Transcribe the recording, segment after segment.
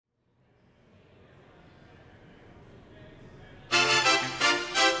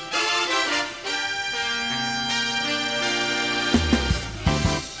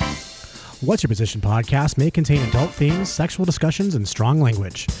What's Your Position podcast may contain adult themes, sexual discussions, and strong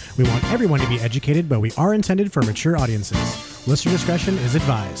language. We want everyone to be educated, but we are intended for mature audiences. Listener discretion is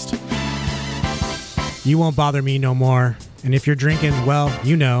advised. You won't bother me no more. And if you're drinking, well,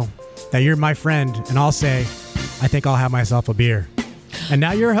 you know that you're my friend, and I'll say, I think I'll have myself a beer. And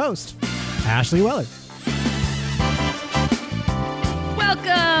now your host, Ashley Weller.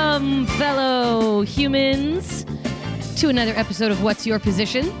 Welcome, fellow humans, to another episode of What's Your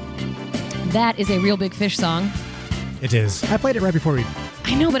Position? That is a Real Big Fish song. It is. I played it right before we...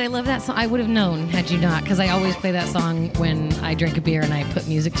 I know, but I love that song. I would have known had you not, because I always play that song when I drink a beer and I put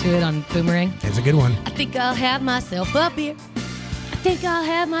music to it on Boomerang. It's a good one. I think I'll have myself a beer. I think I'll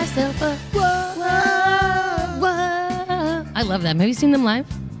have myself a... Whoa, whoa. I love them. Have you seen them live?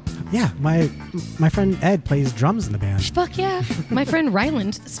 Yeah, my friend Ed plays drums in the band. Fuck yeah. My friend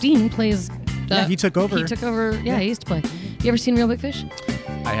Ryland Steen plays... yeah, he took over. He took over. Yeah, he used to play. You ever seen Real Big Fish?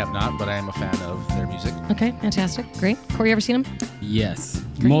 I have not, but I am a fan of their music. Okay, fantastic. Great. Corey, you ever seen them? Yes,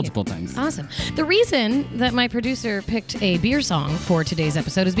 Great. multiple times. Awesome. The reason that my producer picked a beer song for today's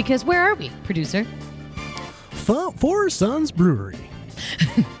episode is because where are we, producer? Four Sons Brewery.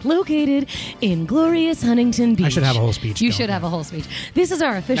 Located in glorious Huntington Beach. I should have a whole speech. You should have a whole speech. This is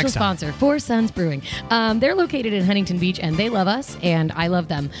our official Next time. sponsor, Four Sons Brewing. They're located in Huntington Beach, and they love us, and I love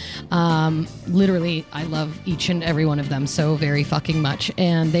them. Literally, I love each and every one of them so very fucking much,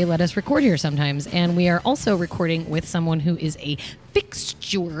 and they let us record here sometimes. And we are also recording with someone who is a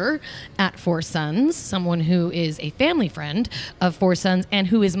fixture at Four Sons, someone who is a family friend of Four Sons, and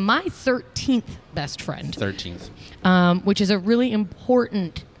who is my 13th best friend. 13th. Which is a really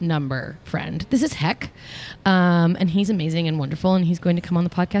important number, friend. This is Heck, and he's amazing and wonderful, and he's going to come on the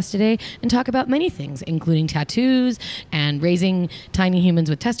podcast today and talk about many things, including tattoos and raising tiny humans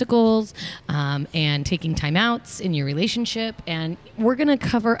with testicles, and taking timeouts in your relationship, and we're going to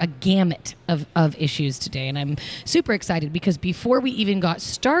cover a gamut of issues today, and I'm super excited because before we even got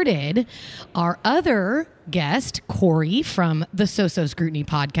started, our other guest, Corey from the So-So Scrutiny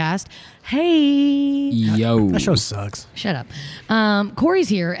podcast. Hey. Yo. That show sucks. Shut up. Corey's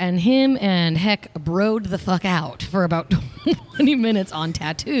here, and him and Heck broed the fuck out for about 20 minutes on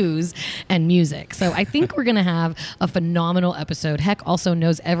tattoos and music. So I think we're going to have a phenomenal episode. Heck also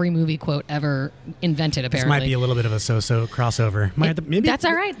knows every movie quote ever invented, apparently. This might be a little bit of a so-so crossover. Maybe That's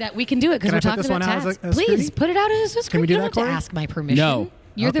all right. That we can do it because Can I we're put talking this about one out tats. as a Please, scrutiny? put it out as a scrutiny. we do You that, don't have Corey? to ask my permission. No.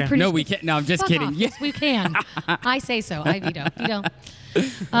 You're the Okay. producer. No, we can't. No, I'm just Fuck kidding. off. Yeah. Yes, we can. I say so. I veto.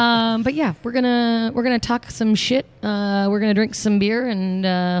 But yeah, we're gonna talk some shit. We're gonna drink some beer,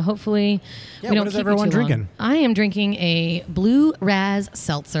 and hopefully Yeah, we don't what is keep everyone you too long. drinking? I am drinking a Blue Raz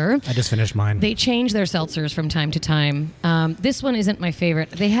seltzer. I just finished mine. They change their seltzers from time to time. This one isn't my favorite.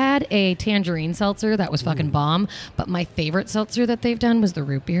 They had a tangerine seltzer that was fucking bomb, but my favorite seltzer that they've done was the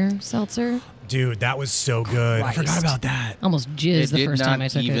root beer seltzer. Dude, that was so good. I forgot about that. Almost It jizzed the did first not time I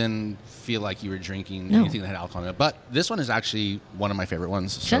took it. even feel like you were drinking No. anything that had alcohol in it. But this one is actually one of my favorite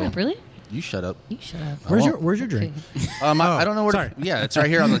ones. Shut so up, really? You shut up. You shut up. Where's your drink? I don't know where. sorry. Yeah, it's right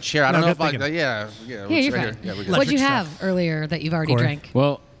here on the chair. I No, don't know good if I. thinking. Yeah. Yeah, it's you're right fine. here. Yeah, we're good. What'd you Electric have earlier that you've already Corey. drank?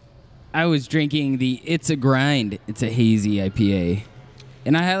 Well, I was drinking the It's a Grind. It's a hazy IPA,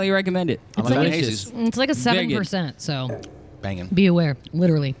 and I highly recommend it. I'm It's a fan of delicious. hazies. It's like a Very good. 7%, so Banging. be aware.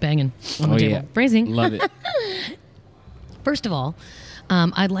 Literally banging on the Oh table. yeah, Phrasing. Love it. First of all,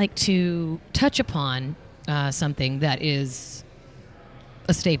 I'd like to touch upon something that is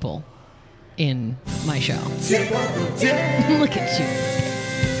a staple in my show. Look at you.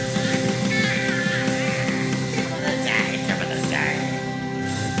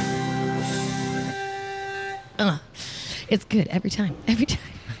 It's good every time. Every time.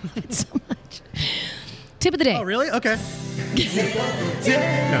 I love it so much. Tip of the day. Oh, really? Okay. No, just kidding.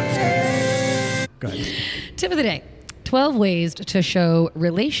 Go ahead. Tip of the day. 12 ways to show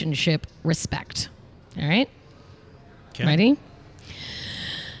relationship respect. All right? Okay. Ready?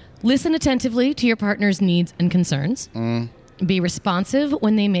 Listen attentively to your partner's needs and concerns. Be responsive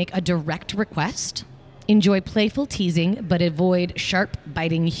when they make a direct request. Enjoy playful teasing, but avoid sharp,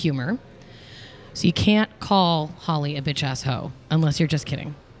 biting humor. So you can't call Holly a bitch-ass hoe unless you're just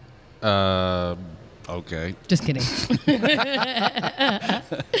kidding. Okay. Just kidding.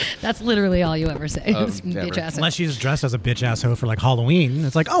 That's literally all you ever say. is never. bitch-ass hoe. Unless she's dressed as a bitch ass hoe for like Halloween,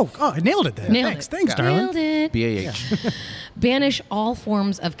 it's like, oh, I nailed it then. Nailed Thanks, it. thanks, darling. Nailed it. BAH. Banish all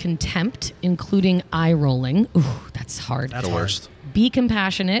forms of contempt, including eye rolling. Ooh, that's hard. That's The hard. worst. Be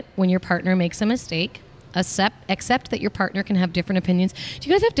compassionate when your partner makes a mistake. Accept that your partner can have different opinions. Do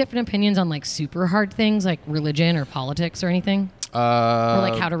you guys have different opinions on like super hard things like religion or politics or anything? Or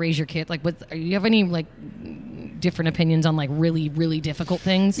like how to raise your kid? Like, do you have any like different opinions on like really, really difficult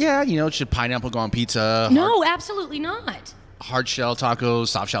things? Yeah, should pineapple go on pizza? No, absolutely not. Hard shell tacos,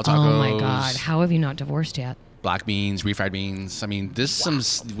 soft shell tacos. Oh my God. How have you not divorced yet? Black beans, refried beans. I mean, this is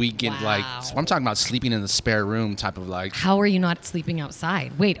some weekend, Wow. I'm talking about sleeping in the spare room type of like. How are you not sleeping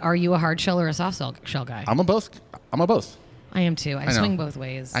outside? Wait, are you a hard shell or a soft shell guy? I'm a both. I am too. I know. swing both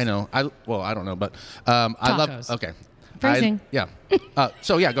ways. I know. I don't know, but I love. Tacos. Okay. Phrasing. Yeah.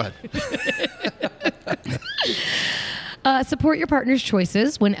 So yeah, go ahead. Support your partner's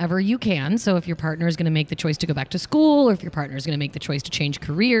choices whenever you can. So if your partner is going to make the choice to go back to school, or if your partner is going to make the choice to change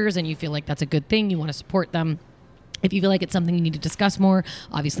careers and you feel like that's a good thing, you want to support them. If you feel like it's something you need to discuss more,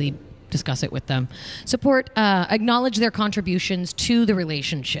 obviously discuss it with them. Support, acknowledge their contributions to the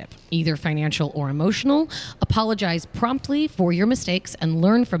relationship, either financial or emotional. Apologize promptly for your mistakes and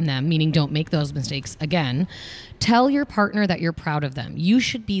learn from them, meaning don't make those mistakes again. Tell your partner that you're proud of them. You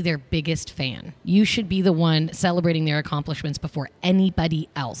should be their biggest fan. You should be the one celebrating their accomplishments before anybody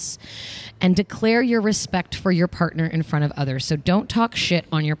else. And declare your respect for your partner in front of others. So don't talk shit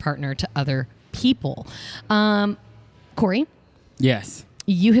on your partner to other people. Corey? Yes.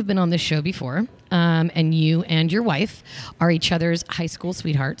 You have been on this show before, and you and your wife are each other's high school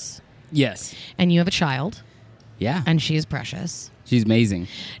sweethearts, Yes. and you have a child, Yeah. and she is precious. She's amazing.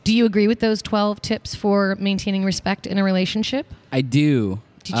 Do you agree with those 12 tips for maintaining respect in a relationship? I do.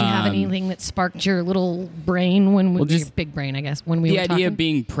 Did you have anything that sparked your little brain when Well, your just big brain, I guess, when we The were idea talking? of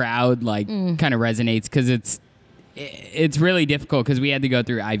being proud, kind of resonates because it's really difficult because we had to go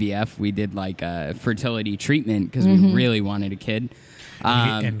through IVF. We did like a fertility treatment because we really wanted a kid.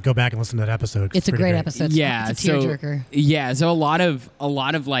 And go back and listen to that episode. It's a pretty great episode. Yeah, It's a tearjerker. So a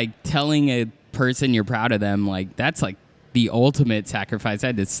lot of like telling a person you're proud of them, like that's like the ultimate sacrifice. I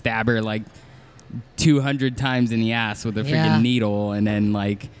had to stab her like 200 times in the ass with a freaking Yeah. needle, and then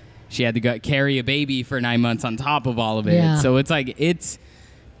like she had to go carry a baby for 9 months on top of all of it. Yeah. So it's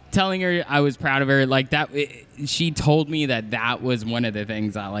telling her I was proud of her, like that. She told me that was one of the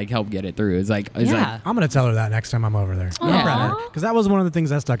things that like helped get it through. It's like Yeah. I'm going to tell her that next time I'm over there. Aw. Because that was one of the things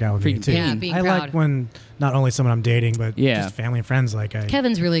that stuck out with me, Freaking too. Yeah, being I proud. like when not only someone I'm dating, but Yeah. just family and friends. Like,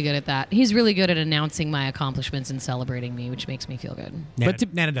 Kevin's really good at that. He's really good at announcing my accomplishments and celebrating me, which makes me feel good. Nana, But to-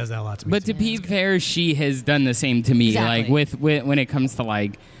 Nana does that a lot to me. But too. to be fair, she has done the same to me. Exactly. Like with when it comes to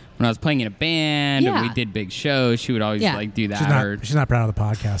like when I was playing in a band and Yeah. we did big shows, she would always Yeah. like do that. she's not proud of the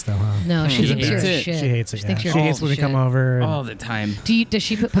podcast, though, huh? No, she She's thinks you're embarrassed. shit. She hates it. She thinks yeah. you're She all hates when we shit. come over. and- all the time. Does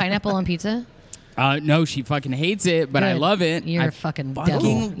she put pineapple on pizza? No, she fucking hates it, but I Good. love it. You're I a fucking fucking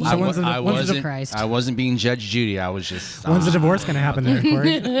devil. So when's the- I when's the- wasn't. Christ. I wasn't being Judge Judy. I was just. When's the divorce going to happen there,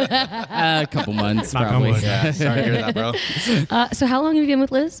 Corey? a couple months Knock on probably. wood. Yeah, sorry to hear that, bro. So how long have you been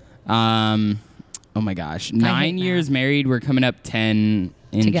with Liz? Oh my gosh, 9 years math. married. We're coming up 10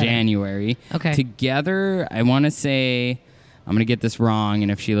 in Together. January. Okay. Together, I want to say, I'm gonna get this wrong, and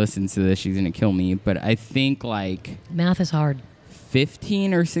if she listens to this, she's gonna kill me. But I think like Math is hard.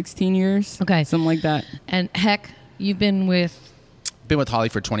 15 or 16 years. Okay. Something like that. And heck, you've been with... Been with Holly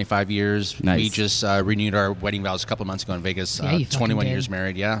for 25 years. Nice. We just renewed our wedding vows a couple months ago in Vegas. Yeah, you fucking 21 did. years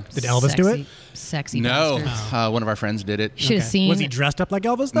married. Yeah. Did Elvis do it? Sexy No, bastards. one of our friends did it. Should have seen... Was he dressed up like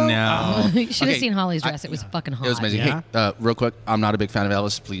Elvis, though? No. You should have Okay, seen Holly's I- dress. It was fucking hot. It was amazing. Yeah? Hey, real quick, I'm not a big fan of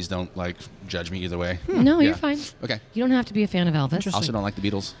Elvis. Please don't like judge me either way. No, you're Yeah. fine. Okay. You don't have to be a fan of Elvis. I also don't like the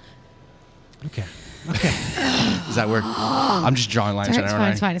Beatles. Okay. Does that work? I'm just drawing lines. It's right now, fine,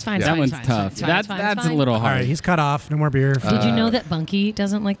 right? it's fine, it's fine, it's Yeah. That fine, one's it's fine, tough. it's fine, it's fine, it's That's a fine. little All hard. right, he's cut off. No more beer. Did you know that Bunky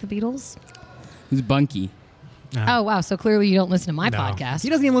doesn't like the Beatles? Who's Bunky? Oh, wow. So clearly you don't listen to my No. podcast. He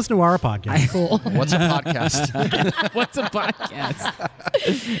doesn't even listen to our podcast. Cool. What's a podcast? What's a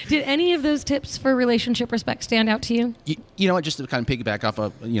podcast? Did any of those tips for relationship respect stand out to you? you know what? Just to kind of piggyback off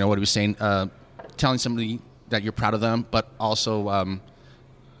of what he was saying, telling somebody that you're proud of them, but also,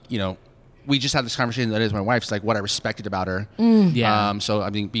 we just had this conversation that is my wife's like what I respected about her. Yeah. So I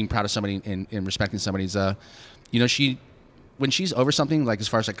mean, being proud of somebody and respecting somebody's, she when she's over something, like as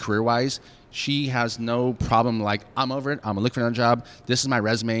far as like career wise, she has no problem. Like I'm over it. I'm gonna look for another job. This is my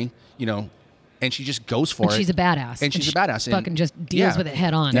resume. And she just goes for And it. she's a badass. And she's she a badass. And- fucking just deals yeah. with it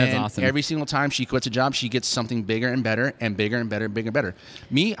head on. That's And awesome. every single time she quits a job, she gets something bigger and better and bigger and better, bigger and better.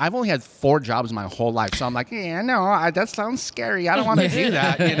 Me, I've only had 4 jobs my whole life, so I'm like, yeah, no, that sounds scary. I don't want to do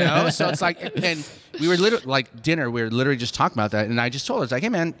that, So it's like, and we were literally like dinner. We were literally just talking about that, and I just told her, it's like, hey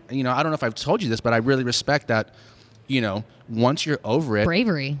man, I don't know if I've told you this, but I really respect that. Once you're over it,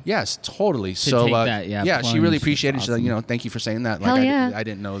 Bravery. Yes, totally. So take that, she really plunge, appreciated it. that's She's like, awesome. thank you for saying that. Hell Like, yeah. I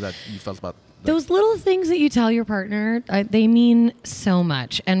didn't know that you felt about. Those little things that you tell your partner, they mean so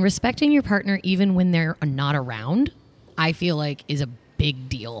much. And respecting your partner even when they're not around, I feel like is a big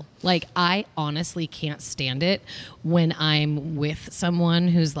deal. Like, I honestly can't stand it when I'm with someone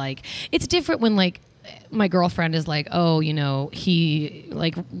who's like, it's different when like my girlfriend is like, oh, you know, he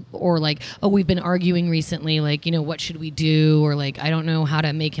like, or like, oh, we've been arguing recently. Like, you know, what should we do? Or like, I don't know how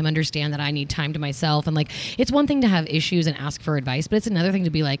to make him understand that I need time to myself. And like, it's one thing to have issues and ask for advice, but it's another thing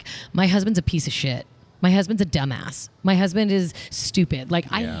to be like, my husband's a piece of shit. My husband's a dumbass. My husband is stupid. Like,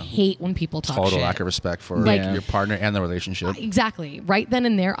 I hate when people talk Total shit. lack of respect for Like- your partner and the relationship. Exactly. Right then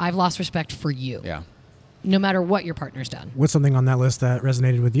and there, I've lost respect for you. Yeah. No matter what your partner's done. What's something on that list that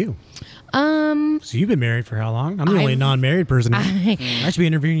resonated with you? So you've been married for how long? I'm the only I've- non-married person. I should be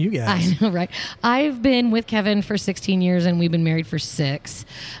interviewing you guys. I know, right? I've been with Kevin for 16 years, and we've been married for 6.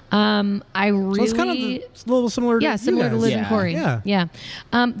 I really, So it's kind of it's a little similar to yeah, you similar to guys. Liz and Yeah. Corey. Yeah.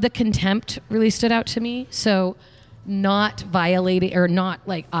 The contempt really stood out to me. So not violating or not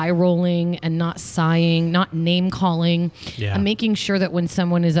like eye rolling and not sighing, not name calling, Yeah. and making sure that when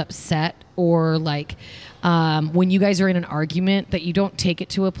someone is upset or like when you guys are in an argument, that you don't take it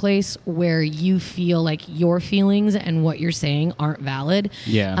to a place where you feel like your feelings and what you're saying aren't valid.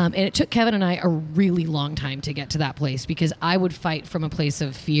 Yeah. And it took Kevin and I a really long time to get to that place because I would fight from a place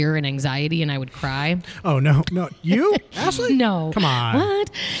of fear and anxiety and I would cry. Oh no, you, Ashley? No. Come on. What?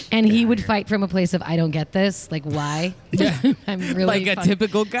 And he would fight from a place of I don't get this. Like why? Yeah. I'm really Like a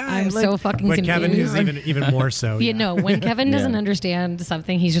typical guy. I'm Like- so fucking But confused. Kevin is even more so. You know, when Kevin doesn't Yeah. understand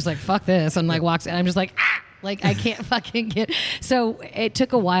something, he's just like, fuck this, and like walks, and I'm just like, ah! Like, I can't fucking get. So it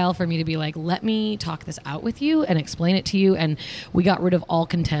took a while for me to be like, let me talk this out with you and explain it to you. And we got rid of all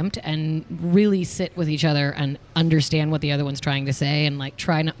contempt and really sit with each other and understand what the other one's trying to say and like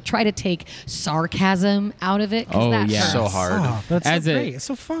try to take sarcasm out of it. 'Cause Oh, that yeah. hurts. So hard. Oh, that's As so a- great. It's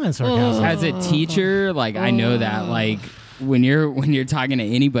so fun, sarcasm. As a teacher, like I know that like when you're talking to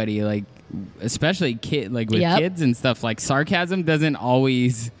anybody, like especially kid like with Yep. kids and stuff, like sarcasm doesn't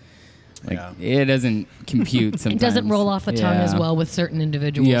always like Yeah. it doesn't compute It sometimes. doesn't roll off the tongue as Yeah. well with certain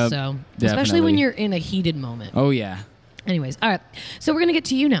individuals. Yep, So especially when definitely. you're in a heated moment. Oh yeah. Anyways, all right. So we're gonna get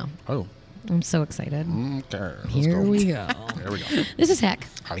to you now. Oh. I'm so excited. Okay. Let's Here go. we go. There we go. This is Heck,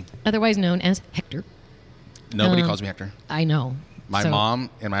 Hi. otherwise known as Hector. Nobody calls me Hector. I know. My So mom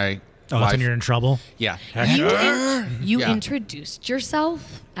and my Oh, that's wife. when you're in trouble. Yeah. You Yeah. introduced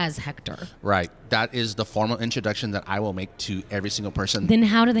yourself as Hector. Right. That is the formal introduction that I will make to every single person. Then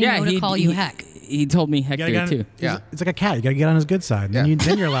how do they Yeah, know to call you he, Heck? He told me You gotta Hector get on- too. Yeah. It's like a cat. You got to get on his good side. Yeah.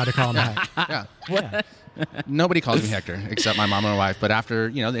 Then you're allowed to call him Heck. Yeah. Yeah. Nobody calls me Hector except my mom and my wife. But after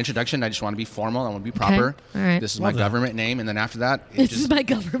the introduction, I just want to be formal. I want to be proper. All right. This is Love my that. government name, and then after that, it This just is my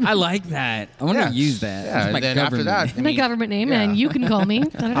government. I like that. I want to use that. Yeah. That's And my then after government. that, I my mean, government name, yeah. and you can call me.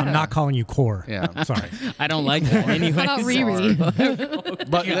 I'm not calling you Core. Yeah. Sorry. I don't like that. Anyways. How about Riri?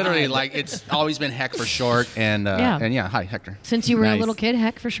 But literally, like it's always been Heck for short, and Yeah. hi Hector. Since you were a Nice. little kid,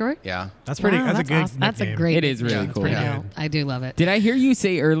 Heck for short. Yeah. That's pretty. Wow, that's a good. awesome. That's a nickname. great. It is really Yeah, cool. pretty I good. know. I do love it. Did I hear you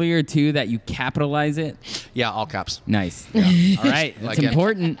say earlier too that you capitalize it? Yeah. All caps. Nice. All right. That's Like it.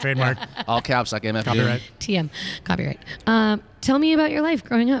 important. Trademark. All caps like MFU. Copyright. TM, copyright. Tell me about your life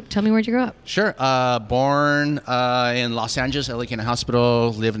growing up. Tell me where'd you grow up. Sure. Born in Los Angeles, LA County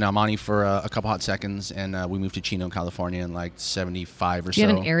Hospital. Lived in El Monte for a couple hot seconds, and we moved to Chino, California, in like '75 or Do you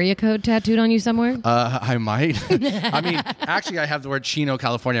so. have an area code tattooed on you somewhere? I might. I mean, actually, I have the word Chino,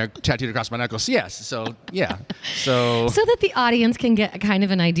 California, tattooed across my knuckles. Yes. So yeah. So So that the audience can get kind of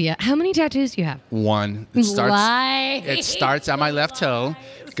an idea. How many tattoos do you have? one. Lie. It starts on my left toe,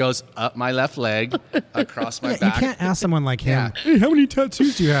 goes up my left leg, across my Yeah, you back. can't ask someone like him. Yeah. Hey, how many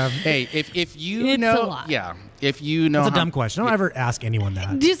tattoos do you have? Hey, if you It's know, a lot. yeah, if you know, That's a how- dumb question. Don't ever ask anyone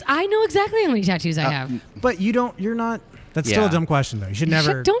that. Just I know exactly how many tattoos I have. But you don't. You're not. That's still a Yeah. dumb question, though. You should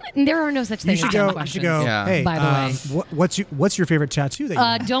never. Don't. There are no such You thing should as dumb go. You questions. should go. Yeah. Hey, By the way. what's your favorite tattoo that you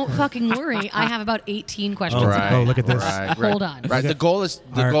have? Don't fucking worry. I have about 18 questions. Oh, Right. Oh, look at this. Right, Hold on. Right. The goal is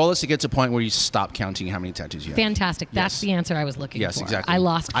Our- goal is to get to a point where you stop counting how many tattoos you have. Fantastic. That's Yes. the answer I was looking Yes, for. exactly. I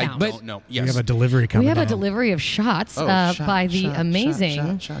lost I count. don't know. Yes. We have a delivery coming. we have a up. delivery of shots Oh, shot, by the shot,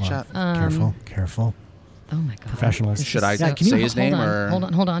 amazing. shot. Careful. Careful. Oh my god. Professionals. This Should is I Yeah, can you- say his name hold on,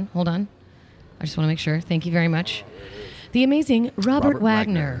 or Hold on. I just want to make sure. Thank you very much. The amazing Robert Robert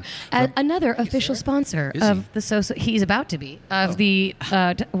Wagner, Wagner. another official sponsor Is of he? the he's about to be of the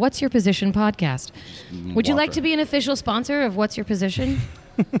What's Your Position podcast. Would you like Walker. to be an official sponsor of What's Your Position?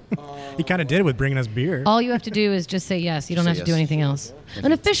 He kind of did with bringing us beer. All you have to do is just say yes. You don't Say have to do yes. anything else.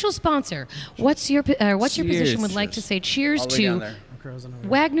 An official sponsor. What's your Cheers. position would like to say cheers All the way down to there.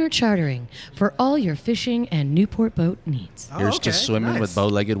 Wagner Chartering for all your fishing and Newport boat needs. Oh, Here's okay. to swimming Nice. with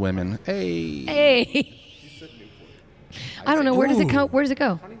bow-legged women. Hey. Hey. I don't know where does it Ooh. go? Where does it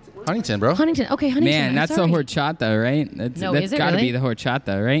go? Huntington, bro. Huntington. Okay, Huntington. Man, I'm that's sorry. the horchata, right? That's No, is it got to really? be the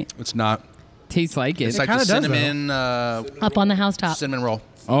horchata, right? It's not. Tastes like it. It's like kinda the does, though. cinnamon Up on the housetop. cinnamon roll.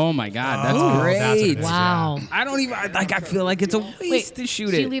 Oh my God, that's Oh, great. that's what it is. Wow. I don't even like. I feel like it's a waste to shoot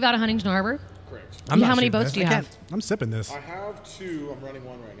so you it. leave out of Huntington Harbor? I'm Yeah, not how many shooting boats this. do you I can't- have? I'm sipping this. I have 2. I'm running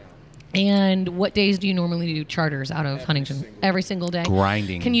 1 right now. And what days do you normally do charters out of Huntington? Every single day?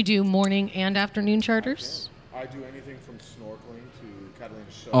 Grinding. Can you do morning and afternoon charters? I do anything from snorkeling to Catalina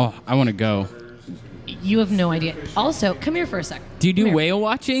Show. Oh, I want to go. You have no idea. Also, come here for a second. Do you do Come here. whale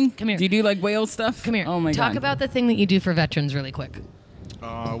watching? Come here. Do you do like whale stuff? Come here. Oh my God. Talk about the thing that you do for veterans really quick.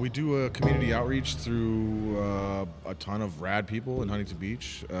 We do a community outreach through a ton of rad people in Huntington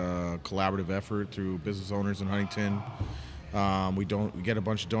Beach. Collaborative effort through business owners in Huntington. We get a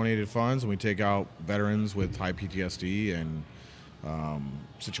bunch of donated funds, and we take out veterans with high PTSD and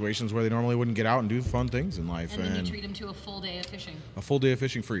situations where they normally wouldn't get out and do fun things in life. And them to a full day of fishing. a full day of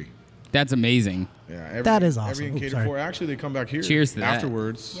fishing free. That's amazing. Yeah, That is awesome. Every in Oops, Cater sorry. 4. Actually, they come back here Cheers to that.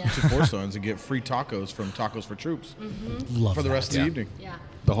 afterwards Yeah. to Four Sons and get free tacos from Tacos for Troops Love for the that. rest of the evening. Yeah.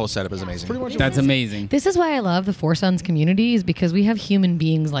 The whole setup is amazing. Pretty much That's amazing. This is why I love the Four Sons community, is because we have human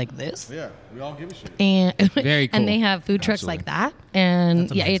beings like this. Yeah, we all give a shit. And Very cool. and they have food trucks Absolutely. like that, and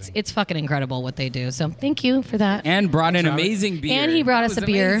That's yeah, amazing. it's fucking incredible what they do. So thank you for that. And brought an amazing beer. And he brought That us a was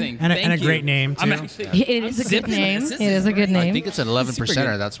beer. amazing. And a Thank great you. name, I'm too. actually, It is a good sipping name. this. It is a good I name. think it's an 11%er.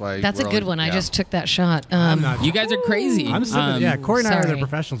 good. That's why. That's a we're good only- one. I yeah. just took that shot. I'm not. You guys are crazy. I'm sipping. Yeah, Corey and I are sorry. the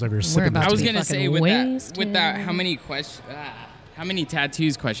professionals over here We're sipping. about this I was to tea. be gonna say fucking with that, wasted. how many questions? How many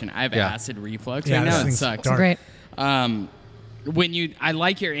tattoos? Question. I have Yeah. acid reflux Yeah, right this now. It thing's sucks. dark. Great. I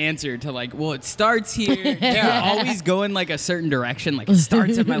like your answer to like, well, it starts here. Yeah, always go in like a certain direction. Like it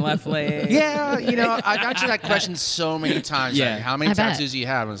starts in my left leg. Yeah, I got you that question so many times. Yeah. Like, how many I bet. tattoos do you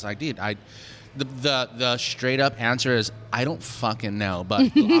have? And it's like, dude, the straight up answer is I don't fucking know.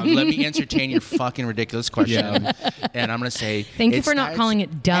 But let me entertain your fucking ridiculous question. And I'm gonna say, Thank you for not starts calling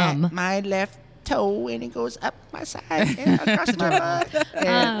it dumb. at my left toe and it goes up my side and across my butt.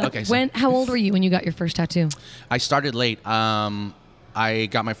 And- okay, so How old were you when you got your first tattoo? I started late. I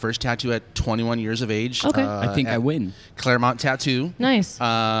got my first tattoo at 21 years of age. Okay. I think I at win. Claremont Tattoo. Nice.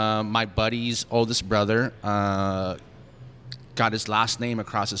 My buddy's oldest brother got his last name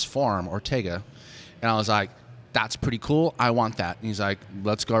across his forearm, Ortega. And I was like, that's pretty cool. I want that. And he's like,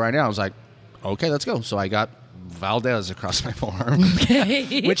 let's go right now. I was like, okay, let's go. So I got Valdez across my forearm,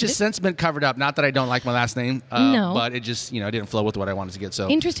 which has since been covered up. Not that I don't like my last name, No. but it just, didn't flow with what I wanted to get. So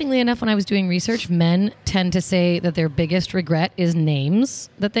Interestingly enough, when I was doing research, men tend to say that their biggest regret is names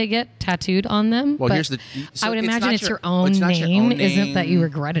that they get tattooed on them. Well, But here's the- so I would it's imagine not it's your- your own it's not your name. own Isn't that you name.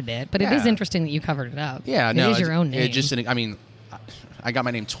 regretted it? But it is Yeah. interesting that you covered it up. yeah, it no, is your own name. It just, I mean, I got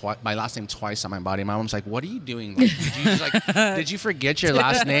my name my last name twice on my body. My mom's like, "What are you doing? Like, did you forget your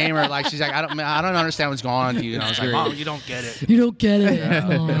last name?" Or like, she's like, "I don't understand what's going on with you." And I was like, "Mom, you don't get it. You don't get it.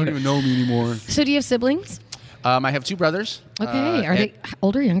 You don't even know me anymore." So, do you have siblings? I have two brothers. Okay. Are they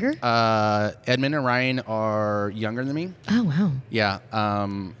older, younger? Edmund and Ryan are younger than me. Oh, wow. Yeah.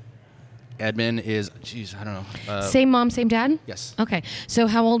 Edmund is, I don't know. Same mom, same dad? Yes. Okay. So,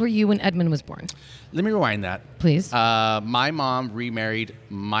 how old were you when Edmund was born? Let me rewind that. Please. My mom remarried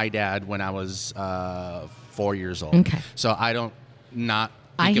my dad when I was 4 years old. Okay. So I don't not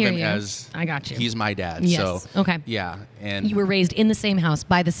I think hear of him you. as I got you. He's my dad. Yes. So Okay. Yeah. And You were raised in the same house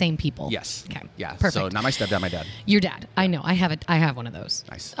by the same people. yes. Okay. Yeah. Perfect. So not my stepdad, my dad. Your dad. I know. I have one of those.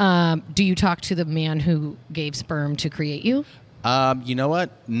 Nice. Do you talk to the man who gave sperm to create you? You know what?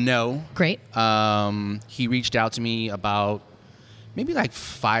 No. Great. He reached out to me about maybe like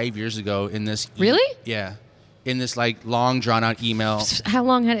 5 years ago in this. Really? Yeah. In this like long drawn out email. How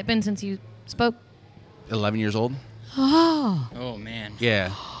long had it been since you spoke? 11 years old. Oh man.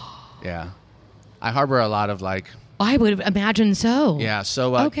 Yeah. Yeah. I harbor a lot of like. I would imagine so. Yeah.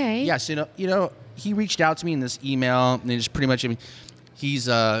 So Okay. Yes. He reached out to me in this email, and just pretty much. I mean, he used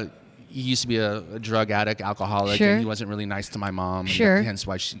to be a drug addict, alcoholic, Sure. and he wasn't really nice to my mom. And Sure. hence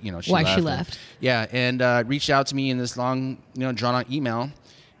why she Why she left. Yeah, and reached out to me in this long, drawn out email,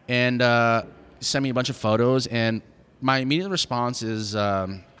 and sent me a bunch of photos. And my immediate response is,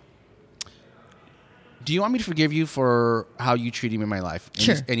 "Do you want me to forgive you for how you treated me in my life?" And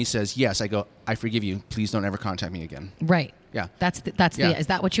Sure. and he says, "Yes." I go, "I forgive you. Please don't ever contact me again." Right. Yeah. That's Yeah. is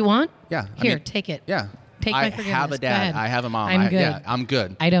that what you want? Yeah. I Here, mean, take it. Yeah. Take I my forgiveness. have a Go ahead. dad. I have a mom. I'm good. Yeah, I'm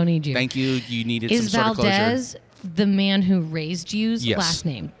good. I don't need you. Thank you. You needed Is some sort of closure. Valdez the man who raised you's Yes. last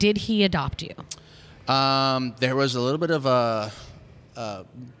name? Did he adopt you? There was a little bit of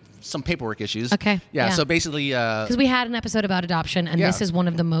some paperwork issues. Okay, Yeah. yeah. So basically, Because we had an episode about adoption, and Yeah. this is one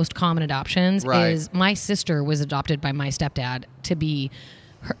of the most common adoptions. Right. Is my sister was adopted by my stepdad to be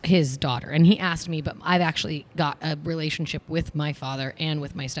his daughter, and he asked me, but I've actually got a relationship with my father and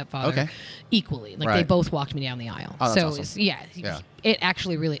with my stepfather equally. Like they Right. both walked me down the aisle. Oh, that's so awesome. yeah, it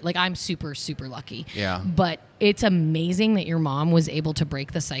actually really, like, I'm super, super lucky. Yeah. But it's amazing that your mom was able to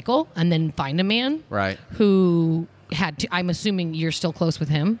break the cycle and then find a man Right. who had to, I'm assuming you're still close with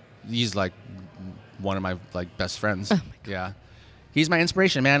him. He's like one of my like best friends. Yeah. He's my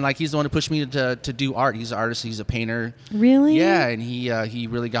inspiration, man. Like he's the one who pushed me to do art. He's an artist. He's a painter. Really? Yeah, and he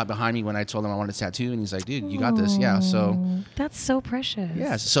really got behind me when I told him I wanted a tattoo, and he's like, "Dude, you got this." Yeah. So That's so precious.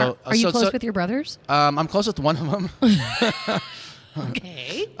 Yeah, so- are you so- close so- with your brothers? I'm close with one of them.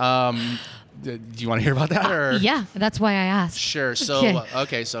 Okay. Do you want to hear about that or? Yeah, that's why I asked. Sure. So Okay.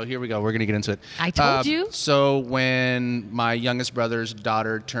 okay, so here we go. We're gonna get into it. I told you. So when my youngest brother's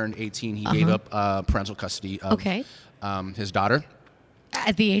daughter turned 18, he gave up parental custody of Okay. his daughter.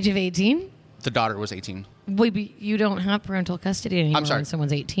 At the age of 18? The daughter was 18. Wait, but you don't have parental custody anymore sorry. when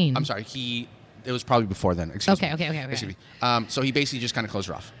someone's 18. I'm sorry. It was probably before then. Excuse me. Okay. Excuse me. So he basically just kind of closed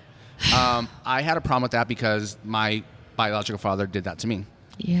her off. I had a problem with that because my biological father did that to me.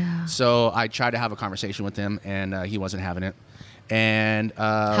 Yeah. So I tried to have a conversation with him, and he wasn't having it. And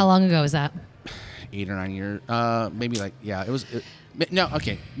How long ago was that? 8 or 9 years, maybe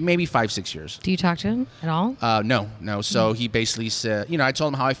maybe 5-6 years. Do you talk to him at all? No. So he basically said, I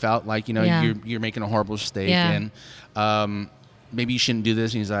told him how I felt, like, Yeah. you're making a horrible mistake, Yeah. and maybe you shouldn't do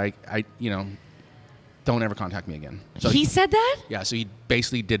this. And he's like, don't ever contact me again. So he said that? yeah. So he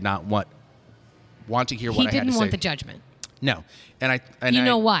basically did not want to hear what He I had to didn't say. want the judgment No, and You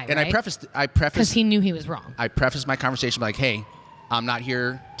know why, And right? I prefaced because he knew he was wrong. I prefaced my conversation like, hey, I'm not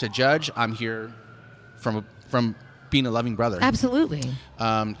here to judge. I'm here from being a loving brother. Absolutely.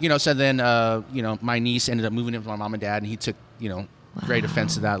 So then, my niece ended up moving in with my mom and dad, and he took, great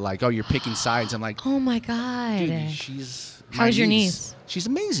offense to that. Like, oh, you're picking sides. I'm like, Oh my God. dude, she's my How's your niece? She's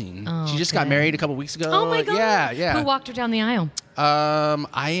amazing. Oh, she just got okay. married a couple weeks ago. Oh my God. Yeah. Who walked her down the aisle?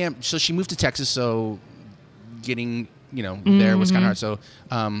 So she moved to Texas, so getting, there was kind of hard. So,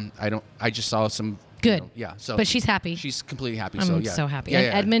 I just saw some. Good. Yeah. So, But she's happy. She's completely happy. I'm so yeah. so happy. Yeah, And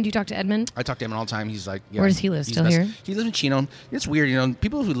yeah. Edmund, you talk to Edmund? I talk to him all the time. He's like, yeah, Where does he live? he's Still the best. here? He lives in Chino. It's weird,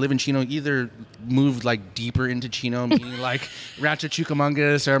 people who live in Chino either moved like deeper into Chino, meaning like Rancho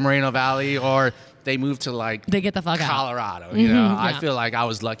Cucamongas or Moreno Valley, or they moved to like They get the fuck out. Colorado. I yeah. feel like I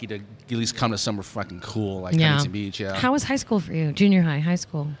was lucky to at least come to somewhere fucking cool like Yeah. Huntington Beach. Yeah. How was high school for you? Junior high, high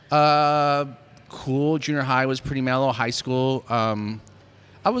school? Cool. Junior high was pretty mellow. High school,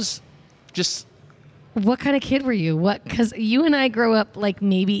 I was just. What kind of kid were you? Because you and I grow up like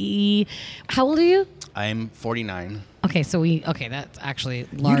maybe. How old are you? I'm 49. Okay, that's actually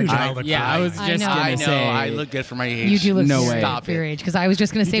large. do not look I was I just know. gonna I know. say. I look good for my age. You do look No good way. Stop for your it. age. Because I was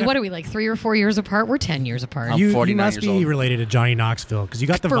just going to say, def- what are we, like 3 or 4 years apart? We're 10 years apart. I'm You 49 must years be old. related to Johnny Knoxville because you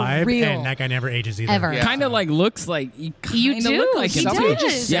got the For vibe, real. and that guy never ages either. Ever. Yeah. Kind of like looks like you. You kinda do. Look like He him Somebody does. too.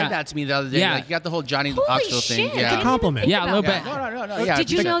 just said Yeah. that to me the other day. Yeah. Like, you got the whole Johnny Holy Knoxville shit. thing. I Yeah. didn't even Compliment. think Yeah, a about little that. bit. No. Yeah. Did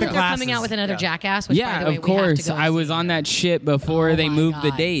you The- know the that they're coming out glasses. with another Yeah. Jackass? Which, by Yeah, the way, of we have course. to go I was see. on that shit before Oh they my moved the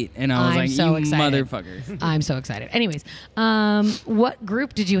God. date, and I was I'm like, so "You excited. motherfuckers!" I'm so excited. Anyways, what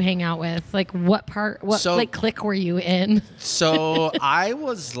group did you hang out with? Like, what So- clique were you in? So I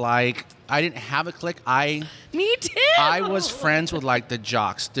was like, I didn't have a clique. Me too. I was friends with like the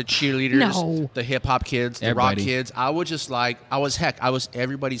jocks, the cheerleaders, No. the hip hop kids, the rock Everybody. kids. I was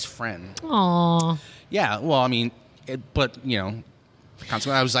everybody's friend. Aw. Yeah. Well, I mean, but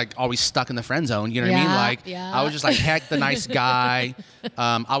consequently, I was like always stuck in the friend zone. You know what I mean? Yeah, Like yeah. I was just like heck the nice guy.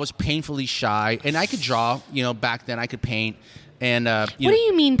 I was painfully shy, and I could draw. Back then I could paint, and What do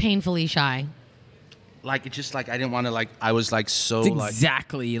you mean painfully shy? like it's just like I didn't want to like I was like so It's like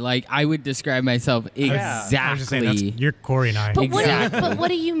exactly like I would describe myself I was just saying, exactly. you're Corey and I. But Exactly. what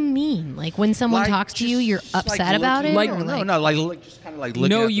do you mean? Like when someone like, talks to you, just- you're just, like, upset about it? looking- or No, like just kind of like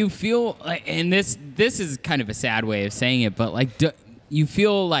looking. No, at you feel like, and this is kind of a sad way of saying it, but like you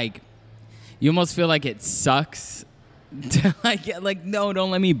feel like you almost feel like it sucks to like no,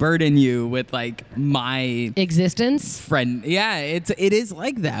 don't let me burden you with like my existence. friend. Yeah, it is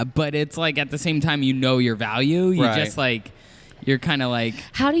like that, but it's like at the same time your value. You Right. just like you're kind of like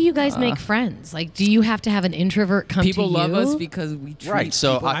How do you guys make friends? Like, do you have to have an introvert come people to you? love us because we treat Right,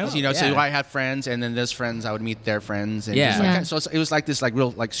 so people- so Yeah. I had friends, and then there's friends. I would meet their friends, and Yeah. just, like, Yeah. so it was like this like real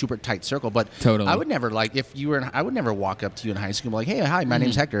like super tight circle. But Totally. I would never like if you were. I would never walk up to you in high school and be like, "Hey, hi, my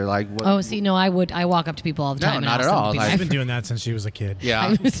name's Hector." Like, what, Oh, see, no, I would. I walk up to people all the No, time. and not ask at them to all. be Like- my She's been friend. doing that since she was a kid. yeah,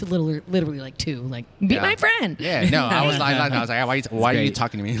 I was literally like 2. Like, be Yeah. my friend. yeah. No, I was like, why are you great.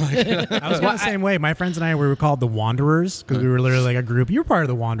 talking to me? Like, I was going the same way. My friends and I, we were called the Wanderers because we were literally literally like a group. You were part of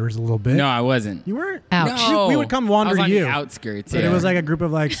the Wanderers a little bit. No, I wasn't. You weren't? Ouch. No. We would come wander I was on you. the outskirts. But yeah. it was like a group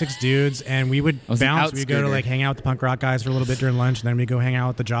of like 6 dudes, and we would was an bounce. We'd go to outskirter. like hang out with the punk rock guys for a little bit during lunch, and then we'd go hang out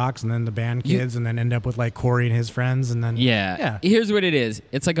with the jocks, and then the band kids, and then end up with like Corey and his friends, and then Yeah. Here's what it is.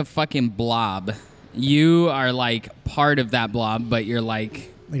 It's like a fucking blob. You are like part of that blob, but you're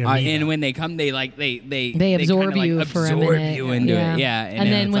like Like amoeba. and when they come, they absorb kinda, you like, for a absorb minute. you into it. Yeah, And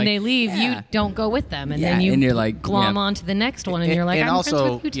then it's when like, they leave, you yeah. don't go with them, and Yeah, then you and you're like, glom yeah. on to the next one, and you're like, and I'm also,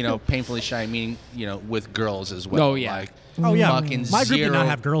 friends with you too. know, painfully shy, meaning, you know, with girls as well. Oh, yeah. Like, Oh, yeah. fucking My group did zero, not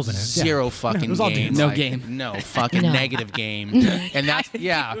have girls in it. Yeah. Zero No, fucking it was all game. dudes. No Like, game. No fucking No. negative game. And that's,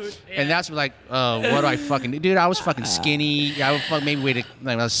 and that's like, what do I fucking do? Dude, I was fucking skinny. I would maybe weighed,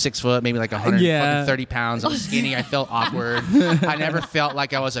 like, I was 6 foot, maybe like 130 pounds. I was skinny. I felt awkward. I never felt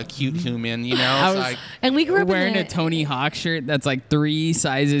like I was a cute human, you know? I It's was like, And we grew up wearing in a Tony Hawk shirt that's like 3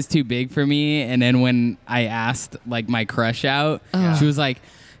 sizes too big for me. And then when I asked like my crush out, she was like,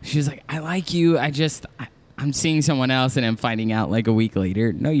 I like you. I'm seeing someone else, and I'm finding out like a week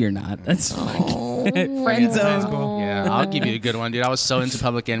later. No, you're not. That's fucking friend zone. yeah, I'll give you a good one, dude. I was so into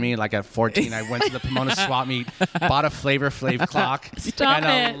Public Enemy. Like at 14, I went to the Pomona swap meet, bought a Flavor Flav clock, Stop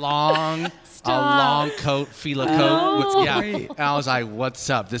and it. a long coat, Fila coat. With, yeah, and I was like, "What's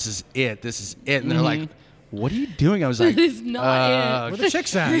up? This is it. This is it." And they're like, "What are you doing?" I was like, That is not Where the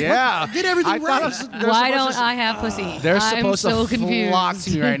chicks at? Yeah, Get everything I thought right. I was- they're Why supposed don't to- I have pussy? They're I'm supposed so to confused. flock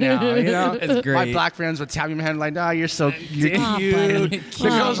to me right now. You know, It's great. My black friends would tap me on my head like, "Oh, you're cute." Stop The it.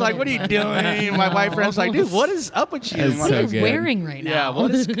 girl's like, "What are you doing?" My white friend's like, "Dude, what is up with you?" That's I'm What like, are so you good. wearing right now? Yeah,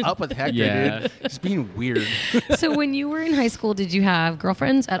 what is up with Hector, Yeah. dude? He's being weird. So when you were in high school, did you have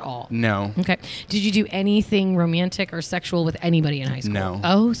girlfriends at all? No. Okay. Did you do anything romantic or sexual with anybody in high school? No.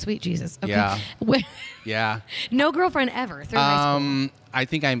 Oh, sweet Jesus. Okay. Yeah. When- Yeah. no girlfriend ever through high school. I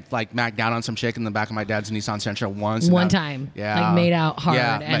think I like macked down on some chick in the back of my dad's Nissan Sentra once. and One that- time. Yeah. Like made out hard.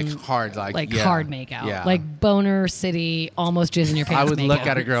 Yeah, and like hard, like yeah. hard make out. Yeah. Like boner city, almost jizz in your pants. I would make look out.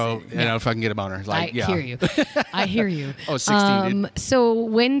 at a girl and I would fucking get a boner. Like, I yeah. hear you. I hear you. Oh, 16, dude. So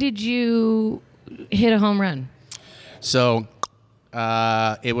when did you hit a home run? So,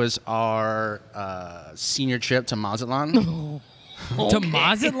 it was our senior trip to Mazatlan. To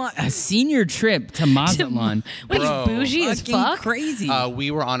Mazatlan, a senior trip to Mazatlan. What are Bro. you bougie as Fucking fuck? crazy.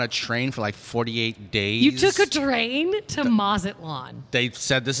 We were on a train for like 48 days. You took a train to Mazatlan. They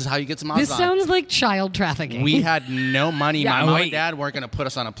said this is how you get to Mazatlan. This sounds like child trafficking. We had no money. Yeah, My mom wait. and dad weren't going to put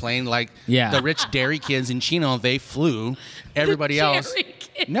us on a plane. Like Yeah. the rich dairy kids in Chino, they flew. Everybody else. Dairy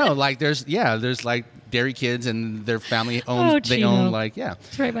kids. No, like there's like dairy kids and their family owns. Oh, they Chino. own like yeah.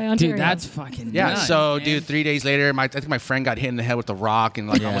 It's right by Ontario. Dude, that's fucking Yeah, nuts, so man. dude, 3 days later, I think my friend got hit in the head with a rock and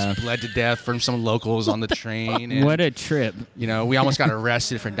like Yeah. almost bled to death from some locals on the train. And, What a trip. you know, we almost got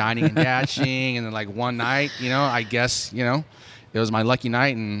arrested for dining and dashing. And then like one night, you know, I guess it was my lucky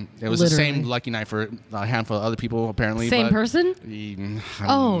night, and it was the Literally. same lucky night for a handful of other people apparently. Same but- person?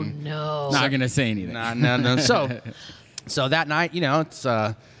 Oh no. Not gonna say anything. No. So that night, it's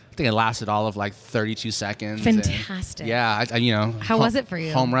I think it lasted all of like 32 seconds. and- Fantastic. yeah, How was it for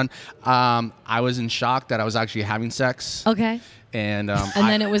you? Home run. I was in shock that I was actually having sex. Okay. And And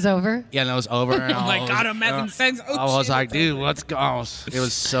then it was over. yeah, and it was over. And Oh my I God, was- I'm having sex. Oh, I was shit, like, it's dude, let's go. It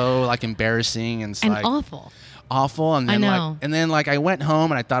was so like embarrassing and it's And like awful. awful. And I then know. like I went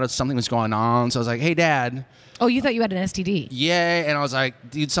home and I thought something was going on. So I was like, hey, Dad. Oh, you thought you had an STD. Yeah, and I was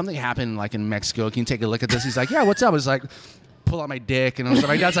like, dude, something happened like in Mexico. Can you take a look at this? He's like, yeah, what's up? I was like, pull out my dick, and I was like,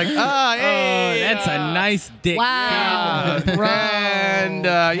 my dad's like, oh, hey, Oh, that's a nice dick. Wow. Bro. And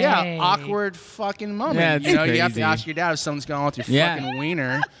Hey. yeah, awkward fucking moment. Yeah, it's you have to crazy. ask your dad if something's going on with your Yeah. fucking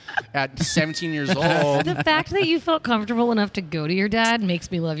wiener at 17 years old. The fact that you felt comfortable enough to go to your dad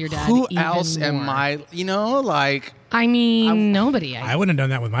makes me love your dad. Who even else am more. I? Like, I mean, nobody. I wouldn't have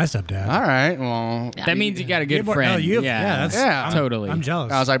done that with my stepdad. all right, well. That means you got a good Yeah, friend. yeah, yeah, that's, Yeah. I'm, Totally. I'm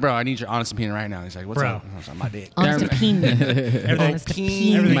jealous. I was like, bro, I need your honest opinion right now. He's like, what's Bro. up? I was like, my dick. Honest opinion. everything, Honest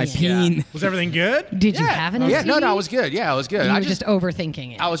opinion. everything- My peen. Was everything good? Did you have an STD? Yeah, no, it was good. Yeah, it was good. You I were just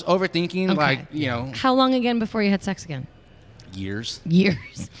overthinking it. I was overthinking, Okay. like, How long again before you had sex again? years.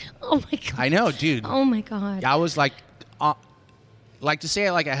 Years. Oh my god. I know, dude. Oh my god. I was like to say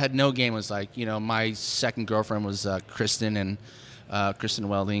it like I had no game was like, my second girlfriend was Kristen and Kristen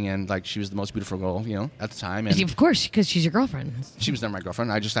Welding, and like she was the most beautiful girl, at the time. And Of course, because she's your girlfriend. she was never my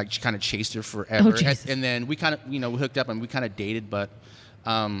girlfriend. I just like kind of chased her forever. Oh, Jesus. And then we kind of, we hooked up and we kind of dated, but,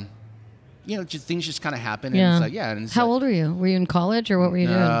 just things just kind of happened. Yeah. And it's like, yeah. And it's How like, old were you? Were you in college or what were you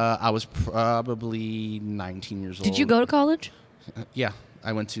doing? I was probably 19 years old. Did you go to college? Yeah.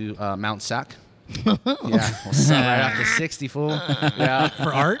 I went to Mount Sac. Yeah, we'll sell right after 60, fool. Yeah.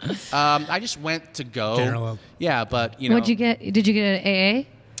 For art? I just went to go. General. Yeah, but you know, What'd you get? Did you get an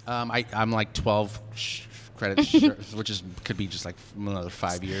AA? I'm like 12 credits, which could be just like another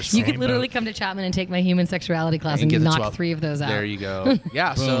 5 years. You from could literally come to Chapman and take my human sexuality class and get the knock 12. 3 of those out. There you go.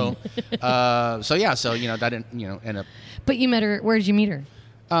 Yeah. so you know that didn't end up. But you met her. Where did you meet her?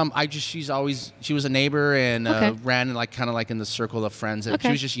 She was a neighbor and Okay. ran in kind of like in the circle of friends. Okay.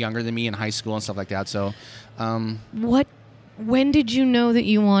 She was just younger than me in high school and stuff like that. So, When did you know that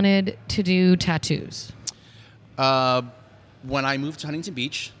you wanted to do tattoos? when I moved to Huntington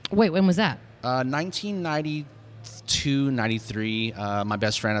Beach, Wait, when was that? 1992, 93, my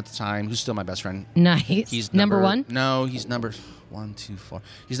best friend at the time, who's still my best friend. Nice. He's number 1? No, he's number 1, 2, 4.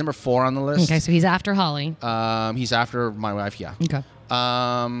 He's number 4 on the list. Okay, so he's after Holly. He's after my wife. Yeah. Okay.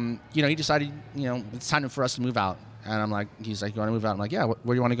 He decided, it's time for us to move out. And he's like, you want to move out? I'm like, yeah, where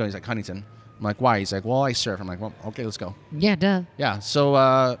do you want to go? He's like, Huntington. I'm like, why? He's like, well, I surf. I'm like, well, okay, let's go. Yeah, duh. Yeah. So,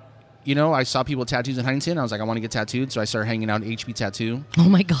 I saw people with tattoos in Huntington. I was like, I want to get tattooed. So I started hanging out at HB Tattoo. Oh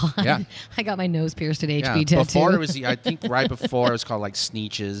my God. Yeah. I got my nose pierced at HB Yeah. Tattoo. Before it was, I think right before it was called like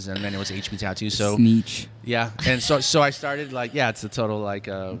Sneeches, and then it was HB Tattoo. So, Sneech. yeah. And so I started it's a total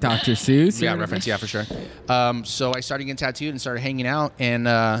Dr. Seuss? yeah, reference, yeah, for sure. So I started getting tattooed and started hanging out,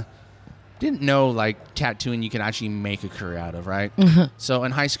 and didn't know tattooing you can actually make a career out of, right? So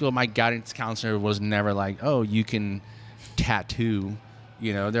in high school, my guidance counselor was never like, oh, you can tattoo.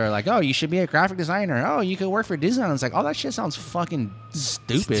 They're like, oh, you should be a graphic designer. Oh, you could work for Disney. I was like, oh, that shit sounds fucking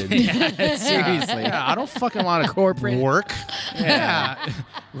stupid. Seriously. Yeah, I don't fucking want to corporate work. Yeah.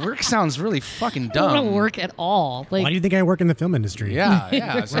 Work sounds really fucking I dumb. don't want to work at all. Why do you think I work in the film industry? Yeah.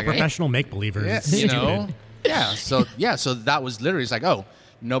 It's We're like, professional make-believers. yeah, Stupid. So that was literally, it's like, oh,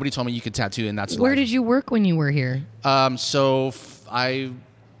 nobody told me you could tattoo, and that's Where life. did you work when you were here?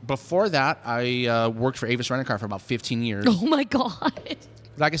 Before that, I worked for Avis Rent-A-Car for about 15 years. Oh my God.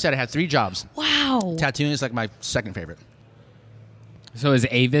 Like I said, I had 3 jobs. Wow. Tattooing is my second favorite. So is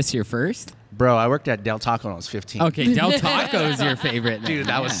Avis your first? Bro, I worked at Del Taco when I was 15. Okay, Del Taco's your favorite. Dude,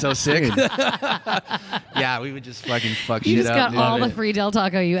 that was so sick. Yeah, we would just fucking fuck You shit just up. got all the free Del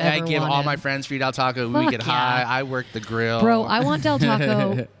Taco you ever I give wanted. all my friends free Del Taco. We would Fuck get yeah. high. I worked the grill. Bro, I want Del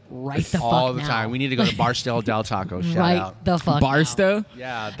Taco right the fuck all the now. time. We need to go to Barstow Del Taco. Shout right out. the fuck Barstow? now.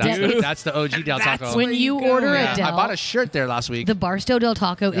 Yeah, Dude. that's the OG Del Taco. When you order Yeah, a Del, I bought a shirt there last week. the Barstow Del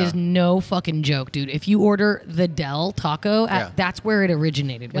Taco is no fucking joke, dude. If you order the Del Taco, that's where it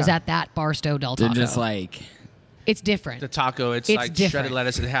originated. Was Yeah. at that Barstow Del They're Taco. just it's different. The taco, it's It's like different. shredded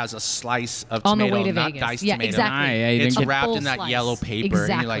lettuce. It has a slice of On the tomato, way to not Vegas. diced Yeah, tomato. exactly. I It's didn't get wrapped full in that slice. yellow paper.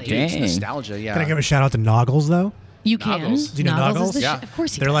 And you're like, dude, it's Dang. nostalgia. Yeah. Can I give a shout out to Noggles, though? You can. Noggles. Do you know Noggles is Noggles? the Yeah. shit. Of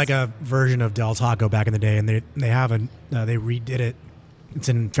course, They're like a version of Del Taco back in the day, and they have they redid it. It's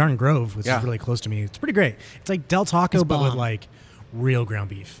in Jarn Grove, which Yeah. is really close to me. It's pretty great. It's like Del Taco, It's but with bomb. real ground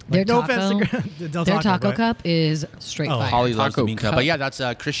beef. Their No taco, offense to Del their Taco, taco but- cup is straight Oh, fire. Holly loves the Taco bean cup. cup. But yeah, that's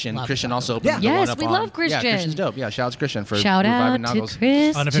Christian. Love Christian taco. also. Yeah. opened the one Yes, up we on- love Christian. Yeah, Christian's dope. Yeah, shout out to Christian for Shout out reviving to Noggles.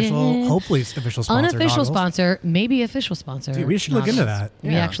 Christian. Unofficial, hopefully official sponsor. Unofficial Noggles. sponsor, maybe official sponsor. Dude, we should look into that. We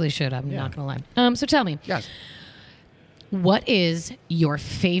Yeah. actually should. I'm Yeah. not going to lie. So tell me, Yes. what is your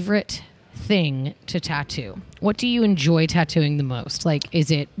favorite thing to tattoo? What do you enjoy tattooing the most?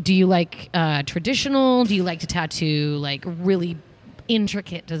 Do you like traditional? Do you like to tattoo really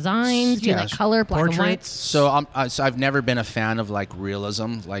intricate designs? Do you like Yes. color, black and white? Portraits. So I've never been a fan of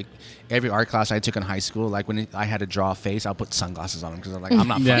realism. Every art class I took in high school, when I had to draw a face, I'll put sunglasses on them because I'm like, I'm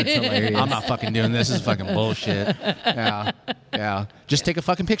not That's fucking, hilarious. I'm not fucking doing this. This is fucking bullshit. Yeah. Just take a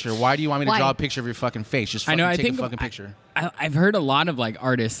fucking picture. Why do you want me to Why? draw a picture of your fucking face? Just I fucking know. I take think a fucking picture. I've heard a lot of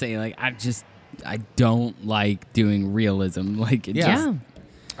artists say I don't like doing realism. Yeah. Yeah.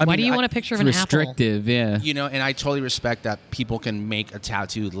 Why do you want a picture of an apple? restrictive. Yeah. And I totally respect that people can make a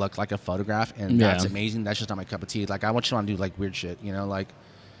tattoo look like a photograph, and that's Yeah. amazing. That's just not my cup of tea. I want you to do weird shit,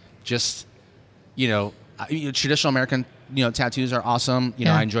 traditional American, tattoos are awesome.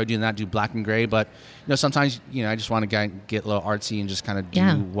 Yeah. I enjoy doing that, do black and gray, but sometimes, I just want to get a little artsy and just kind of do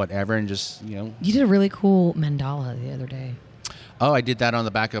Yeah. whatever and just, You did a really cool mandala the other day. Oh, I did that on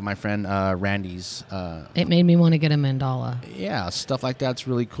the back of my friend Randy's. It made me want to get a mandala. Yeah, stuff like that's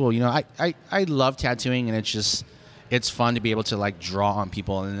really cool. I love tattooing, and it's fun to be able to draw on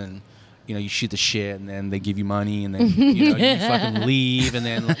people, and then you shoot the shit, and then they give you money, and then you fucking leave, and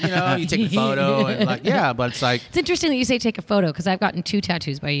then you take a photo, and but it's It's interesting that you say take a photo because I've gotten 2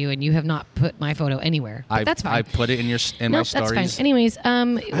 tattoos by you, and you have not put my photo anywhere. But that's fine. I put it in my Nope, stories. that's fine. Anyways,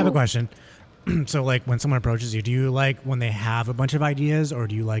 I have a question. So, when someone approaches you, do you like when they have a bunch of ideas, or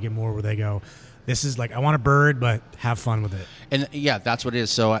do you like it more where they go, "This is I want a bird, but have fun with it"? And yeah, that's what it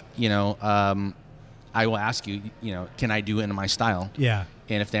is. So I will ask you, can I do it in my style? Yeah.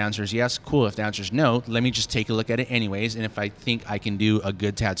 And if the answer is yes, cool. If the answer is no, let me just take a look at it anyways. And if I think I can do a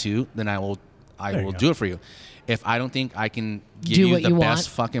good tattoo, then I will do it for you. If I don't think I can give Do you what the you best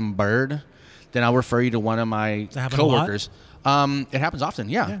want. fucking bird, then I'll refer you to one of my Does that happen a lot? coworkers. It happens often.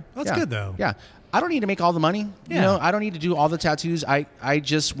 Yeah. Yeah. That's good, though. Yeah. I don't need to make all the money. Yeah. I don't need to do all the tattoos. I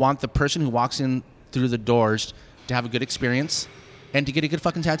just want the person who walks in through the doors to have a good experience and to get a good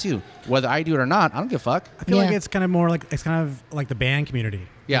fucking tattoo. Whether I do it or not, I don't give a fuck. I feel like Yeah. it's kind of like the band community.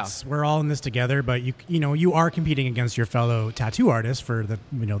 Yeah. We're all in this together, but you are competing against your fellow tattoo artists for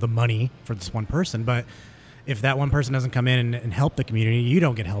the money for this one person, but if that one person doesn't come in and help the community, you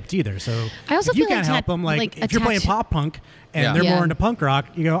don't get helped either. So I also if you feel can't like help them, like a if you're playing tattoo- pop punk and Yeah. they're Yeah. more into punk rock,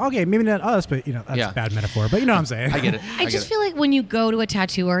 you go, okay, maybe not us, but that's Yeah. a bad metaphor, but you know what I'm saying. I get it. I just feel like when you go to a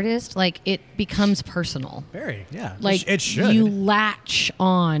tattoo artist, like it becomes personal. Very, yeah. Like it should. you latch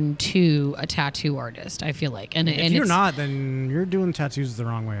on to a tattoo artist. I feel like, and if and you're it's, not, then you're doing tattoos the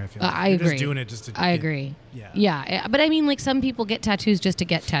wrong way. I feel. Like. I You're agree. Just doing it just to. I get- agree. Yeah. Yeah, but I mean, like some people get tattoos just to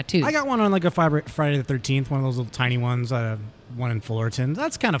get tattoos. I got one on like a Friday the 13th, one of those little tiny ones. One in Fullerton.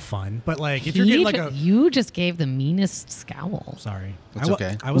 That's kind of fun. But like, if you're getting like a, You just gave the meanest scowl. sorry, That's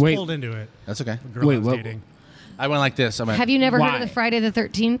okay. I was Wait. pulled into it. That's okay. The girl Wait, I was what- dating. I went like this. I went, Have you never heard Why? of the Friday the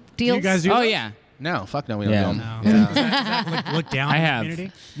 13th Do deals? you guys do? Oh those? yeah. No, fuck no, we don't Yeah. do them. No. Yeah. Does that look down I on the have.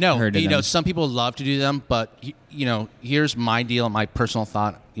 community? No, Heard of them. some people love to do them, but here's my deal, my personal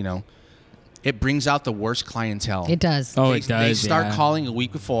thought. It brings out the worst clientele. It does. Oh, They- it does. They start yeah. calling a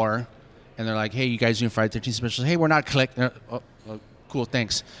week before, and they're like, "Hey, you guys doing Friday 13th specials? Hey, we're not click. Cool,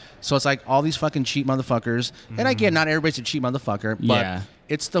 thanks." So it's like all these fucking cheap motherfuckers, and again, not everybody's a cheap motherfucker, but Yeah.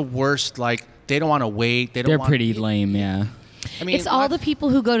 it's the worst. Like they don't want to wait. They don't. They're want, pretty lame. Yeah. I mean, It's all the people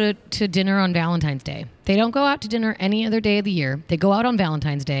who go to dinner on Valentine's Day. They don't go out to dinner any other day of the year. They go out on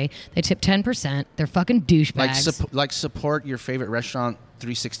Valentine's Day. They tip 10%. They're fucking douchebags. like support your favorite restaurant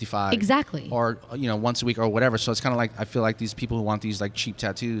 365 Exactly. or once a week or whatever. So it's kind of like I feel like these people who want these like cheap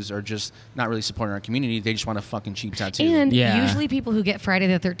tattoos are just not really supporting our community. They just want a fucking cheap tattoo. And Yeah. usually people who get Friday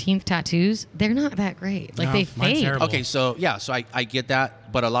the 13th tattoos, they're not that great. Like No, they mine's fade. terrible. okay, so I get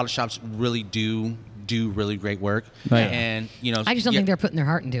that, but a lot of shops really do really great work. Right. And I just don't think they're putting their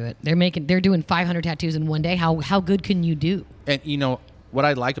heart into it. They're doing 500 tattoos in one day. How good can you do? And what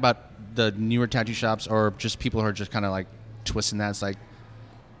I like about the newer tattoo shops or just people who are just kind of like twisting that, it's like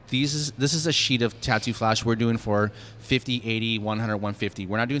this is a sheet of tattoo flash we're doing for 50, 80, 100, 150.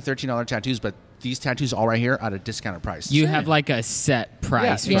 We're not doing $13 tattoos, but these tattoos all right here at a discounted price. You have like a set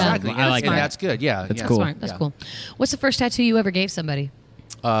price. Yeah, for exactly. them. I like and that. that's good. Yeah, That's yeah. cool. Smart. That's Yeah. cool. What's the first tattoo you ever gave somebody?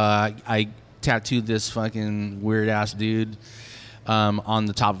 I tattooed this fucking weird ass dude on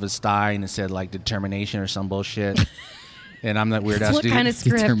the top of his thigh, and it said like determination or some bullshit. And I'm that weird ass What dude. kind of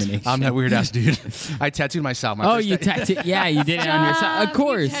script? Determination. I'm that weird ass dude. I tattooed myself. My Oh, first you ta- tattooed? Yeah, you did it on yourself. Stop, Of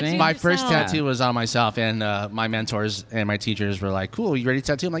course, you tattooed man. my first yourself. tattoo was on myself, and my mentors and my teachers were like, "Cool, you ready to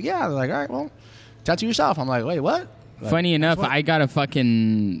tattoo?" I'm like, "Yeah." They're like, "All right, well, tattoo yourself." I'm like, "Wait, what?" Funny enough, I got a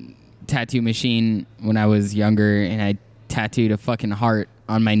fucking tattoo machine when I was younger, and I tattooed a fucking heart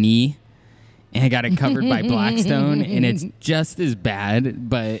on my knee, and I got it covered by Blackstone, and it's just as bad,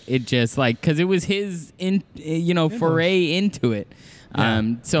 but it just like because it was his foray into it. Yeah.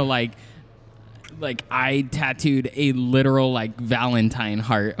 So like I tattooed a literal like Valentine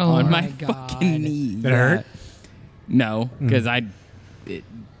heart Oh on my my God. fucking knee. Did it hurt? No, because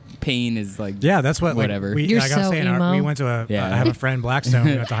pain is like Yeah, that's what. Whatever. Like, we, You're like I was so saying, emo. we went to a. Yeah. I have a friend Blackstone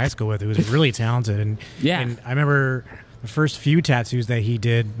we went to high school with who was really talented, and Yeah. and I remember the first few tattoos that he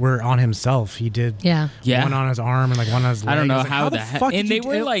did were on himself. He did Yeah. Yeah. one on his arm and like one on his leg. I don't know was like, how the the heck. fuck And did they you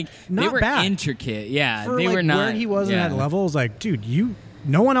were do- like not they were bad. intricate. Yeah, For they like were not. where he was yeah, in that level. Is like, dude,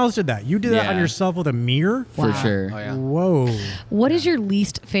 no one else did that. You did that on Yeah. yourself with a mirror. for Wow. sure. Oh yeah. Whoa. What is your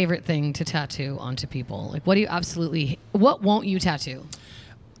least favorite thing to tattoo onto people? Like, what do you absolutely? What won't you tattoo?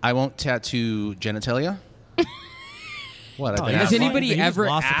 I won't tattoo genitalia. What? Oh, I've been yeah. Has asked- anybody You've ever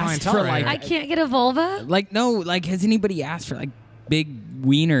lost the asked clientele for right like, here. I can't get a vulva. like no, like has anybody asked for like big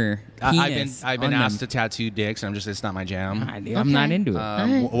wiener penis? I've been on asked to them? tattoo dicks, and it's not my jam. I'm not Okay. into it.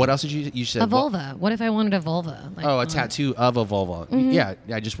 Alright. What else did you said? A what- vulva. What if I wanted a vulva? Like, Oh, a on- tattoo of a vulva. Mm-hmm. Yeah,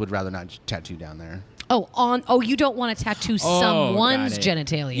 I just would rather not tattoo down there. Oh, you don't want to tattoo Oh, someone's got it.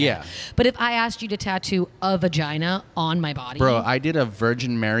 genitalia. Yeah. But if I asked you to tattoo a vagina on my body, Bro, I did a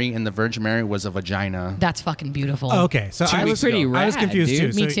Virgin Mary, and the Virgin Mary was a vagina. that's fucking beautiful. Oh, okay, so I was pretty I was rad, confused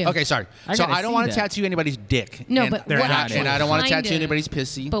dude. too. Me so too. Okay, sorry. I So gotta I don't see want to that. tattoo anybody's dick. No, and, but they're what actually- and I don't want to kind tattoo of- anybody's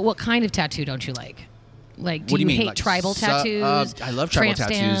pissy. But what kind of tattoo don't you like? Like, do What do you you mean? hate Like, tribal tattoos? I love tribal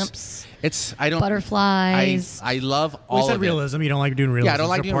tramp tattoos. stamps, I don't. butterflies. I love Well, all you said of it. realism. You don't like doing realism. Yeah, I don't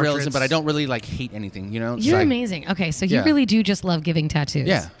like or doing realism, portraits. but I don't really like hate anything. You know, It's You're like- amazing. Okay, so you Yeah. really do just love giving tattoos.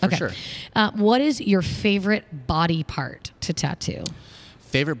 Yeah, for okay. sure. What is your favorite body part to tattoo?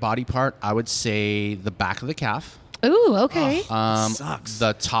 Favorite body part? I would say the back of the calf. Ooh, okay. Sucks.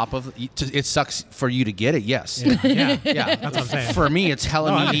 The top of it sucks for you to get it. Yes. Yeah. Yeah. That's what I'm saying. For me, it's hella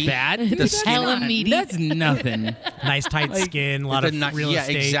that's meaty. Bad. The skin. Hella meaty. That's nothing. Nice tight skin, a lot of real yeah,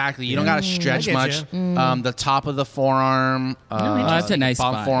 estate. exactly. You don't gotta stretch I get much. ya. The top of the forearm. that's a nice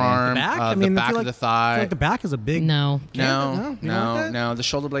bottom spot, forearm. The back. I the mean, I back feel of like- the I thigh. feel like the back is a big. No. No? You don't like that? no. The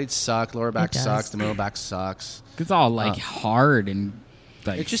shoulder blades suck. Lower back does. sucks. The middle back sucks. It's all like hard and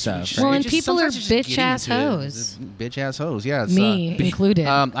like It's just stuff. Well, right? and people are sometimes it's just getting bitch-ass into it. hoes. Bitch ass hoes. Yeah. It's, Me included.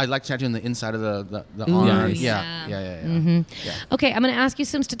 I like tattooing the inside of the Ooh, arm. yeah. Yeah. Okay, I'm going to ask you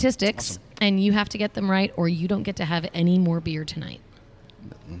some statistics, and you have to get them right, or you don't get to have any more beer tonight.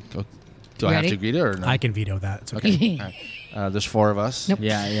 Do I have Ready? to agree to it or no? I can veto that. It's okay. Okay. All right. There's 4 of us. Nope.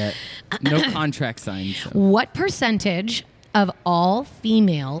 Yeah. No contract signed. So. What percentage of all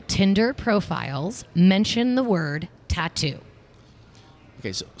female Tinder profiles mention the word tattoo?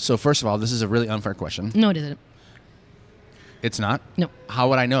 Okay. So first of all, this is a really unfair question. No, it isn't. It's not. No. How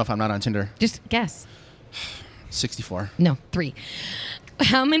would I know if I'm not on Tinder? Just guess. 64. No, 3.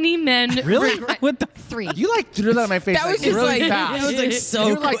 How many men Really? regret What the? 3? You like threw that in my face. That was like, just really like fast. that was like so.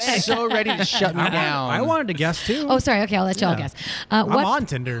 You're like quick. so ready to shut me down. I wanted to guess too. Oh, sorry. Okay, I'll let y'all Yeah. guess. I'm on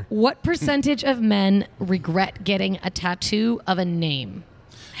Tinder. What percentage of men regret getting a tattoo of a name?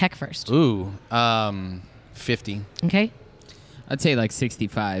 Heck first. Ooh, 50. Okay. I'd say like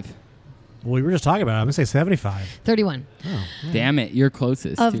 65. Well, we were just talking about it. I'm going to say 75. 31. Damn it, you're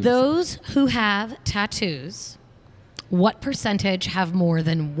closest. Of too. those who have tattoos, what percentage have more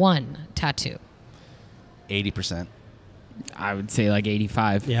than one tattoo? 80%. I would say like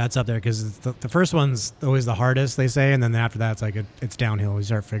 85. Yeah, it's up there because the first one's always the hardest, they say, and then after that, it's like it's downhill. You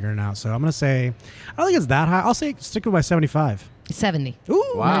start figuring it out. So I'm going to say, I don't think it's that high. I'll say stick with my 75. 70.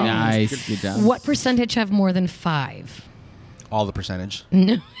 Ooh. Wow. Nice, good job. What percentage have more than 5? All the percentage.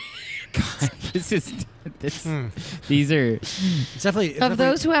 No. This is this. These are It's definitely. Of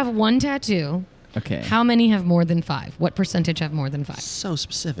those who have one tattoo, okay. how many have more than 5? What percentage have more than 5? So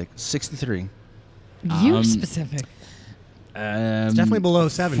specific. 63. You specific. It's definitely below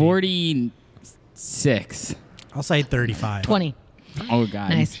 70. 46. I'll say 35. 20. Oh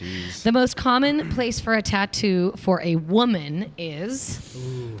god. Nice. Jeez. The most common place for a tattoo for a woman is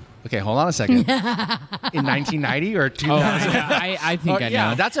Okay, hold on a second. In 1990 or 2000? Oh, I think I know.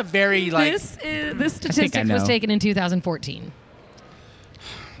 Yeah, that's a very like this statistic was know. taken in 2014.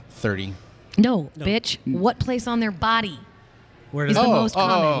 30. No, bitch. What place on their body? Where Is does the most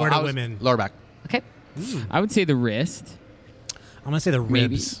common. Where do I was- women? Lower back. Okay. I would say the wrist. I'm going to say the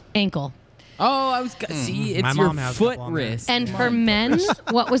Maybe. ribs. Ankle. Oh, I was gonna see. It's My your mom has a foot couple on there. wrist. And for men,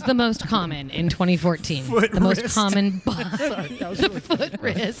 what was the most common in 2014? Foot the most wrist. common the foot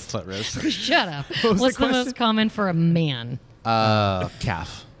wrist. Foot wrist. Shut up. was What's the the most question? common for a man?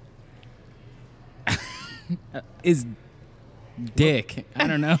 Calf. is dick. I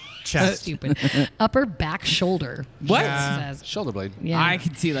don't know. Chest. Stupid. Upper back shoulder. What? It Yeah. says. Shoulder blade. Yeah. I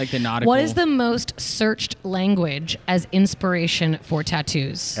could see like the nautical. What is the most searched language as inspiration for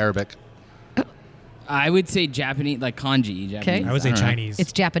tattoos? Arabic. I would say Japanese, like kanji. Japanese. Okay. I would say don't know. Chinese.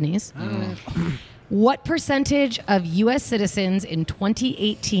 It's Japanese. What percentage of U.S. citizens in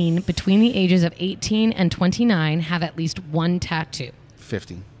 2018 between the ages of 18 and 29 have at least one tattoo?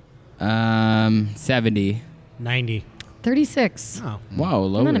 50. 70. 90. 36. Oh. Whoa,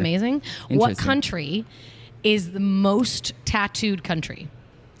 lower. Isn't that amazing? What Interesting. country is the most tattooed country?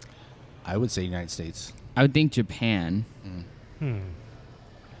 I would say United States. I would think Japan.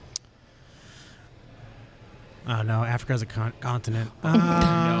 Oh, no. Africa's a continent. No,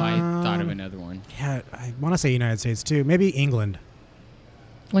 I thought of another one. Yeah, I want to say United States, too. Maybe England.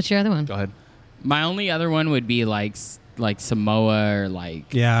 What's your other one? Go ahead. My only other one would be like Samoa or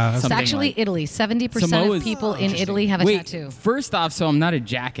like. Yeah. It's something actually like- Italy. 70% Samoa's- of people in Italy have a Wait, tattoo. first off, so I'm not a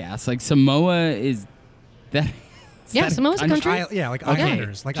jackass. Like Samoa is that. is Yeah, that Samoa's a country. like Okay.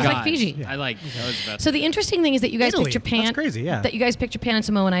 islanders. Like Just like God. Fiji. Yeah. I like. That was the best. So the interesting thing is that you guys Italy. pick Japan. That's crazy, yeah. That you guys pick Japan and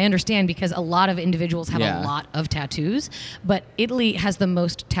Samoa, and I understand because a lot of individuals have Yeah. a lot of tattoos, but Italy has the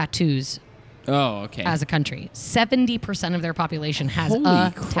most tattoos Oh, okay. as a country. 70% of their population has Holy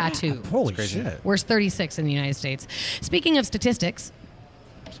a crap. tattoo. Holy crazy. shit. Where's 36 in the United States? Speaking of statistics,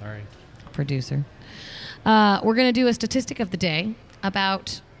 Sorry. producer, we're going to do a statistic of the day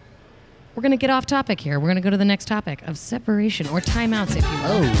about. We're going to get off topic here. We're going to go to the next topic of separation or timeouts, if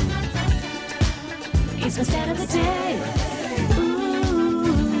you will. It's my stat of the day. Ooh,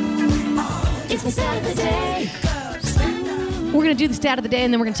 it's my stat of the day. We're going to do the stat of the day,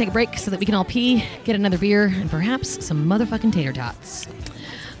 and then we're going to take a break so that we can all pee, get another beer, and perhaps some motherfucking tater tots.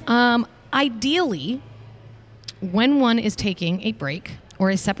 Ideally, when one is taking a break or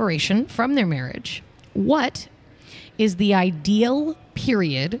a separation from their marriage, what is the ideal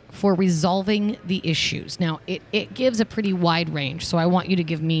period for resolving the issues? Now, it gives a pretty wide range, so I want you to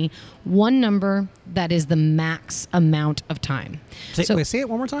give me one number that is the max amount of time. Say it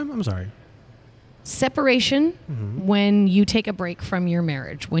one more time. I'm sorry. Separation, when you take a break from your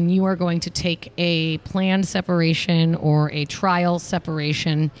marriage, when you are going to take a planned separation or a trial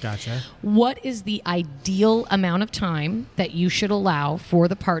separation. Gotcha. What is the ideal amount of time that you should allow for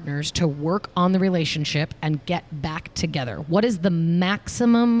the partners to work on the relationship and get back together? What is the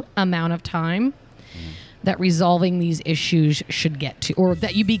maximum amount of time that resolving these issues should get to, or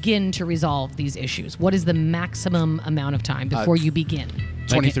that you begin to resolve these issues? What is the maximum amount of time before you begin?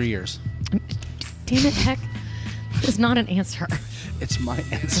 23 years. Damn it, heck. That is not an answer. It's my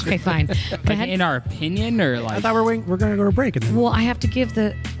answer. Okay, fine. Go Like ahead. in our opinion, or like I thought we're going to go to break. And then, Well, I have to give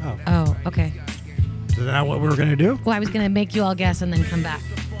the... Oh, okay. is that what we were going to do? Well, I was going to make you all guess and then come back.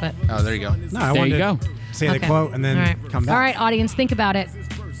 But Oh, there you go. No, I There wanted you to go. say the okay. quote and then All right. come back. All right, audience, think about it.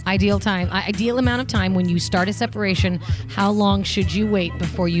 Ideal time. Ideal amount of time when you start a separation. How long should you wait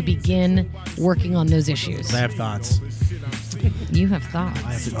before you begin working on those issues? I have thoughts. You have thoughts.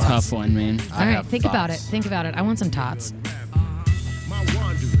 it's a tough one, man. All right, have think about it. thoughts. Think about it. I want some tots. My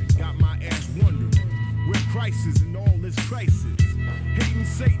wandering got my ass wondering where crisis and all this crisis. Hating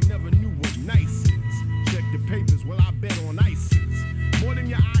Satan never knew what nice is. Check the papers, well I bet on ISIS. More than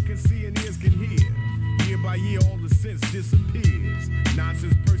your eye can see and ears can hear. Year by year all the sense disappears.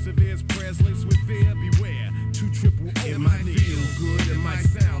 Nonsense perseveres, prayers laced with fear. Beware, 2 triple O. It might feel good, it might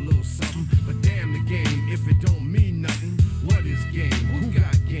sound a little something, but damn the game if it don't mean nothing. What is game? Who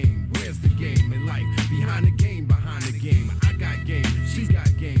got game? Where's the game in life? Behind the game, behind the game. I got game, she got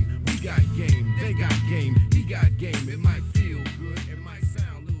game, we got game, they got game, he got game. It might feel good, it might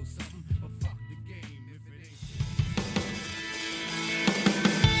sound a little something, but fuck the game if it ain't.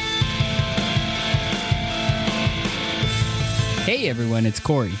 Hey everyone, it's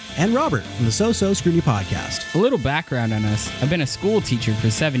Corey. And Robert from the So Scrutiny Podcast. A little background on us. I've been a school teacher for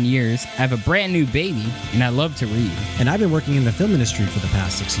 7 years. I have a brand new baby, and I love to read. And I've been working in the film industry for the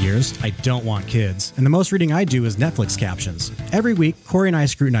past 6 years. I don't want kids. And the most reading I do is Netflix captions. Every week, Corey and I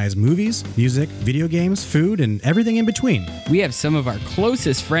scrutinize movies, music, video games, food, and everything in between. We have some of our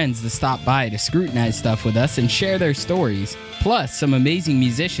closest friends to stop by to scrutinize stuff with us and share their stories. Plus, some amazing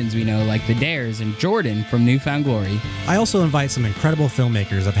musicians we know like the Dares and Jordan from Newfound Glory. I also invite some incredible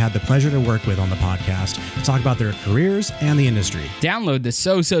filmmakers I've had the pleasure to work with on the podcast to talk about their careers and the industry. Download the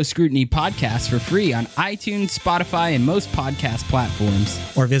So Scrutiny podcast for free on iTunes, Spotify, and most podcast platforms.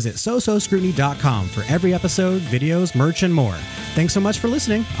 Or visit sososcrutiny.com for every episode, videos, merch, and more. Thanks so much for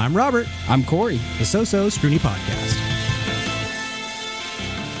listening. I'm Robert, I'm Corey. the So Scrutiny Podcast.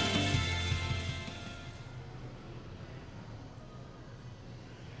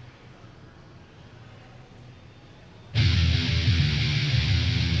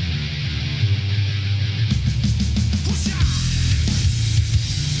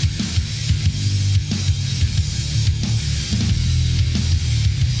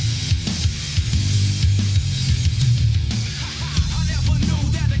 I never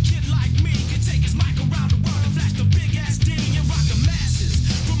knew that a kid like me could take his mic around the world and flash the big ass D and rock the masses.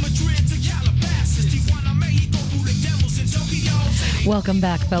 From Madrid to Calabasas, Tijuana, Mexico, through the devils in Tokyo. Welcome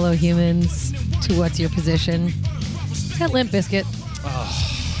back, fellow humans, to What's Your Position? At Limp Bizkit.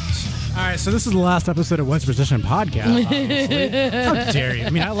 All right, so this is the last episode of What's Your Position Podcast, obviously. How dare you? I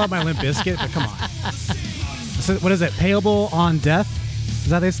mean, I love my Limp Bizkit, but come on. So, what is it? Payable on death? Is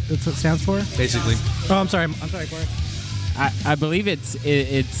that that's what it stands for? Basically. Oh, I'm sorry, Corey. I believe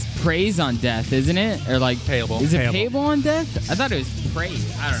it's praise on death, isn't it? Or like Payable. Is it Payable. payable on death? I thought it was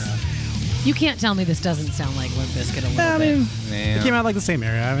praise. I don't know. You can't tell me this doesn't sound like Limp Bizkit a little Yeah, I bit. mean, Man. it came out like the same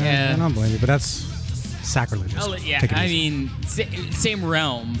area. I mean, Yeah. I don't blame you, but that's sacrilegious. Yeah, Take it I easy. mean, same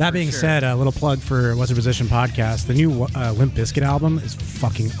realm. That for being sure. said, a little plug for What's Your Position Podcast. The new Limp Bizkit album is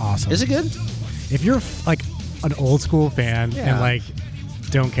fucking awesome. Is it good? If you're like an old school fan Yeah. and like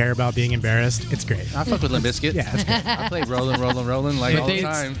don't care about being embarrassed, it's great. I fuck with Limp Bizkit. Yeah, it's good. I play Rolling like But all the they-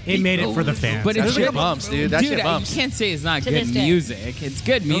 time. It made it for the fans. But That it's shit good. bumps, dude. That shit bumps. You can't say it's not To good this day. music. It's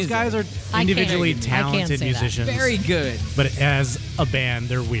good Those music. guys are I can't- individually I can't talented say that. musicians. very good. But as a band.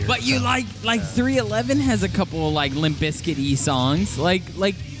 They're weird. But you so. like 311 has a couple of like Limp Bizkit-y songs. Like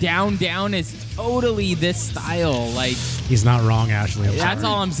Down Down is totally this style. Like He's not wrong, Ashley. I'm that's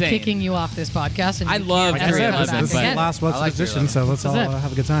sorry. all I'm saying. Kicking you off this podcast. And I you love can't Like I ever said, come this back is the again. last What's I the like Position, 311. so let's all This is it.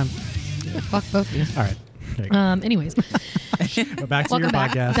 have a good time. Fuck both of you. All right. There you go. Anyways, But back to welcome your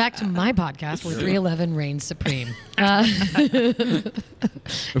back, podcast. back to my podcast where 311 reigns supreme. Of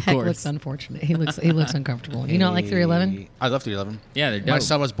Heck course. looks unfortunate. He looks uncomfortable. You don't like 311? I love 311. Yeah, they're dope. My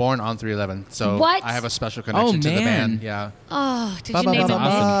son was born on 311, so What? I have a special connection to the man. band. Yeah. Oh, did Ba, you ba, name ba, it?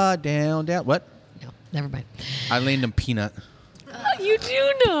 ba, ba, down, down. What? No, never mind. I named him Peanut. Oh, you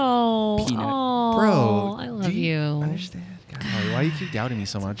do know. Peanut. Oh, Bro, I do love you. Understand? God, why do you keep doubting me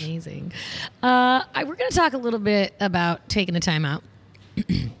so much? Amazing. We're going to talk a little bit about taking a time out.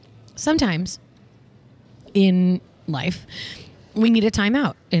 Sometimes in life, we need a time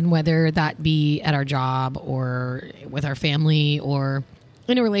out, and whether that be at our job or with our family or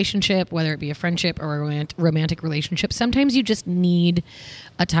in a relationship, whether it be a friendship or a romantic relationship, sometimes you just need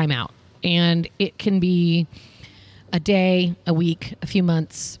a time out. And it can be a day, a week, a few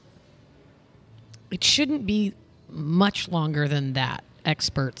months. It shouldn't be much longer than that,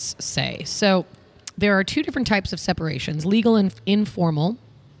 experts say. So there are two different types of separations: legal and informal,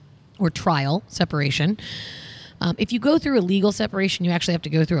 or trial separation. If you go through a legal separation, you actually have to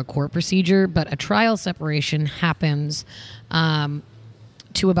go through a court procedure, but a trial separation happens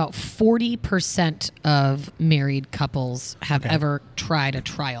to about 40% of married couples have ever tried a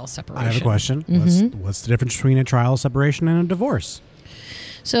trial separation. I have a question. What's the difference between a trial separation and a divorce?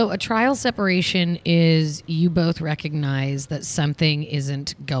 So a trial separation is you both recognize that something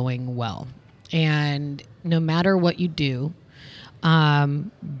isn't going well. And no matter what you do,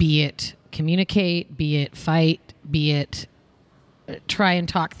 be it communicate, be it fight, be it try and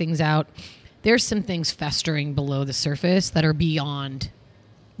talk things out, there's some things festering below the surface that are beyond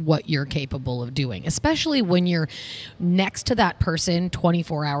what you're capable of doing, especially when you're next to that person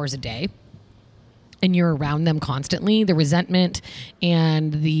 24 hours a day and you're around them constantly. The resentment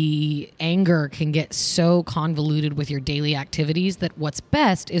and the anger can get so convoluted with your daily activities that what's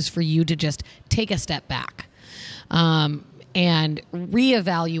best is for you to just take a step back and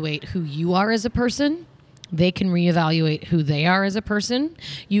reevaluate who you are as a person. They can reevaluate who they are as a person.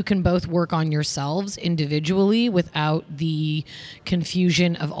 You can both work on yourselves individually without the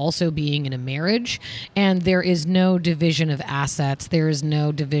confusion of also being in a marriage. And there is no division of assets. There is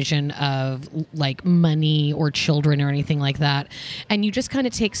no division of like money or children or anything like that. And you just kind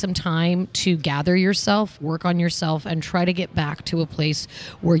of take some time to gather yourself, work on yourself, and try to get back to a place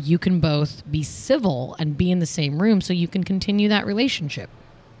where you can both be civil and be in the same room so you can continue that relationship.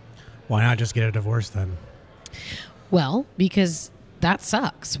 Why not just get a divorce then? Well, because that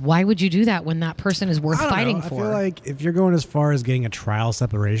sucks. Why would you do that when that person is worth I don't fighting know. for? I feel like if you're going as far as getting a trial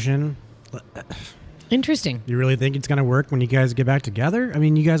separation, Interesting. you really think it's going to work when you guys get back together? I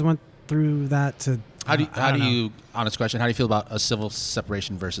mean, you guys went through that to... How do I don't know. you, honest question, how do you feel about a civil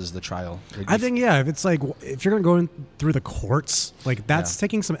separation versus the trial? I think, yeah, if it's like, if you're going through the courts, like that's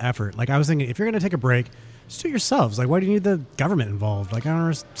taking some effort. Like I was thinking, if you're going to take a break, just do it yourselves. Like, why do you need the government involved? Like, I don't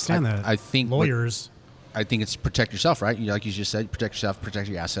understand that. I think lawyers... I think it's protect yourself, right? Like you just said, protect yourself, protect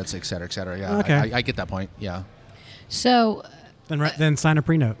your assets, et cetera, et cetera. Yeah, Okay. I get that point. Yeah. So, Then sign a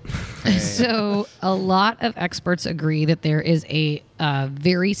prenup. so a lot of experts agree that there is a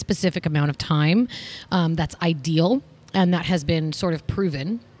very specific amount of time that's ideal, and that has been sort of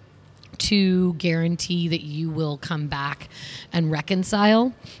proven to guarantee that you will come back and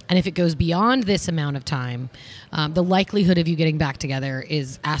reconcile. And if it goes beyond this amount of time, the likelihood of you getting back together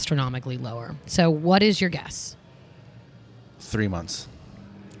is astronomically lower. So what is your guess? 3 months.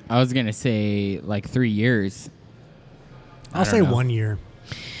 I was gonna say like 3 years. I'll say 1 year.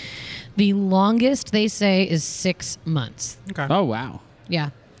 The longest they say is 6 months. Okay. Oh wow. Yeah.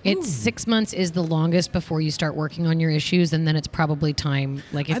 It's 6 months is the longest before you start working on your issues, and then it's probably time.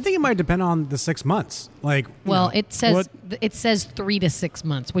 Like if, I think it might depend on the 6 months. Like, you well, know, it says 3 to 6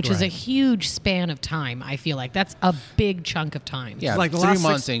 months, which is a Right. huge span of time. I feel like that's a big chunk of time. Yeah, like the 3 last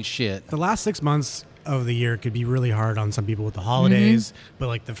months 6 ain't shit. the last 6 months of the year could be really hard on some people with the holidays, Mm-hmm. but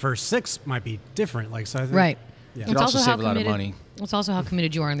like the first 6 might be different. Like, so I think, Right. Yeah. Could also save a lot of money. It's also how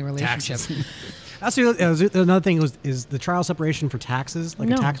committed you are in the relationship. Taxes. That's another thing is the trial separation for taxes, like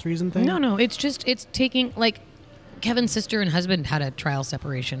a tax reason thing. No. It's taking, like, Kevin's sister and husband had a trial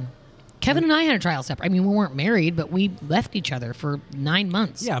separation. Kevin and I had a trial separation. I mean, we weren't married, but we left each other for 9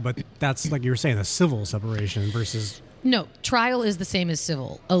 months. Yeah, but that's like you were saying, a civil separation versus. No, trial is the same as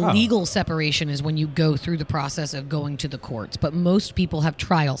civil. A legal separation is when you go through the process of going to the courts, but most people have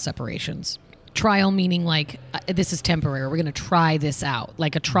trial separations. Trial meaning like this is temporary. We're going to try this out,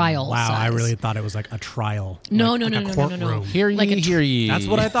 like a trial. Wow, size. I really thought it was like a trial. No, like, no, like no, a no, no, no, no. courtroom. Hear ye, Like a hear ye. That's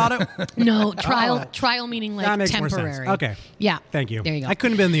what I thought it. No, trial meaning That like makes more sense. temporary. Okay. Yeah. Thank you. There you go. I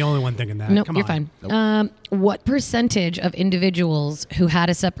couldn't have been the only one thinking that. Nope, Come you're on. fine. What percentage of individuals who had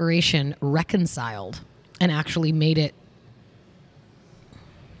a separation reconciled and actually made it?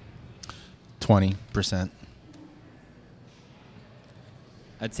 20%.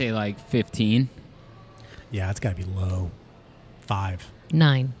 I'd say like 15. Yeah, it's got to be low. 5.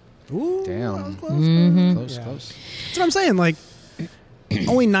 9. Ooh, Damn. that was close. Close, Yeah. close. That's what I'm saying. Like,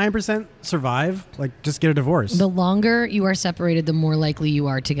 only 9% survive. Like, just get a divorce. The longer you are separated, the more likely you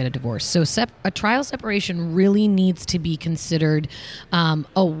are to get a divorce. So a trial separation really needs to be considered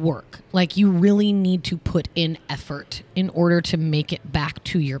a work. Like you really need to put in effort in order to make it back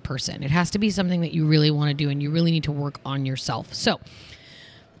to your person. It has to be something that you really want to do, and you really need to work on yourself. So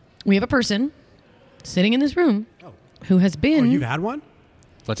we have a person sitting in this room who has been... Oh, you've had one?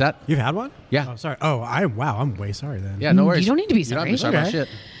 What's that? You've had one? Yeah. Oh, sorry. Oh, I'm way sorry then. Yeah, no worries. You don't need to be You don't have sorry. about Okay.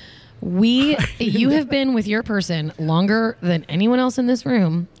 shit. You have been with your person longer than anyone else in this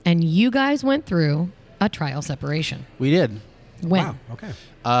room, and you guys went through a trial separation. We did. When? Wow. Okay.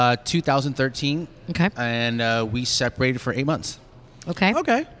 2013. Okay. And we separated for 8 months. Okay.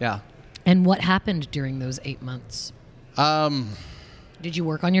 Okay. Yeah. And what happened during those 8 months? Did you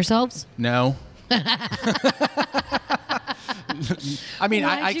work on yourselves? No. I mean,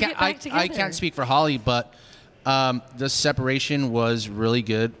 Why'd I you get back I together? can't speak for Holly, but the separation was really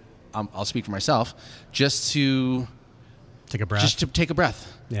good. I'll speak for myself. Just to Take a breath. just to take a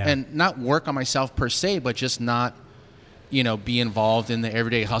breath, Yeah. and not work on myself per se, but just not, be involved in the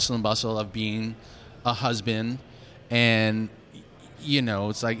everyday hustle and bustle of being a husband, and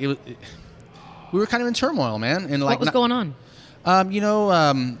it's like we were kind of in turmoil, man. And like What was going on?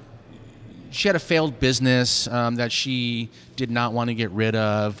 She had a failed business that she did not want to get rid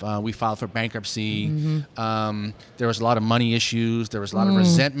of. We filed for bankruptcy. There was a lot of money issues. There was a lot of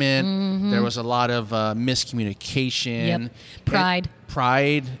resentment. There was a lot of miscommunication. Yep. Pride.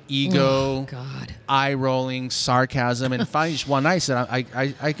 Pride, ego, Oh, God. eye rolling, sarcasm, and finally, just one night, I said,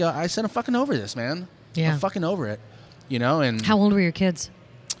 I said, I'm fucking over this, man. Yeah. I'm fucking over it. And How old were your kids?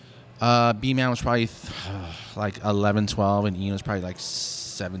 B-Man was probably like 11, 12, and Ian was probably like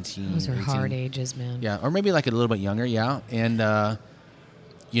 17, Those are 18. hard ages, man. Yeah, or maybe like a little bit younger, yeah. And,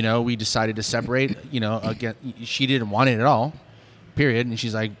 we decided to separate. Again, she didn't want it at all, period. And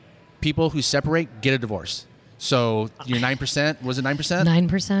she's like, people who separate get a divorce. So your 9%, was it 9%?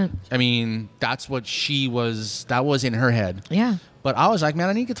 9%. I mean, that's what that was in her head. Yeah. But I was like, man,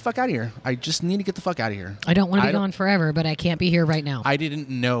 I need to get the fuck out of here. I just need to get the fuck out of here. I don't want to I be don't- gone forever, but I can't be here right now. I didn't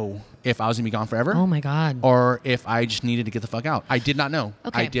know if I was going to be gone forever. Oh, my God. Or if I just needed to get the fuck out. I did not know.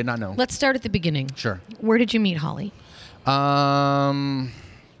 Okay. I did not know. Let's start at the beginning. Sure. Where did you meet Holly?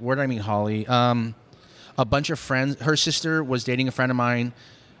 Where did I meet Holly? A bunch of friends. Her sister was dating a friend of mine.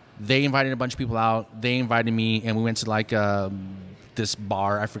 They invited a bunch of people out. They invited me, and we went to like this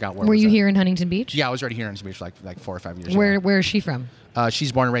bar. I forgot where. Were it was you at. here in Huntington Beach? Yeah, I was already here in Huntington Beach for like 4 or 5 years. Where is she from?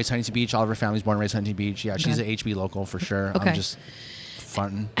 She's born and raised Huntington Beach. All of her family's born and raised Huntington Beach. Yeah, she's Okay. an HB local for sure. Okay. I'm just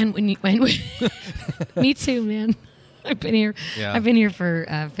fronting. And me too, man. I've been here. Yeah. I've been here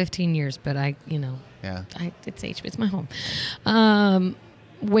for 15 years, but Yeah. it's my home.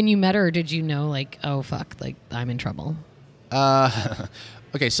 When you met her, did you know like, oh fuck, like I'm in trouble?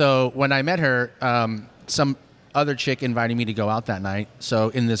 Okay, so when I met her, some other chick invited me to go out that night. So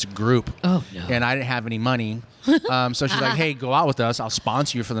in this group, Oh, no. and I didn't have any money. So she's like, "Hey, go out with us. I'll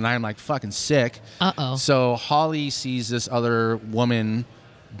sponsor you for the night." I'm like, "Fucking sick." Uh-oh. So Holly sees this other woman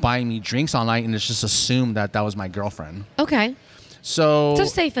buying me drinks all night, and it's just assumed that was my girlfriend. Okay, So it's a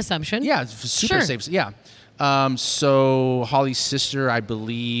safe assumption. yeah, it's super Sure. safe. Yeah. So Holly's sister, I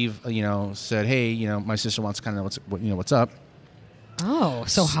believe, said, "Hey, my sister wants to kind of know what's up." Oh,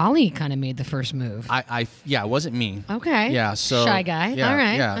 so Holly kind of made the first move. Yeah, it wasn't me. Okay. Yeah. So Shy guy. Yeah, All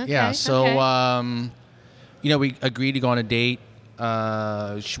right. Yeah. Okay, Yeah. So, okay. we agreed to go on a date.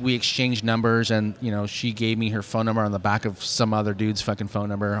 We exchanged numbers, and she gave me her phone number on the back of some other dude's fucking phone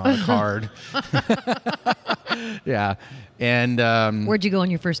number on a card. Yeah. And Where'd you go on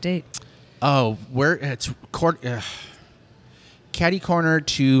your first date? it's Caddy Corner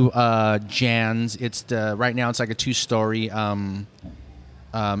to Jan's. It's right now it's like a 2-story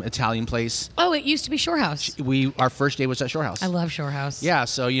Italian place. Oh, it used to be Shore House. Our first day was at Shore House. I love Shore House. Yeah,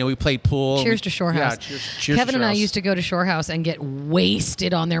 so we played pool. Cheers to Shore House. Yeah, cheers Kevin to and Shore I House. used to go to Shore House and get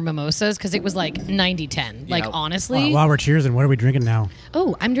wasted on their mimosas because it was like 90-10. Like, Yeah. honestly. While we're cheersing, what are we drinking now?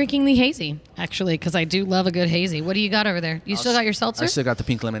 Oh, I'm drinking the hazy, actually, because I do love a good hazy. What do you got over there? You still got your seltzer? I still got the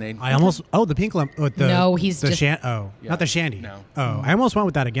pink lemonade. I almost the pink lemon. No, he's the just- not the shandy. No. Oh, I almost went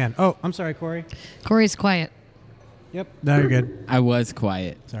with that again. Oh, I'm sorry, Corey. Corey's quiet. Yep. No, you're good. I was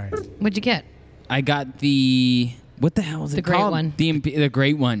quiet. Sorry. What'd you get? I got the what the hell is The it great called? one. The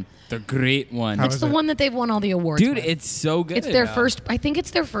great one. The great one. How It's is the it? one that they've won all the awards Dude, with. it's so good. It's their first, I think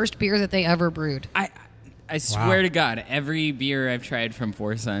it's their first beer that they ever brewed. I swear Wow. to God, every beer I've tried from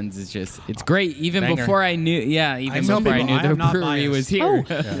Four Sons is just, it's great. Even Banger. before I knew, even tell before I people knew I am the not brewery biased. was here.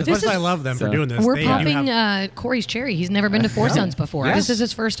 Oh. As This much as I is- love them for So- doing this, We're they do popping have- Corey's cherry. He's never been to Four Sons before. Yes. This is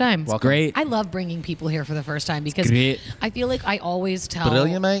his first time. Welcome. Great. I love bringing people here for the first time because great. I feel like I always tell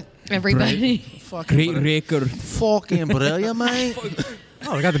Brilliant, mate. everybody. Fucking Great brilliant. record. Fucking brilliant, mate.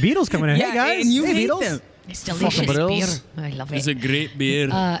 Oh, we got the Beatles coming in. Yeah, Hey guys, and you hey, hate Beatles. them. It's delicious beer. brills. I love It's it. a great beer.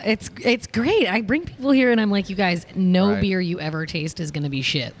 It's great. I bring people here and I'm like, you guys, no Right. beer you ever taste is going to be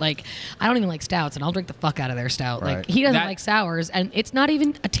shit. Like, I don't even like stouts, and I'll drink the fuck out of their stout. Like, Right. he doesn't That- like sours, and it's not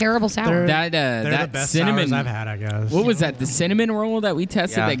even a terrible sour. that They're that the best cinnamon sours I've had, I guess. What was that? The cinnamon roll that we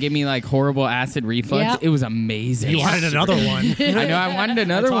tested Yeah. that gave me like horrible acid reflux. Yeah. It was amazing. You wanted another one. I know. I wanted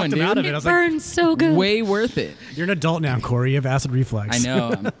another I one, talked him out of dude. it. I It was like, burns so good. Way worth it. you're an adult now, Corey. You have acid reflux. I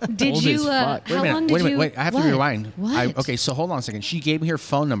know. I'm Did old you? as fuck. How long did Wait a minute. you? Wait, I have what? to rewind. What? Okay, so hold on a second. She gave me her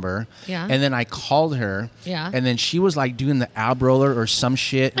phone number. Yeah. And then I called her. Yeah. And then she was like doing the ab roller or some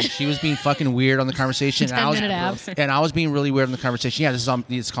shit. And she was being fucking weird on the conversation. 10-minute abs. And I was being really weird on the conversation. Yeah,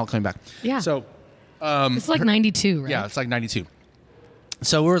 it's called coming back. Yeah. So It's like 92, right? yeah, it's like 92.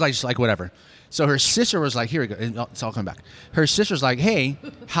 So we were like, just like whatever. So her sister was like, here we go. It's all coming back. Her sister's like, hey,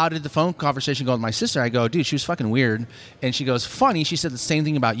 how did the phone conversation go with my sister? I go, dude, she was fucking weird. And she goes, funny. She said the same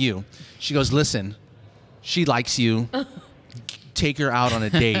thing about you. She goes, listen, she likes you. Take her out on a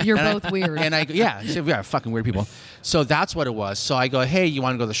date. You're And both weird. And I go, yeah. She said, we are fucking weird people. So that's what it was. So I go, hey, you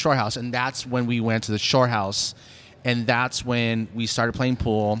want to go to the Shore House? And that's when we went to the Shore House. And that's when we started playing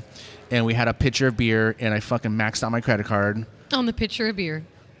pool. And we had a pitcher of beer. And I fucking maxed out my credit card. On the pitcher of beer.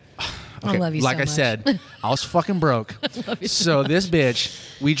 I Okay, love you like so I much. said, I was fucking broke. So this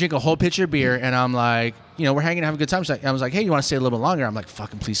bitch, we drink a whole pitcher of beer, and I'm like, we're hanging, having a good time. I was like, hey, you want to stay a little bit longer? I'm like,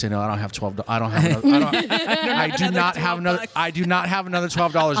 fucking please say no. I don't have $12. I don't have another. I do not have another. I do not have another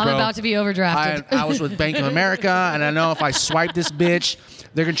 $12, bro. I'm about to be overdrafted. I was with Bank of America, and I know if I swipe this bitch,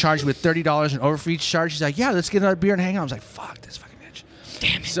 they're gonna charge me with $30 in overfee charge. She's like, yeah, let's get another beer and hang out. I was like, fuck this fucking bitch.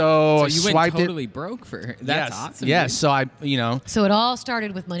 Damn it. So So I you went swiped totally it. broke for her. That's Yes. awesome. Yes. dude. So I, So it all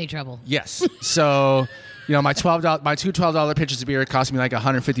started with money trouble. Yes. So, my two $12 pitchers of beer cost me like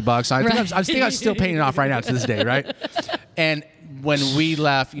 $150. I think I'm still paying it off right now to this day, right? And when we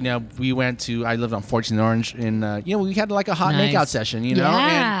left, we went to. I lived on 14th and Orange, and we had like a hot Nice. makeout session,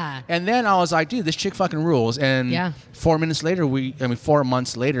 Yeah. And then I was like, dude, this chick fucking rules. And Yeah. 4 months later, 4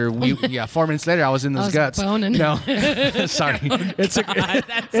 months later, 4 minutes later, I was in those I was guts. boning. No, sorry, it's a,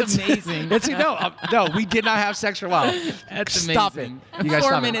 That's amazing. it's no, we did not have sex for a while. That's Stop amazing. it. You guys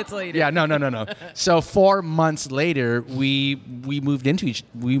 4 stop it. minutes later. Yeah, no. So 4 months later, we moved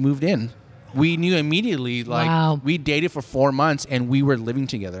in. We knew immediately, like Wow. we dated for 4 months and we were living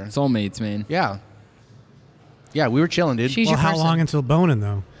together. Soulmates, man. Yeah. Yeah, we were chilling, dude. She's Well, your how person. long until boning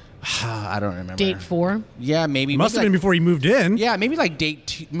though? I don't remember. Date 4. Yeah, maybe. It must have maybe been before you moved in. Yeah, maybe like date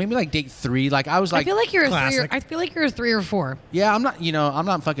 2, maybe like date 3. Like I was like, I feel like you're classic. I feel like you're a 3 or 4. yeah, I'm not. I'm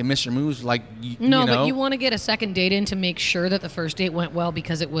not fucking Mr. Moves. Like No, you know. but you want to get a second date in to make sure that the first date went well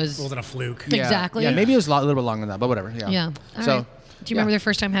because it was. Was it a fluke? Yeah. Exactly. Yeah, maybe it was a little bit longer than that, but whatever. Yeah. Yeah. All So. right. Do you remember their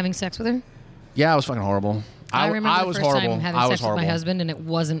first time having sex with her? Yeah, it was fucking horrible. I remember I the was first horrible. time having I sex was horrible. with my husband, and it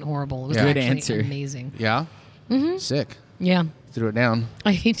wasn't horrible. It was Yeah. Good actually answer. amazing. Yeah. Sick. Yeah. Threw it down.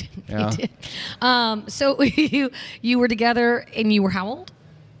 I did. Yeah. I did. So you were together, and you were how old?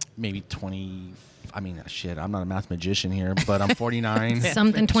 Maybe 20. I mean, shit. I'm not a math magician here, but I'm 49.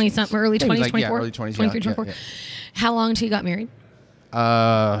 Something 20 something, early Maybe 20s, like, 24, early 20s. 23, yeah, 24. yeah. How long till you got married?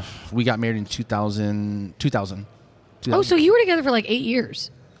 We got married in 2000. Oh, so you were together for like 8 years.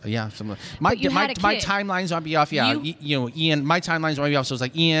 Yeah, something. But you had a My kid. timelines might be off. Yeah, Ian. My timelines might be off. So it's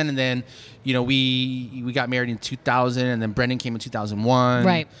like Ian, and then we got married in 2000, and then Brendan came in 2001.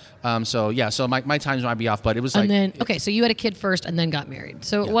 Right. So yeah. So my times might be off, but it was like. And then, okay, so you had a kid first and then got married.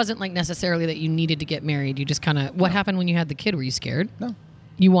 So it wasn't like necessarily that you needed to get married. You just kind of, what happened when you had the kid? Were you scared? No.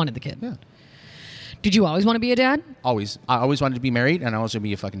 You wanted the kid? Yeah. Did you always want to be a dad? Always. I always wanted to be married, and I always wanted to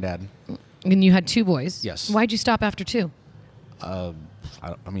be a fucking dad. And you had 2 boys? Yes. Why'd you stop after 2?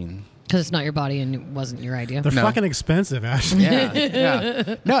 I mean, Because it's not your body and it wasn't your idea. They're No. fucking expensive, Ashley.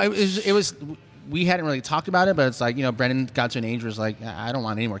 yeah. No, it was. We hadn't really talked about it, but it's like, Brendan got to an age where it's like, I don't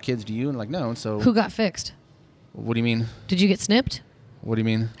want any more kids. Do you? And like, no. So Who got fixed? what do you mean? Did you get snipped? What do you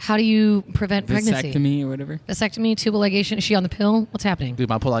mean? How do you prevent pregnancy? Vasectomy or whatever. Vasectomy, tubal ligation. Is she on the pill? What's happening? Dude,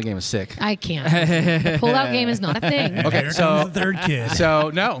 my pull-out game is sick. I can't. The pull-out game is not a thing. Okay, Here so comes the third kid.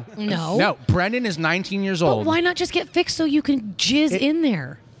 so no, No. Brendan is 19 years But old. why not just get fixed so you can jizz in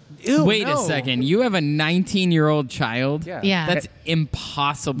there? Ew, Wait no. a second. You have a 19-year-old child? Yeah. Yeah. That's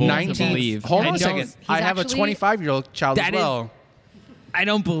impossible to 19. believe. Hold on I a don't- second. I have a actually- 25-year-old child as That is- well. I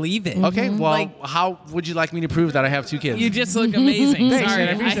don't believe it. Okay, well, Like- how would you like me to prove that I have 2 kids? You just look amazing. Thanks, Sorry.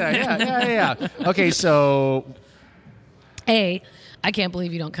 man, I appreciate that. Yeah. Okay, so A, I can't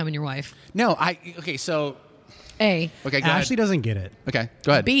believe you don't come in your wife. no, so A, okay, go Ashley ahead. doesn't get it. Okay,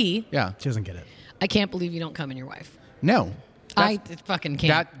 go ahead. B, Yeah. She doesn't get it. I can't believe you don't come in your wife. No. I fucking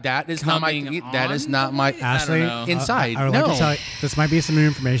can't. That is not my Coming that is on not my Ashley, know. inside. I would no. like to tell you, this might be some new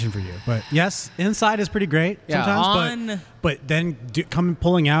information for you, but yes, inside is pretty great Yeah. sometimes, but then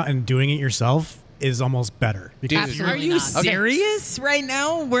pulling out and doing it yourself is almost better. Because Absolutely Are you not. serious right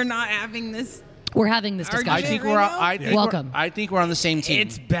now? We're not having this. We're having this Are you I discussion. think right we're now? I think Welcome. I think we're on the same team.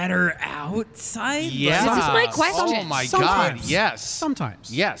 It's better outside. yes. This is my question. Oh my god. Sometimes. Yes.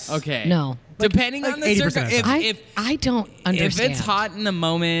 Sometimes. Yes. Okay. No. Depending like on the 80% of circumstance. the time. I don't If understand. it's hot in the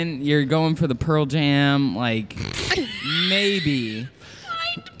moment, you're going for the Pearl Jam, like maybe.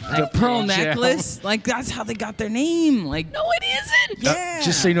 The Pearl Jam. necklace, like that's how they got their name. Like No, it isn't. yeah.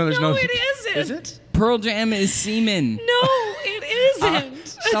 Just so you know, there's no. No, it isn't. Is it? Pearl Jam is semen. No, it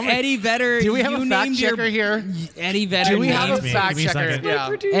isn't. Eddie Vedder. Do we have you a fact named your- checker here? Eddie Vedder. Do we have named- a me. fact Give me a checker? second.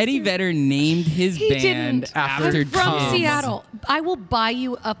 Yeah. Eddie Vedder named his He band didn't. after I'm from Tom. Seattle. I will buy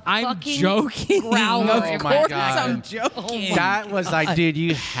you a I'm fucking joking. growler. Of Oh my course God. I'm joking. That was like, dude,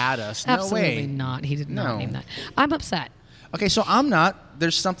 you had us. No Absolutely way. not. He did not No. name that. I'm upset. Okay, so I'm not.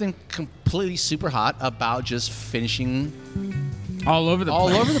 There's something completely super hot about just finishing all over the all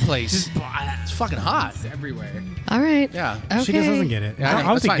place. over the place. Just It's fucking hot. everywhere. All right. Yeah. Okay. She just doesn't get it. Yeah, I don't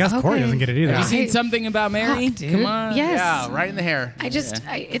that's think fine. Gus Corey Okay. doesn't get it either. Yeah. You seen something about Mary? Fuck, dude. Come on. Yes. Yeah, right in the hair.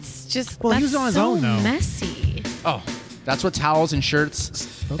 It's just. Well, he that's was on his so own, though. messy. Oh, that's what towels and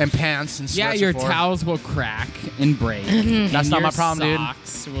shirts and pants and Yeah, sweats your are for. towels will crack and break. That's And not my your problem, dude.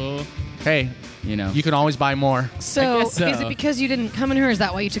 socks will, Hey, you know. you can always buy more. So, guess so. is it because you didn't come in her? Is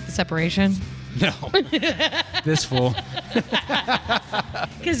that why you took the separation? No. This fool.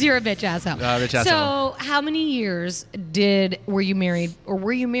 Because you're a bitch asshole. Bitch asshole. So, how many years were you married, or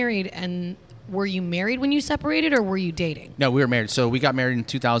were you married, and were you married when you separated, or were you dating? No, we were married. So we got married in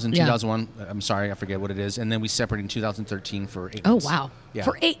 2000, Yeah. 2001. I'm sorry, I forget what it is. And then we separated in 2013 for 8 Oh months. wow! Yeah.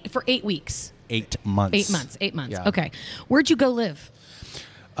 For 8 weeks. 8 months. 8 months. 8 months. Yeah. Okay. Where'd you go live?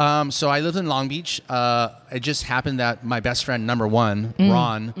 So I lived in Long Beach. It just happened that my best friend, number one,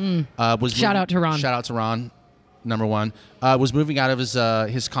 Ron, was Shout out to Ron. Shout out to Ron, number one, was moving out of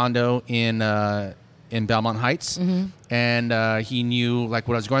his condo in Belmont Heights, and he knew like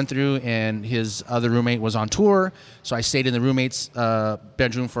what I was going through, and his other roommate was on tour, so I stayed in the roommate's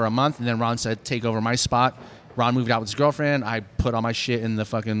bedroom for a month, and then Ron said, "Take over my spot." Ron moved out with his girlfriend. I put all my shit in the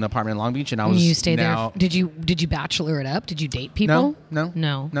fucking apartment in Long Beach, and I was You stayed now, there. Did you bachelor it up? Did you date people? No.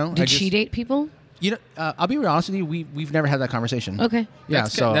 No. I Did just- she date people? You know, I'll be real honest with you. We've never had that conversation. Okay. Yeah.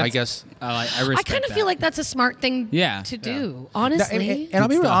 That's So good. I That's- guess. I I respect kind of that. feel like that's a smart thing Yeah. to do. No, Honestly. and I'll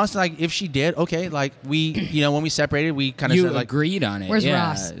be Good real stuff. honest. Like, if she did, okay. Like when we separated, we kind of you said like agreed on it. Where's yeah.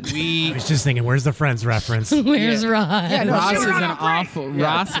 Ross? I we. was just thinking, where's the Friends reference? Where's Ron? Yeah, no, Ross so- is an awful.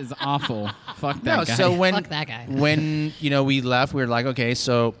 Ross is awful. Fuck that No, guy. so when Fuck that guy. when we left, we were like, okay.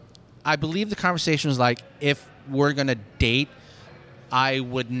 So I believe the conversation was like, if we're gonna date, I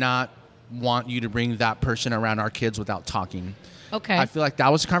would not want you to bring that person around our kids without talking. Okay. I feel like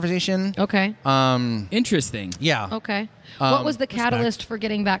that was the conversation. Okay. Interesting. Yeah. Okay. What was the respect. catalyst for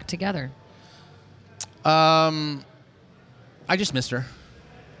getting back together? I just missed her.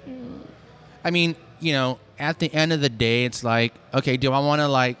 I mean, at the end of the day, it's like, okay, do I want to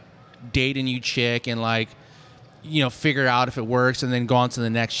like date a new chick and like, figure out if it works and then go on to the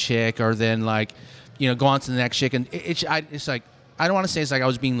next chick, or then like, go on to the next chick, and it's like, I don't want to say it's like I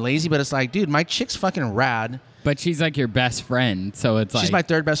was being lazy, but it's like, dude, my chick's fucking rad. But she's like your best friend, so it's like She's my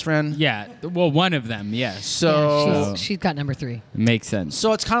third best friend. yeah. Well, one of them, yes. So Yeah, she's got number 3. Makes sense.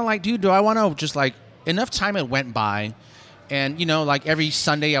 So it's kind of like, dude, do I want to just like, enough time it went by, and like every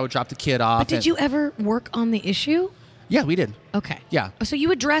Sunday I would drop the kid off. But did and- you ever work on the issue? Yeah, we did. Okay. Yeah. So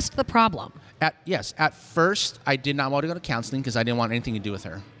you addressed the problem. At first, I did not want to go to counseling because I didn't want anything to do with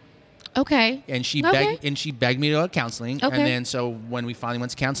her. Okay. And she Okay. begged me to go to counseling. Okay. And then so when we finally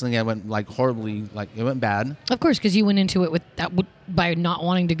went to counseling, I went like horribly, like it went bad. Of course, because you went into it with that by not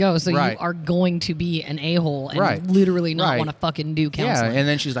wanting to go, so Right. you are going to be an a-hole and Right. literally not Right. want to fucking do counseling. Yeah, and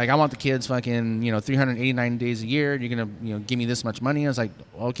then she's like, I want the kids fucking, 389 days a year. You're going to, give me this much money. I was like,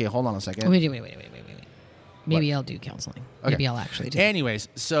 okay, hold on a second. Wait. Maybe I'll do counseling. Okay. Maybe I'll actually do. Anyways,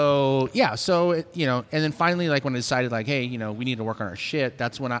 so yeah, and then finally, like when I decided, like, hey, we need to work on our shit.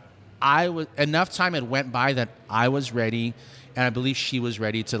 That's when I was enough time had went by that I was ready, and I believe she was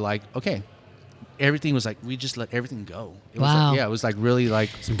ready to like, okay, everything was like we just let everything go. It was Wow. like, yeah, it was like really like,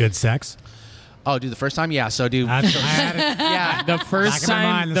 Some good sex. oh, dude, the first time, yeah. So, dude, I had it. yeah, The first Back in my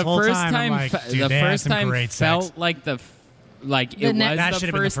time, mind this the whole first time, I'm time, like, dude, the they had first some time great felt sex. like it That was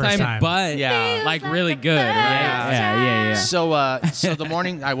should've the been the first first time. but Yeah. like really good, right? Yeah. So the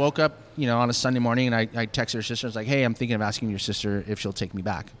morning I woke up, on a Sunday morning, and I texted her sister. I was like, hey, I'm thinking of asking your sister if she'll take me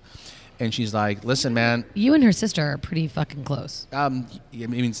back. And she's like, listen, man, You and her sister are pretty fucking close. I mean,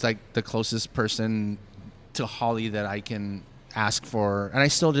 it's like the closest person to Holly that I can ask for. And I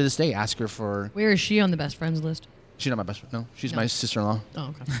still to this day ask her for. Where is she on the best friends list? She's not my best friend. No, she's No. my sister-in-law.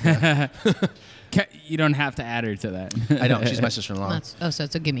 Oh, okay. You don't have to add her to that. I know. She's my sister-in-law. So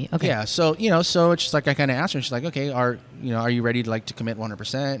it's a gimme. Okay. Yeah, so so it's just like I kind of asked her. And she's like, okay, are you ready to like to commit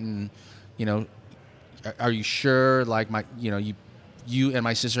 100%? And are you sure? Like you and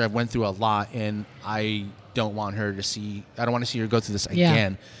my sister have went through a lot, and I don't want her to see. I don't want to see her go through this Yeah.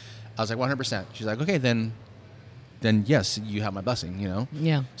 again. I was like 100%. She's like, okay, then yes, you have my blessing.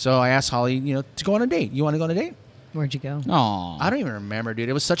 Yeah. So I asked Holly, to go on a date. You want to go on a date? Where'd you go? Aw. I don't even remember, dude.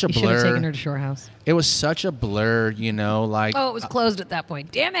 It was such a You should have blur. taken her to Shore House. It was such a blur, like. Oh, it was closed at that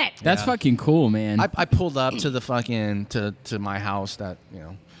point. Damn it. That's Yeah. fucking cool, man. I pulled up to the fucking to my house that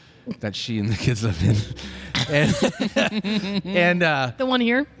that she and the kids lived in, and The one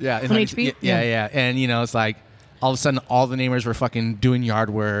here? yeah, in On Huntington- HP? yeah, and it's like all of a sudden all the neighbors were fucking doing yard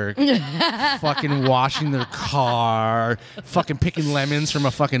work, fucking washing their car, fucking picking lemons from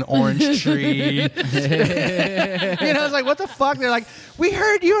a fucking orange tree. I was like, what the fuck? They're like, we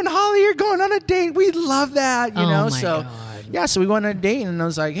heard you and Holly are going on a date. We love that, Oh my so. God. Yeah, so we went on a date, and I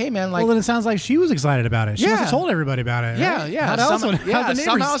was like, "Hey, man, like, Well, then it sounds like she was excited about it. She must Yeah. have told everybody about it. yeah, right? yeah, How else would yeah, how the neighbors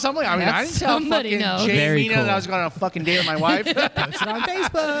somehow, something. I mean, I didn't tell Somebody fucking knows. Jay Very Mina cool. that I was going on a fucking date with my wife. post it on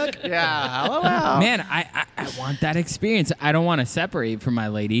Facebook? Yeah, LOL. Man, I want that experience. I don't want to separate from my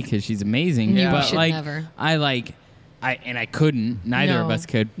lady because she's amazing. You but should like, never. I couldn't. Neither of No. us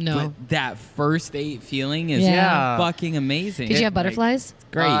could. No. But that first date feeling is Yeah. fucking amazing. Did you have Like, butterflies?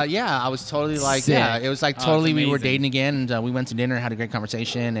 great. Yeah, I was totally like, Sick. yeah, it was like Oh, it's totally we were amazing. dating again, and we went to dinner, had a great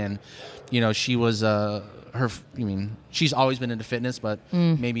conversation, and she was she's always been into fitness, but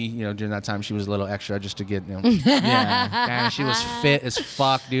maybe during that time she was a little extra just to get yeah. and she was fit as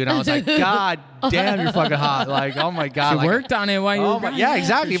fuck, dude. I was like, God damn, you're fucking hot. Like, oh my god, She like, worked on it while you Oh were my, gone. yeah,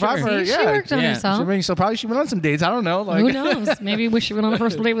 exactly. for Probably sure. for- She yeah. worked on Yeah. herself. So probably she went on some dates. I don't know. Like, Who knows? Maybe we should went on a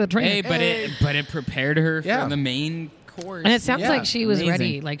first date with a trainer. Hey, but it prepared her Yeah. for the main course. And it sounds Yeah. like she was Amazing.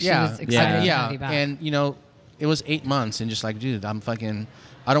 ready. Like she yeah, was excited to yeah, have you back. and it was 8 months, and just like, dude,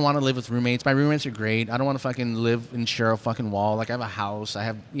 I don't want to live with roommates. My roommates are great. I don't want to fucking live and share a fucking wall. Like, I have a house. I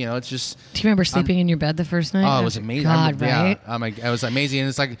have, it's just. Do you remember sleeping in your bed the first night? Oh, it was amazing. God, right? It was amazing. And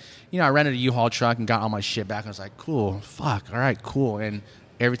it's like, I rented a U-Haul truck and got all my shit back. I was like, cool, fuck, all right, cool. And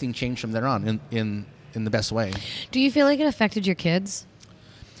everything changed from there on in the best way. Do you feel like it affected your kids?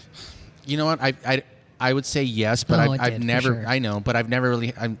 You know what? I would say yes, but Oh, it I've did, for never. sure. I know, but I've never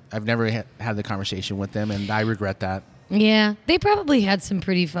really. I've never had the conversation with them, and I regret that. Yeah, they probably had some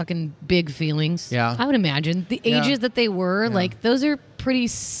pretty fucking big feelings. Yeah. I would imagine the Yeah. ages that they were Yeah. like those are pretty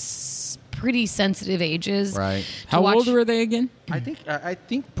sensitive ages. Right. to How watch- old were they again? I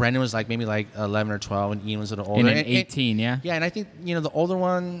think Brendan was like maybe like 11 or 12, and Ian was a little older. And an 18, yeah. Yeah, and I think the older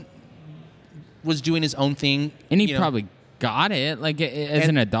one was doing his own thing, And he probably got it like as And-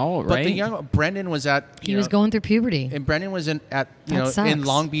 an adult, But right? the young Brendan was at He was going through puberty. and Brendan was in That in sucks.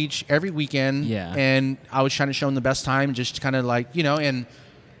 Long Beach every weekend. Yeah. and I was trying to show him the best time, just kind of like and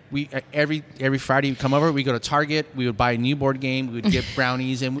we every Friday we'd come over, we go to Target, we would buy a new board game, we would get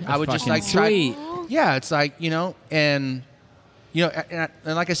brownies, and I would just fucking like try. sweet. Yeah, it's like and.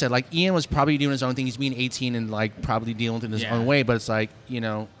 And like I said, like Ian was probably doing his own thing. He's being 18 and like probably dealing with it in his Yeah. own way. But it's like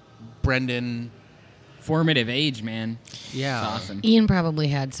Brendan. Formative age, man. Yeah, It's awesome. Ian probably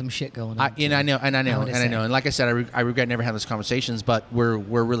had some shit going on. I know. would say. And like I said, I regret never having those conversations. But we're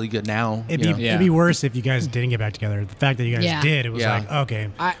really good now. It'd be worse if you guys didn't get back together. The fact that you guys Yeah. did, it was Yeah. like, okay,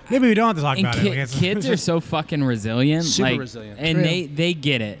 I- maybe we don't have to talk And about it. I guess. kids are so fucking resilient. Super like, resilient. And True. they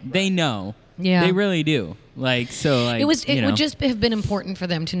get it. They know. Yeah. They really do. Like, so, like, It you know. would just have been important for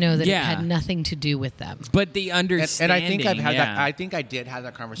them to know that Yeah. it had nothing to do with them. But the And understanding. I think I've had yeah. that. I think I did have that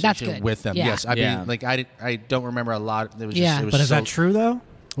That's conversation good. with them. Yeah. Yes, I Yeah. mean, like I don't remember a lot. It was Yeah. just, it was But is so, that true though?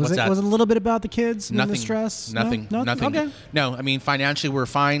 Was What's it that? was it a little bit about the kids and Nothing. the stress? No? Nothing. Nothing. Okay. No, I mean financially we're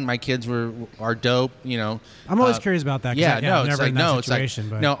fine. My kids are dope. You know. I'm always curious about that. 'cause Yeah, I've no, it's never like in that no, it's like situation.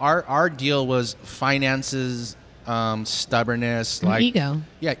 but no. Our deal was finances, stubbornness, like ego.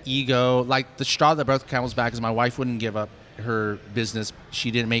 Yeah, ego. Like the straw that broke the camel's back is my wife wouldn't give up her business.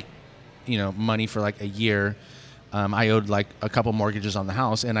 She didn't make, money for like a year. I owed like a couple mortgages on the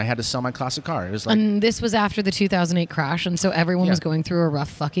house, and I had to sell my classic car. It was like And this was after the 2008 crash, and so everyone Yeah. was going through a rough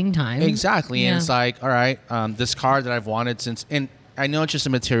fucking time. exactly, Yeah. and it's like, all right, this car that I've wanted since, and I know it's just a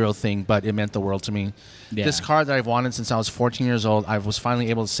material thing, but it meant the world to me. Yeah. This car that I've wanted since I was 14 years old, I was finally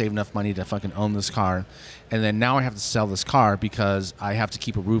able to save enough money to fucking own this car, and then now I have to sell this car because I have to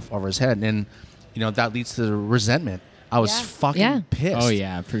keep a roof over his head, and that leads to resentment. I was Yeah. fucking Yeah. pissed. Oh,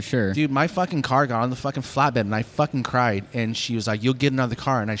 yeah, for sure. Dude, my fucking car got on the fucking flatbed and I fucking cried. And she was like, "You'll get another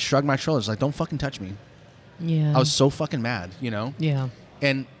car." And I shrugged my shoulders, like, "Don't fucking touch me." Yeah. I was so fucking mad, Yeah.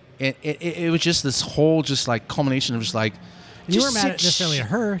 And it was just this whole just like culmination of just like. you just weren't mad sit at necessarily at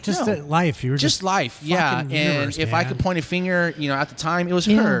her, just No. at life. You were just life, yeah. fucking And universe, if I man. could point a finger, at the time it was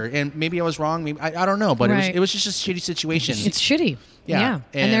Yeah. her, and maybe I was wrong. Maybe I don't know, but Right. it was just a shitty situation. It's shitty. Yeah.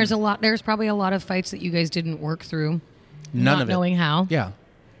 And And- there's probably a lot of fights that you guys didn't work through. None not of it. knowing how. Yeah,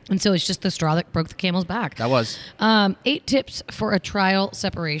 And so it's just the straw that broke the camel's back. that was. 8 tips for a trial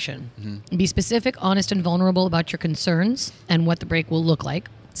separation. Mm-hmm. Be specific, honest, and vulnerable about your concerns and what the break will look like.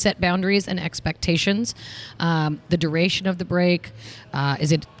 Set boundaries and expectations. The duration of the break.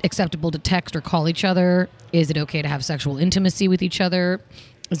 Is it acceptable to text or call each other? Is it okay to have sexual intimacy with each other?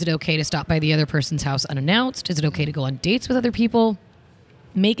 Is it okay to stop by the other person's house unannounced? Is it okay to go on dates with other people?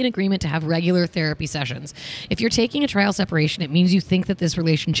 Make an agreement to have regular therapy sessions. If you're taking a trial separation, it means you think that this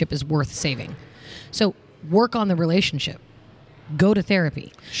relationship is worth saving. So work on the relationship. Go to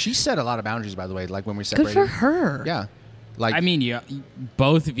therapy. She set a lot of boundaries, by the way. Like when we Good separated. for her. Yeah, like I mean,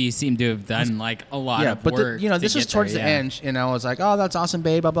 both of you seem to have done like a lot yeah, of but work. this to was get towards there, the yeah. end, and I was like, "Oh, that's awesome,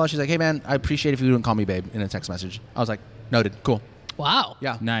 babe." Blah blah. She's like, "Hey, man, I appreciate if you wouldn't call me babe in a text message." I was like, "Noted, cool." Wow.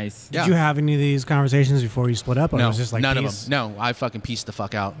 Yeah, Nice. Yeah. Did you have any of these conversations before you split up? Or No, it was just like none peace of them. No, I fucking pieced the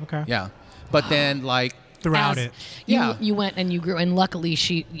fuck out. Okay. Yeah, but then like, throughout As it? Yeah. You went and you grew, and luckily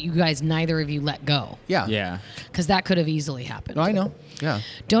you guys, neither of you let go, yeah, Yeah. because that could have easily happened. No, I know. Yeah,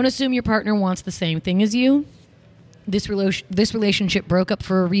 Don't assume your partner wants the same thing as you. This relationship broke up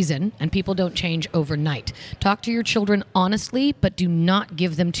for a reason, and people don't change overnight. Talk to your children honestly, but do not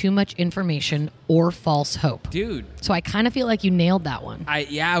give them too much information or false hope. Dude, So I kind of feel like you nailed that one.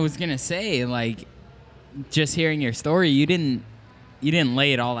 I was going to say, like, just hearing your story, you didn't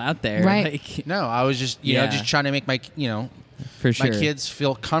lay it all out there. Right. Like, no, I was just Yeah. just trying to make my for sure. my kids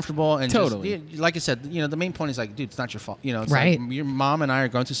feel comfortable and Totally. just, like I said, the main point is like, dude, it's not your fault. It's Right. like your mom and I are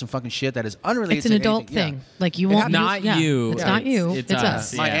going through some fucking shit that is unrelated. It's an to adult anything. Yeah. thing. Like you It won't. happens. Not yeah, you. It's Yeah. not you. It's It's us.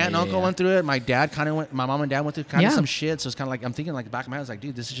 us. My Yeah, aunt and yeah, uncle yeah. went through it. My dad kind of went. My mom and dad went through kind Yeah. of some shit. So it's kind of like I'm thinking like the back of my head. I was like,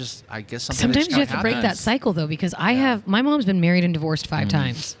 dude, this is just I guess something. Sometimes that you have just to break kinda that cycle though, because my mom's been married and divorced 5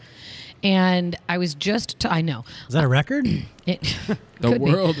 times, and I was just I know Is that a record? it The could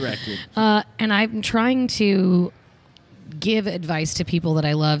be. world record. And I'm trying to give advice to people that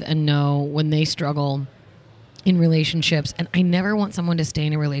I love and know when they struggle in relationships. And I never want someone to stay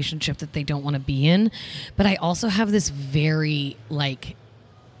in a relationship that they don't want to be in. But I also have this very, like,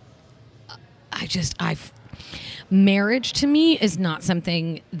 marriage to me is not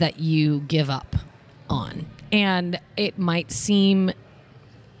something that you give up on. And it might seem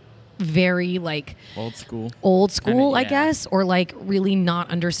very, like, Old school. old school, I yeah. guess, or like really not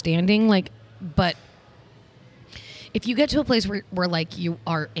understanding. Like, but if you get to a place where like you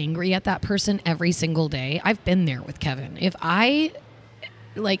are angry at that person every single day, I've been there with Kevin. If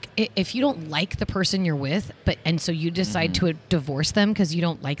you don't like the person you're with, and so you decide to divorce them because you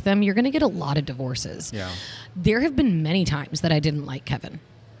don't like them, you're going to get a lot of divorces. Yeah. There have been many times that I didn't like Kevin.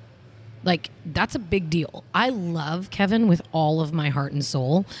 Like, that's a big deal. I love Kevin with all of my heart and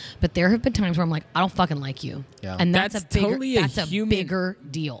soul, but there have been times where I'm like, I don't fucking like you. Yeah. And that's That's a bigger, totally a that's a human- bigger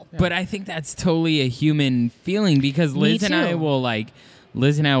deal. But I think that's totally a human feeling because Me Liz and I too.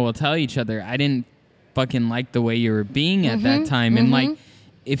 will tell each other, I didn't fucking like the way you were being at that time. And like,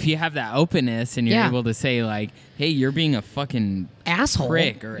 if you have that openness and you're Yeah. able to say like, hey, you're being a fucking Asshole.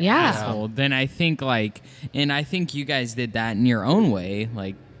 prick or Yeah. asshole, then I think and I think you guys did that in your own way.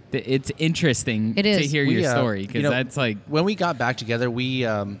 Like, it's interesting It to is. hear your We, story because that's like, when we got back together, we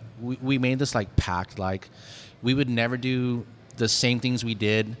made this like pact, like we would never do the same things we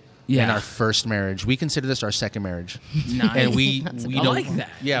did in our first marriage. We consider this our second marriage. Nice. And we That's a we good don't like that.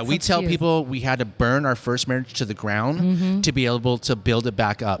 Yeah, we That's tell cute. people we had to burn our first marriage to the ground to be able to build it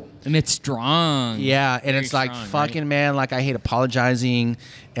back up. And it's strong. Yeah, and Very it's like strong, fucking right? man, like I hate apologizing,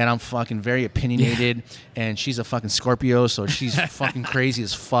 and I'm fucking very opinionated, and she's a fucking Scorpio, so she's fucking crazy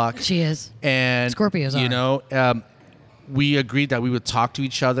as fuck. She is. And Scorpios you are. know, we agreed that we would talk to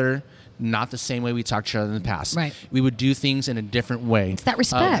each other not the same way we talked to each other in the past. Right. We would do things in a different way. It's that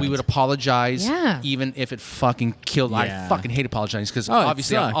respect. We would apologize, Yeah. even if it fucking killed. I Yeah. fucking hate apologizing because it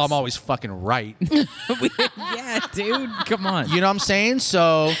obviously I'm sucks. always fucking right. Yeah, dude. Come on. You know what I'm saying?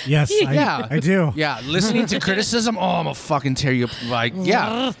 So Yes, Yeah. I do. yeah, listening to criticism, I'm gonna fucking tear you up. Like,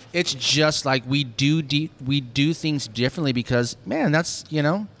 yeah, it's just like we do things differently because, man, that's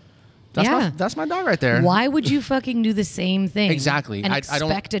Yeah. that's my dog right there. Why would you fucking do the same thing? Exactly. And I don't-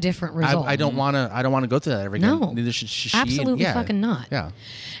 expect a different result? I don't want to go through that ever again. No. Neither should she. Absolutely Yeah. fucking not. Yeah.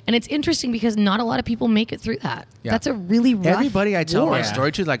 And it's interesting because not a lot of people make it through that. Yeah. That's a really rough Everybody I tell my war.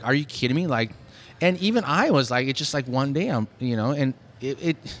 story to, like, are you kidding me? Like, and even I was like, it's just like one day and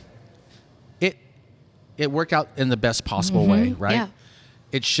it worked out in the best possible way, right? Yeah.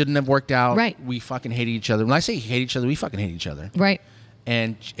 It shouldn't have worked out. Right. We fucking hated each other. When I say hate each other, we fucking hate each other. Right.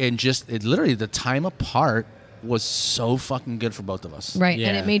 And just literally the time apart was so fucking good for both of us. Right. And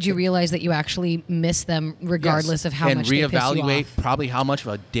Yeah. it made you realize that you actually miss them regardless Yes. of how and much they piss you reevaluate off. probably how much of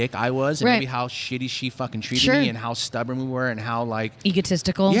a dick I was and Right. maybe how shitty she fucking treated Sure. me and how stubborn we were and how like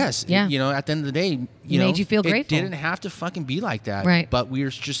Egotistical. yes, Yeah. at the end of the day, you know, Made you feel grateful. It didn't have to fucking be like that. Right. But we were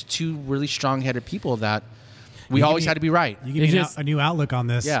just two really strong-headed people that we You always give me- had to be right. You give It's me just- a new outlook on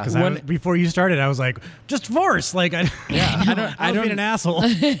this. Yeah. 'Cause One- before you started, I was like, just divorce. Like, I was being an asshole.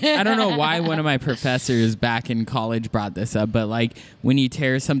 I don't know why one of my professors back in college brought this up, but like when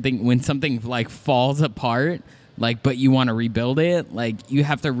something like falls apart, like, but you want to rebuild it, like you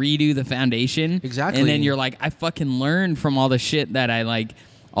have to redo the foundation. Exactly. And then you're like, I fucking learned from all the shit that I like,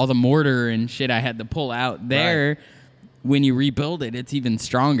 all the mortar and shit I had to pull out there. Right. When you rebuild it, it's even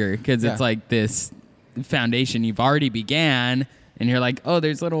stronger because Yeah. it's like this foundation you've already began. And you're like, oh,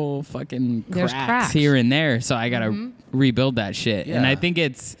 there's little fucking There's cracks cracks. here and there, so I gotta rebuild that shit. And Yeah. I think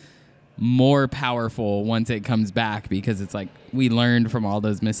it's more powerful once it comes back because it's like we learned from all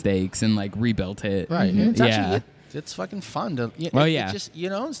those mistakes and like rebuilt it. Right. And it's Yeah. actually it's fucking fun to Oh, it yeah. just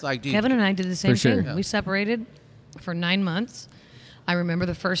it's like dude, Kevin and I did the same For sure. thing. Yeah. We separated for 9 months. I remember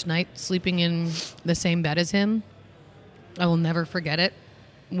the first night sleeping in the same bed as him. I will never forget it.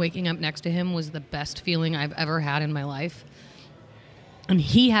 Waking up next to him was the best feeling I've ever had in my life. And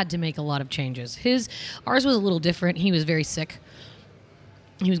he had to make a lot of changes. Ours was a little different. He was very sick.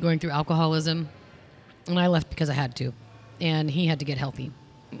 He was going through alcoholism, and I left because I had to. And he had to get healthy.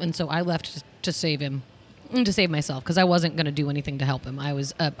 And so I left to save him. And to save myself because I wasn't going to do anything to help him. I'm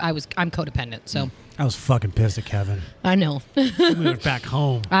codependent, so I was fucking pissed at Kevin. I know. I moved back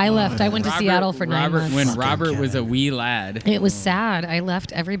home. I left. I went to Seattle for 9 months. When Fucking Robert was a Kevin. wee lad. It was sad. I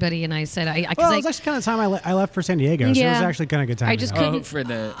left everybody, and I said, Well, it was actually kind of the time I left for San Diego, so it was Yeah. actually kind of a good time. I just to go. couldn't- for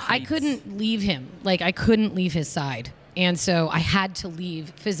the I couldn't leave him. Like I couldn't leave his side. And so I had to leave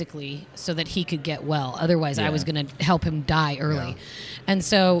physically so that he could get well. Otherwise, I Yeah. was going to help him die early. And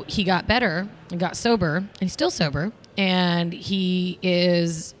so he got better and got sober, and he's still sober. And he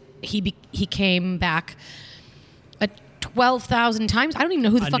came back 12,000 times. I don't even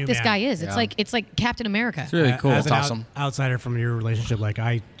know who the A fuck new this man. guy is. Yeah. It's like Captain America. It's really cool. As an awesome. outsider from your relationship, like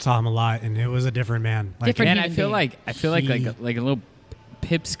I saw him a lot, and it was a different man. Like, Different And I human feel being. like He- like a little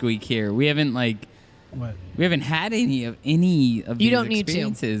pipsqueak here. We haven't What? had any of these don't need to.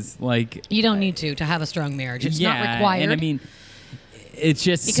 experiences. Like You don't need to have a strong marriage. It's yeah, not required. And I mean, it's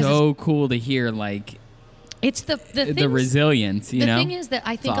just Because so cool to hear like it's the the things- resilience. You the know, thing is that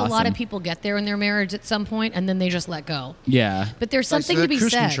I think It's a lot awesome. of people get there in their marriage at some point and then they just let go. yeah. But there's Like, something so to the be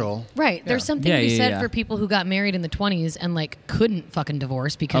cruise said. control. Right. There's Yeah. something Yeah, to be yeah, said yeah. for people who got married in the 20s and like couldn't fucking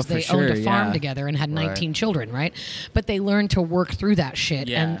divorce because Oh, for they sure, owned a farm yeah. together and had 19 Right. children, right? But they learned to work through that shit.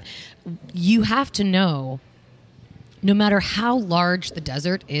 Yeah. And you have to know no matter how large the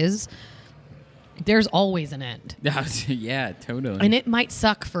desert is, there's always an end. Yeah, totally. And it might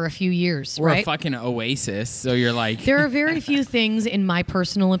suck for a few years, or right? a fucking oasis. So you're like, There are very few things, in my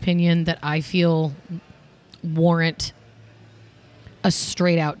personal opinion, that I feel warrant a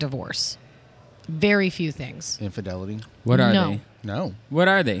straight out divorce. Very few things. Infidelity. what are No. they? No. What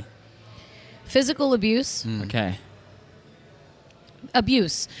are they? Physical abuse, Okay.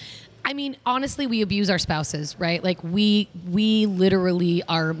 abuse. I mean, honestly, we abuse our spouses, right? Like we literally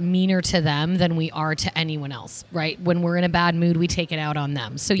are meaner to them than we are to anyone else, right? When we're in a bad mood, we take it out on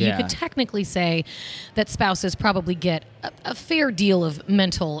them. So you Yeah. could technically say that spouses probably get a fair deal of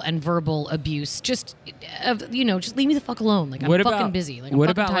mental and verbal abuse. Just just leave me the fuck alone. Like I'm fucking busy. Like I'm what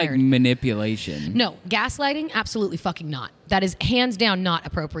fucking about tired. like manipulation? No, gaslighting, absolutely fucking not. That is hands down not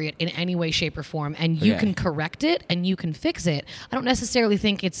appropriate in any way, shape, or form. And you Okay. can correct it and you can fix it. I don't necessarily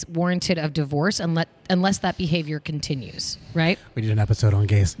think it's warranted of divorce unless that behavior continues, right? We did an episode on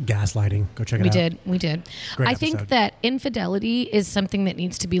gaslighting. Go check it out. We did. Great I think episode. that infidelity is something that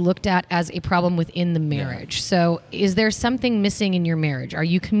needs to be looked at as a problem within the marriage. So is there something missing in your marriage? Are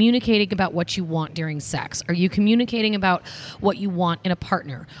you communicating about what you want during sex? Are you communicating about what you want in a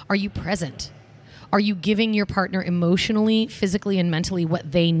partner? Are you present? Are you giving your partner emotionally, physically, and mentally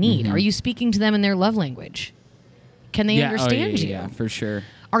what they need? Are you speaking to them in their love language? Can they understand you? Yeah, for sure.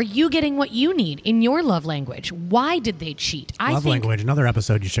 Are you getting what you need in your love language? Why did they cheat? Love language. Another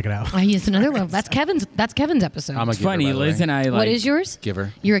episode. You check it out. It's another love. That's Kevin's episode. I'm a It's giver, funny, by the Liz way. and I like. What is yours?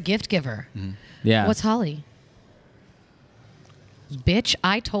 Giver. You're a gift giver. Yeah. What's Holly? Bitch,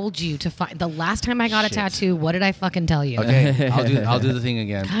 I told you to find. The last time I got a Shit. tattoo, what did I fucking tell you? Okay, I'll do the thing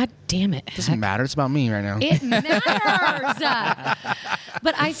again. God damn it. It doesn't matter. It's about me right now. It matters.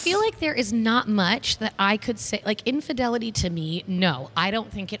 But I feel like there is not much that I could say. Like infidelity to me, no. I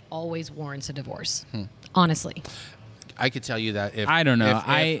don't think it always warrants a divorce. Honestly. I could tell you that if I don't know.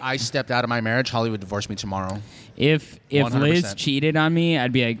 if I stepped out of my marriage, Holly would divorce me tomorrow. If Liz 100%. cheated on me,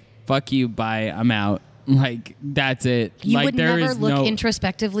 I'd be like, "Fuck you, bye, I'm out." Like that's it. You like would there never is look no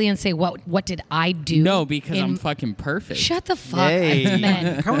introspectively and say, what did I do? no because in- I'm fucking perfect. Shut the fuck Yay. up,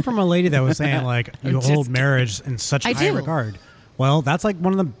 men. Coming from a lady that was saying like you just hold marriage in such I high do. regard. Well, that's like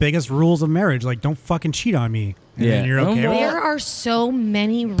one of the biggest rules of marriage. Like, don't fucking cheat on me. And Yeah. then you're okay with There it. are so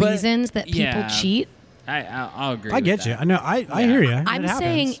many reasons that people yeah. cheat. I'll agree. I with get that. you. I know. I hear you. I'm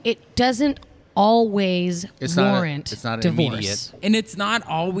saying it doesn't always It's not a- warrant it's not an divorce. immediate- And it's not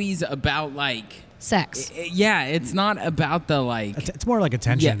always about like. Sex. Yeah, it's not about the like. It's more like Yeah.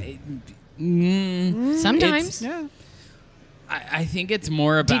 attention. Sometimes. Yeah. I think it's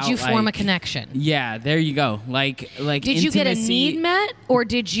more about. Did you form a like- connection? Yeah, there you go. Like Did you get a intimacy- need met, or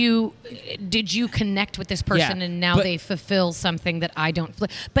did you connect with this person Yeah, and now but- they fulfill something that I don't?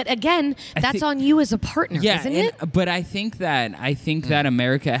 But again, that's think- on you as a partner, Yeah, isn't and- it? But I think that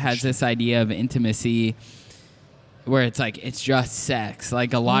America has this idea of intimacy where it's like it's just sex.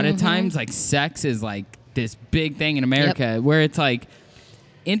 Like a lot Mm-hmm. of times, like sex is like this big thing in America where it's like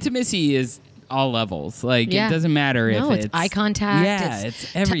intimacy is all levels. Like Yeah. it doesn't matter No, if it's eye contact. Yeah,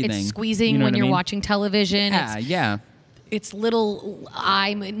 it's everything. It's squeezing You know when what I you're mean? watching television. Yeah, yeah. It's little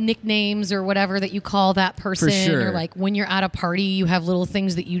nicknames or whatever that you call that person. sure. Or like when you're at a party, you have little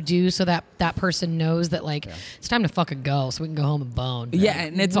things that you do so that that person knows that like it's time to fucking go, so we can go home and bone. Yeah, Like,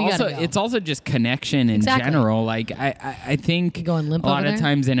 and it's we gotta also go. just connection in Exactly. general. Like I think You going limp a lot over of there?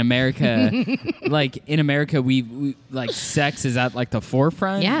 times in America, like in America, we like sex is at like the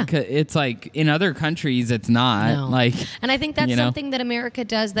forefront. Yeah. 'Cause it's like in other countries, it's not. No. Like, And I think that's you know? something that America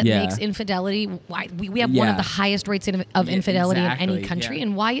does that Yeah. makes infidelity. Why we have one of Yeah. the highest rates of Yeah, infidelity in any exactly, country, yeah.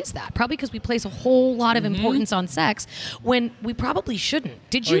 and why is that? Probably because we place a whole lot of importance on sex when we probably shouldn't.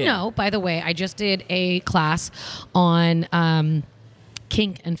 Did you yeah. know? By the way, I just did a class on.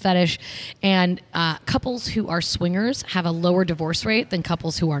 Kink and fetish, and couples who are swingers have a lower divorce rate than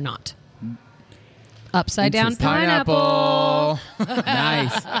couples who are not. Upside down Interesting. pineapple.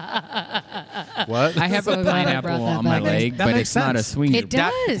 nice. What? I have So a glad I pineapple brought that on my back. leg, That but makes it's not a sense. swinger. It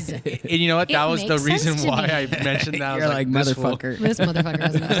does. And you know what? That It was the makes sense reason to why me. I mentioned that. I was You're like this fool. motherfucker. This motherfucker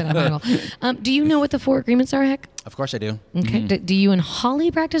has an upside down pineapple. Do you know what the 4 agreements are, Heck? Of course I do. Okay. Do you and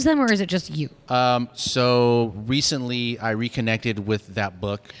Holly practice them, or is it just you? So recently I reconnected with that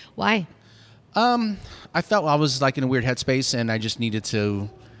book. Why? I felt I was like in a weird headspace and I just needed to.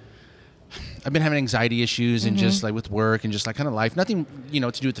 I've been having anxiety issues and just like with work and just like kind of life. Nothing, to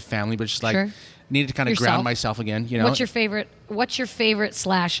do with the family, but just like Sure. needed to kind of Yourself. ground myself again. What's your favorite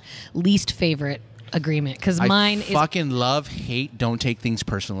 / least favorite agreement? Because I mine is fucking love, hate, don't take things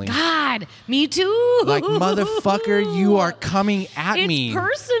personally. God. Me too. Like motherfucker, you are coming at it's me.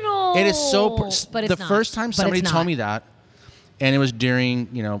 personal. It is so. But The it's not. first time But somebody it's told not. me that, and it was during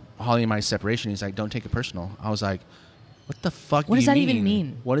Holly and my separation. He's like, "Don't take it personal." I was like, "What the fuck? What do does you that even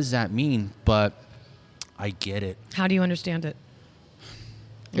mean? What does that mean?" But I get it. How do you understand it?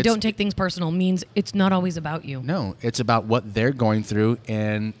 It's- Don't take things personal means it's not always about you. No, it's about what they're going through,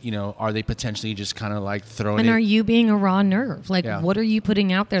 and are they potentially just kind of like throwing And it? are you being a raw nerve? Like, Yeah. what are you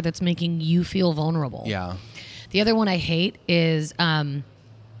putting out there that's making you feel vulnerable? Yeah. The other one I hate is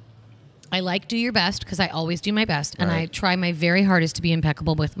I like do your best because I always do my best, and I Right. try my very hardest to be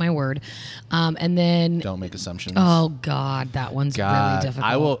impeccable with my word. And then, Don't make assumptions. oh God, that one's God, really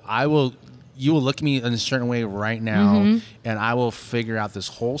difficult. I will. You will look at me in a certain way right now, Mm-hmm. and I will figure out this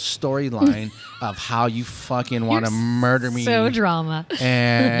whole storyline of how you fucking want to murder me. So drama.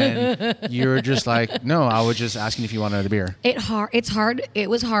 And you're just like, no, I was just asking if you wanted a beer. It's hard. It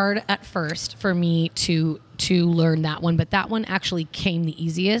was hard at first for me to learn that one, but that one actually came the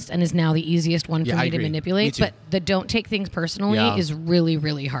easiest and is now the easiest one for Yeah, I me to agree. manipulate. Me too. But the don't take things personally Yeah. is really,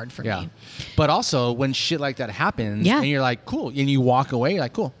 really hard for Yeah. me. But also, when shit like that happens, Yeah. and you're like, cool, and you walk away, you're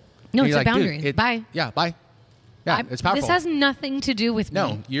like, cool. No, And it's you're a like, boundary. dude, Bye. Yeah, bye. Yeah, it's powerful. This has nothing to do with no,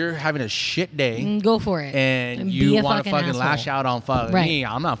 me. you're having a shit day, Go for it. and be you a want to fucking asshole. lash out on fucking Right. me.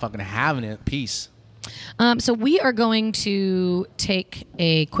 I'm not fucking having it. Peace. So we are going to take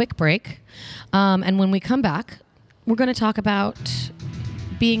a quick break. And when we come back, we're going to talk about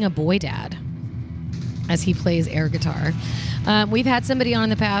being a boy dad as he plays air guitar. We've had somebody on in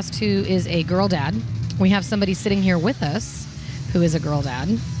the past who is a girl dad. We have somebody sitting here with us who is a girl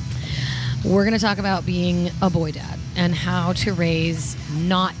dad. We're going to talk about being a boy dad and how to raise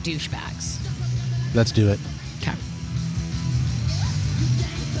not douchebags. Let's do it. Okay.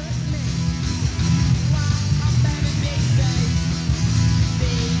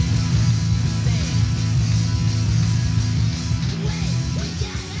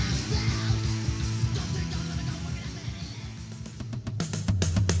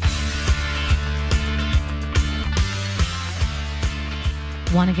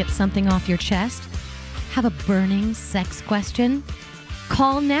 Want to get something off your chest? Have a burning sex question?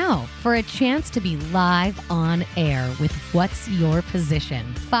 Call now for a chance to be live on air with What's Your Position?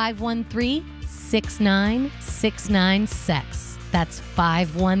 513-6969-SEX. That's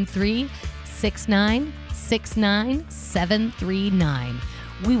 513-6969-739.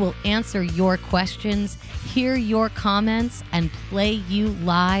 We will answer your questions, hear your comments, and play you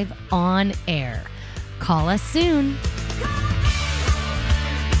live on air. Call us soon.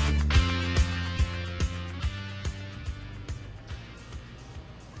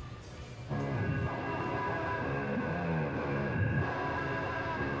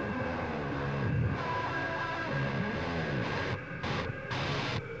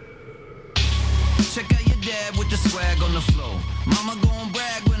 Check out your dad with the swag on the floor. Mama gon'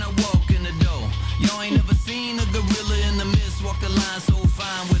 brag when I walk in the door. Y'all ain't never seen a gorilla in the mist walk the line so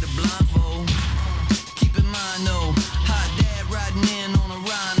fine with a blindfold. Keep in mind though, hot dad riding in on a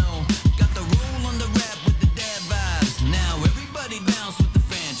rhino. Got the roll on the rap with the dad vibes. Now everybody bounce with the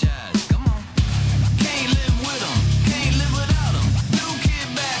franchise. Come on. Can't live with 'em, can't live without 'em. New kid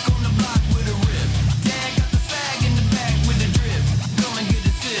back on the block with a rip. Dad got the fag in the back with a drip. Come and get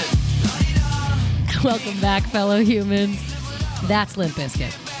a sip. Welcome back, fellow humans. That's Limp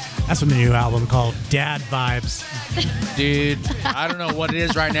Bizkit. That's from the new album called Dad Vibes. Dude, I don't know what it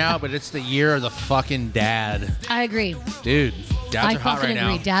is right now, but it's the year of the fucking dad. I agree. Dude, dads I are hot fucking right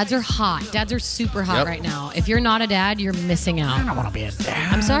agree. now. Dads are hot. Dads are super hot Yep. right now. If you're not a dad, you're missing out. I don't want to be a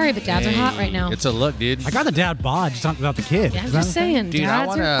dad. I'm sorry, but dads are hot right now. It's a look, dude. I got the dad bod, just not without the kid. Yeah, I'm Is that just the thing? saying, Dude, I dads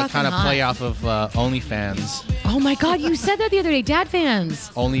want are to fucking kind of hot. play off of OnlyFans. Oh my God, you said that the other day. Dad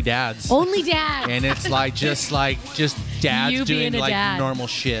fans. Only dads. Only dads. And it's like just dads You being doing a like dad. normal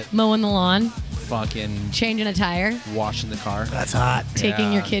shit. Mowing the lawn, Fucking changing a tire, washing the car. That's hot. taking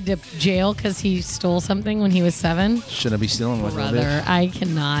Yeah. your kid to jail because he stole something when he was 7. Shouldn't I be stealing with a little Brother, bit? I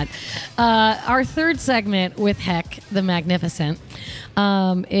cannot. Our third segment with Heck the Magnificent.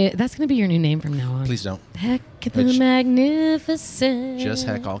 That's going to be your new name from now on. Please don't. Heck the Which- Magnificent. Just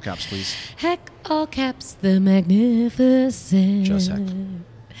heck, all caps, please. Heck all caps the Magnificent. Just Heck.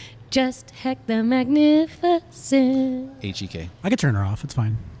 Just Heck the Magnificent. HEK. I could turn her off. It's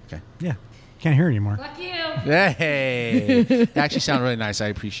fine. Okay. Yeah. Can't hear her anymore. Fuck you. Hey. That actually sounded really nice. I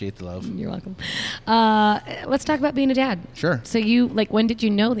appreciate the love. You're welcome. Let's talk about being a dad. Sure. So when did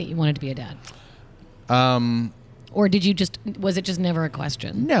you know that you wanted to be a dad? Or was it just never a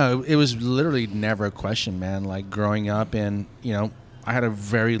question? No, it was literally never a question, man. Like growing up and, I had a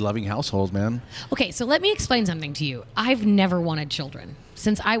very loving household, man. Okay, so let me explain something to you. I've never wanted children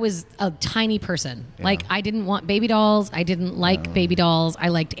since I was a tiny person. Yeah. Like, I didn't want baby dolls. I didn't like baby dolls. I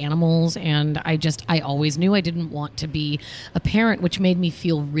liked animals. And I always knew I didn't want to be a parent, which made me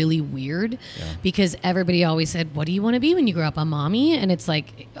feel really weird because everybody always said, what do you want to be when you grow up? A mommy? And it's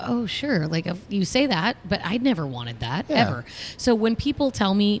like, oh, sure. Like, if you say that, but I'd never wanted that, Yeah. ever. So when people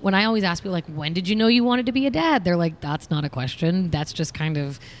tell me, when I always ask people, like, when did you know you wanted to be a dad? They're like, that's not a question. That's just kind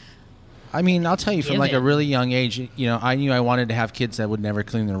of... I mean, I'll tell you, from like a Given. really young age, I knew I wanted to have kids that would never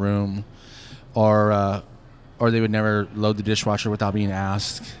clean their room or or they would never load the dishwasher without being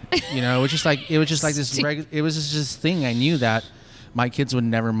asked. You know, it was just like this. It was just this thing. I knew that my kids would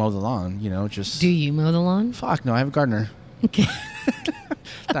never mow the lawn. You know, just Do you mow the lawn? fuck no. I have a gardener. Okay.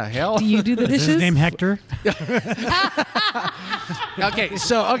 The hell? Do you do the Is dishes? his name Hector? Okay,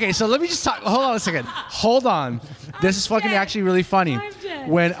 so let me just talk. Hold on a second. Hold on. This is fucking actually really funny.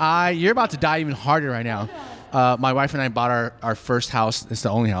 When you're about to die even harder right now. My wife and I bought our first house. It's the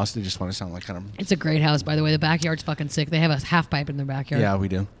only house. They just want to sound like kind of. It's a great house, by the way. The backyard's fucking sick. They have a half pipe in their backyard. Yeah, we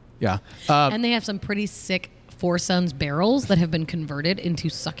do. Yeah. And they have some pretty sick Four Sons barrels that have been converted into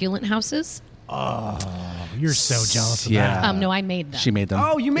succulent houses. You're so jealous of Yeah. that. No, I made them. She made them.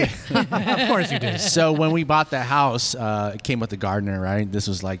 Oh, you made. Of course you did. So when we bought the house, it came with the gardener, right? This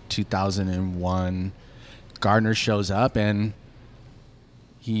was like 2001. Gardener shows up and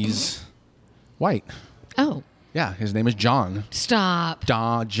he's white. Oh, Yeah, his name is John. stop.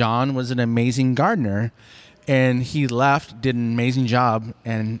 John was an amazing gardener, and he left, did an amazing job,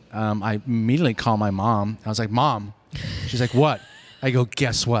 and I immediately called my mom. I was like, Mom. She's like, what? I go,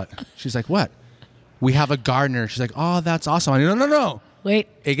 guess what? She's like, what? We have a gardener. She's like, oh, that's awesome. I go, no. Wait.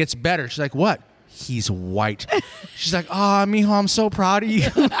 It gets better. She's like, what? He's white. She's like, oh, mijo, I'm so proud of you.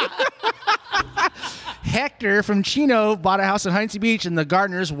 Hector from Chino bought a house in Huntington Beach, and the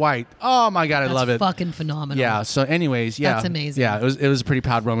gardener's white. Oh my God, I That's love it. fucking phenomenal. Yeah. So, anyways, yeah, That's amazing. Yeah, it was a pretty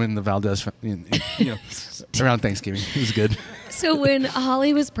proud moment in the Valdez, around Thanksgiving. It was good. So when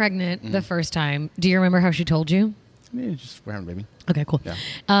Holly was pregnant the first time, do you remember how she told you? Yeah, just we're having a baby. Okay, cool. Yeah.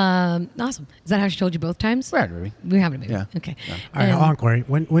 Awesome. Is that how she told you both times? We're having a baby. We're having a baby. Yeah. Okay. Yeah. All right, hold on, Corey.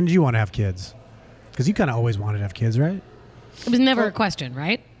 When did you want to have kids? Because you kind of always wanted to have kids, right? It was never a question,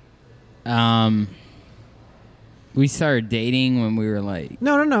 right? We started dating when we were like.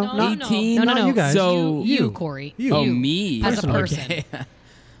 No. No, 18? No, you guys. So- you, Corey. You. Oh, You. me. As a Personally. person.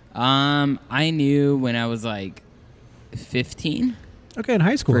 Okay. I knew when I was like 15 Okay, in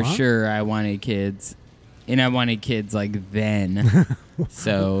high school, for huh? sure I wanted kids, and I wanted kids like then.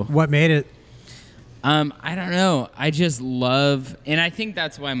 So What made it? I don't know. I just love, and I think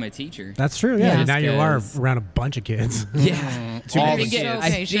that's why I'm a teacher. That's true. Yeah. Yeah. Now you are Because- around a bunch of kids. Yeah. Too I many think, kids. I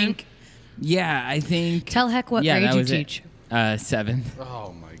Location. think. Yeah, I think. Tell Heck what yeah, grade that you was it. teach. 7th.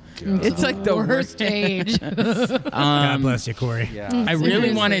 Oh my God. It's like the worst age. God bless you, Corey. Yeah. I really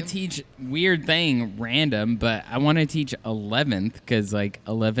Seriously. want to teach weird thing random, but I want to teach 11th because like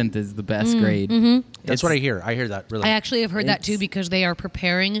 11th is the best grade. That's what I hear. I hear that really. I actually have heard that too It's- because they are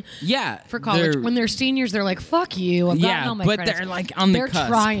preparing Yeah, for college. they're- When they're seniors, they're like, "Fuck you! I've gotten yeah, all my but credits." they're like on the They're cusp.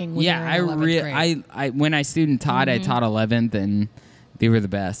 trying. When Yeah, they're in 11th grade. I when I student taught, I taught 11th, and they were the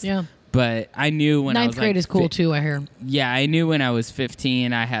best. Yeah. But I knew when I Ninth was grade like, is cool too. I hear. Yeah, I knew when I was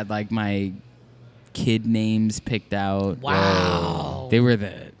 15, I had like my kid names picked out. Wow. They were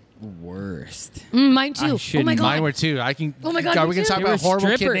the worst. Mine too. Oh my shouldn't- god. Mine were too. I can. Oh my God, Are me we gonna too. talk They were about horrible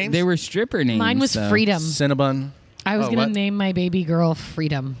kid stripper. names? They were stripper names. Mine was so. Freedom. Cinnabon. I was Oh, gonna what? name my baby girl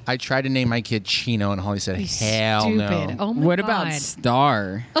Freedom. I tried to name my kid Chino, and Holly said, "Hell Stupid. no." Oh my What god. about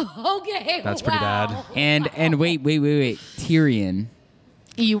Star? Okay. That's pretty wow. bad. And wait, Tyrion.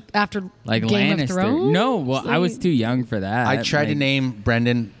 You after Like Game Lannister. of Thrones? No, well, I was too young for that. I tried to Like, name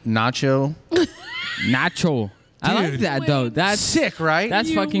Brendan Nacho. Nacho. I like Dude. that though. That's Sick, right? That's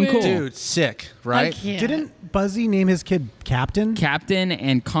You fucking win. cool. Dude, sick, I right? can't. Didn't Buzzy name his kid Captain? Captain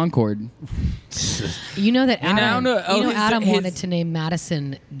and Concord. You know that And I Adam. don't know- you know his- Adam his- wanted to name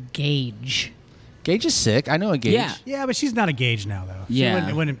Madison Gage. Gage is sick. I know a Gage. Yeah. Yeah, but she's not engaged now, though. Yeah.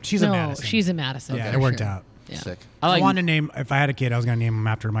 She's a No, Madison. she's a Madison. Yeah, for it worked sure. out. Yeah. Sick. I I like wanted to name, if I had a kid, I was going to name him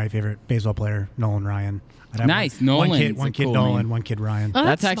after my favorite baseball player, Nolan Ryan. I'd have Nice. One Nolan's kid, a one kid cool Nolan, name. one kid Ryan. Oh,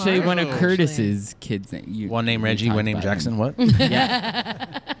 That's actually smart, one of actually. Curtis's kids. That you One name we Reggie, talked one name about Jackson. him. What?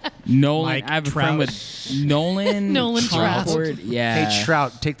 Nolan. Mike I have a Trout. friend with Nolan. Nolan Trout. Concord. Yeah. Hey,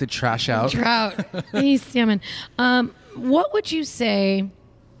 Trout, take the trash out. Trout. He's salmon. What would you say?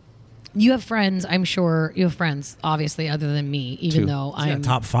 You have friends, I'm sure. You have friends, obviously, other than me, even Two. though He's got I'm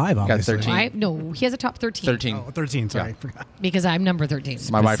top 5, obviously. 13. No, he has a top 13. 13. Oh, 13, sorry. Yeah. Forgot. Because I'm number 13.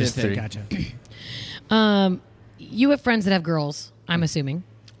 My wife is Specific. 3. Gotcha. You have friends that have girls, I'm assuming.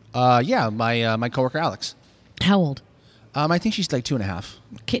 Yeah, my coworker Alex. How old? I think she's like 2.5.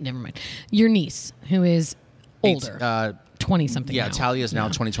 Okay, never mind. Your niece, who is older, 20 something. Yeah, now. Talia is now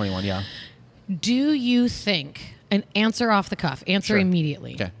 2021. Yeah. Do you think, and answer off the cuff, answer Sure.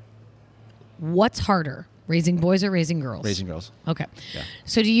 immediately, Okay. what's harder, Raising boys or raising girls? Raising girls. Okay. Yeah.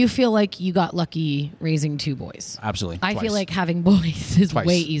 So do you feel like you got lucky raising 2 boys? Absolutely. I Twice. feel like having boys is Twice.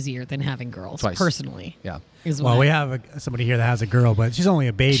 way easier than having girls, Twice. personally. Yeah. Is Well, what we I- have somebody here that has a girl, but she's only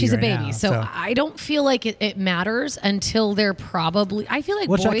a baby. She's a right baby, now, so I don't feel like it matters until they're probably. I feel like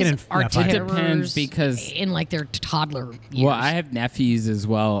We'll check boys in in- are yeah, fine. It terrors depends because- in like their toddler years. Well, I have nephews as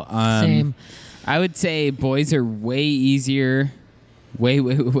well. Same. I would say boys are way easier, way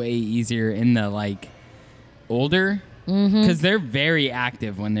easier in the like older because they're very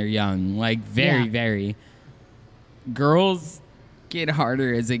active when they're young, like very, Yeah. very. Girls get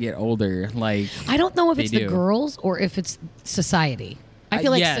harder as they get older. Like I don't know if They it's the do. girls or if it's society. I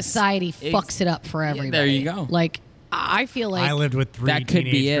feel like yes. society Ex- fucks it up for everybody. there you go. Like I feel like I lived with 3 That could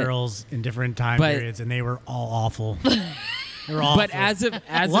be teenage it. girls in different time But- periods, and they were all awful. They were awful. but as of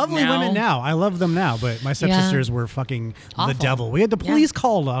Lovely now, women now. I love them now, but my stepsisters were fucking Awful. the devil. We had the police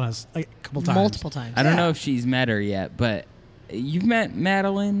called on us like, a couple times. multiple times. I don't know if she's met her yet, but you've met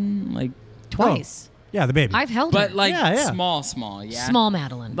Madeline, like, Twice. Yeah, the baby. I've held but her. like Yeah. small, yeah, Small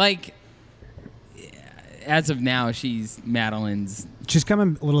Madeline. Like, as of now, she's Madeline's. She's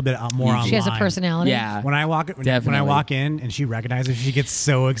coming a little bit more online. she has a personality. Yeah, When I when I Definitely. walk in and she recognizes, she gets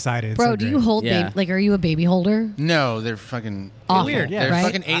so excited. It's Bro, so do great. you hold Yeah. baby? Like, are you a baby holder? No, they're fucking Awful, weird, yeah. They're right?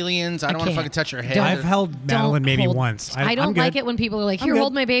 fucking aliens. I don't want to can't. fucking touch her head. Don't- I've held Madeline Don't maybe hold- once. I don't I'm good. like it when people are like, I'm "Here, good.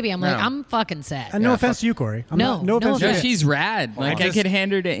 hold my baby." I'm like, No. I'm fucking sad. And no Yeah, offense fuck- to you, Corey. I'm No, not, no offense to no, offense. you. she's rad. Like, I just- could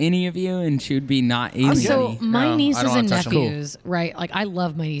hand her to any of you, and she would be not alien. So my No, I nieces don't wanna and touch 'em. nephews, right? Like I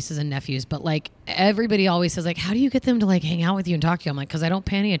love my nieces and nephews, but like everybody always says, like, how do you get them to like hang out with you and talk to you? I'm like, because I don't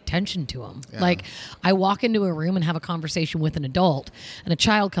pay any attention to them. Like I walk into a room and have a conversation with an adult, and a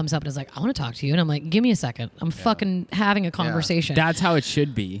child comes up and is like, I want to talk to you, and I'm like, give me a second. I'm fucking having a conversation. That's how it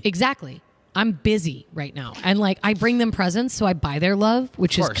should be. Exactly. I'm busy right now. And like I bring them presents, so I buy their love,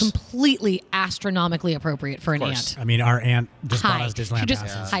 which is course. completely astronomically appropriate for an course. aunt. I mean, our aunt just bought Hi. us Disneyland She just,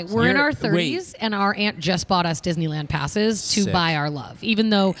 passes. hi. We're in You're- our 30s, and our aunt just bought us Disneyland passes to Sick. buy our love, even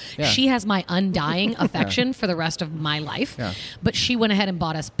though Yeah. she has my undying affection for the rest of my life. Yeah. But she went ahead and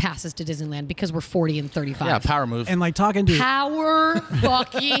bought us passes to Disneyland because we're 40 and 35. Yeah, power move. And like talking to Power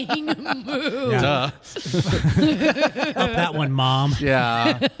fucking move. Yeah. Duh. up that one, mom.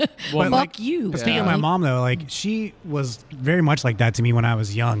 Yeah. Well, Fuck like, you. Speaking of my mom, though, like she was very much like that to me when I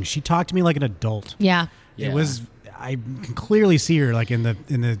was young. She talked to me like an adult. Yeah. Yeah. It was. I can clearly see her like in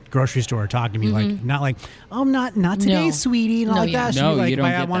the grocery store talking to me, like not like, oh, not today, No. sweetie, and all No, like yeah. that. She'd No, be like, you don't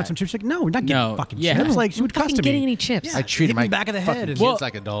if I get wanted that. some chips. Like, no, we're not getting No, fucking yeah. chips. Like she I'm would fucking custom getting me. any chips. Yeah. I treated Hit my me back of the fucking head. kids And,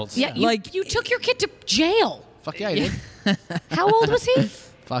 like adults. Yeah, you took your kid to jail. Fuck yeah, I did. How old was he?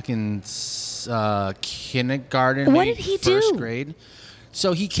 Fucking kindergarten. What maybe did he first do? grade.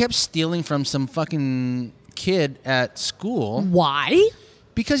 So he kept stealing from some fucking kid at school Why?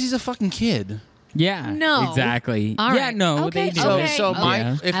 because he's a fucking kid. Yeah. No. Exactly. All yeah. right. No. Okay, They do. So okay. so my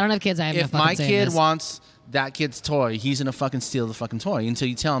Yeah. if I don't have kids. I have no if fucking my say in kid this. wants that kid's toy, he's gonna fucking steal the fucking toy until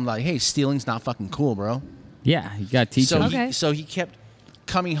you tell him like, hey, stealing's not fucking cool, bro. Yeah. You got to teach So them. Okay. he kept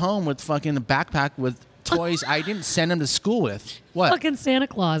coming home with fucking a backpack with toys I didn't send him to school with. What? Fucking Santa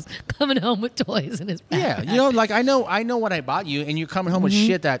Claus coming home with toys in his Yeah, backpack. you know, like I know what I bought you, and you're coming home with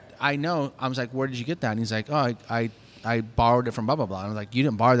shit that I know. I was like, where did you get that? And he's like, oh, I borrowed it from blah blah blah. And I was like, you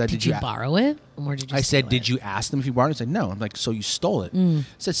didn't borrow that, Did you a-" borrow it? Or where did you I steal said, did it? you ask them if you borrowed it? He said, no. I'm like, so you stole it. I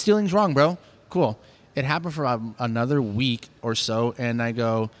said, stealing's wrong, bro. Cool. It happened for another week or so, and I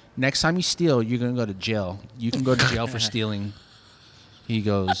go, next time you steal, you're gonna go to jail. You can go to jail for stealing. He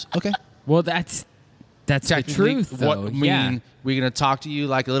goes, okay. Well, that's the Technically, truth, though. What yeah. mean? We're gonna talk to you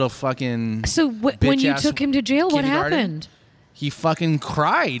like a little fucking. So when you bitch-ass took him to jail, what kindergarten? happened? He fucking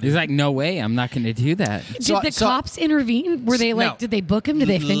cried. He's like, no way. I'm not going to do that. Did the cops intervene? Were they like? No. Did they book him? Did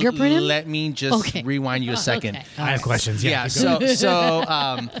they fingerprint him? Let me just Okay. rewind you a second. Okay. I have questions. Yeah, keep going. so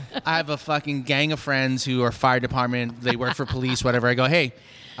I have a fucking gang of friends who are fire department. They work for police, whatever. I go, hey,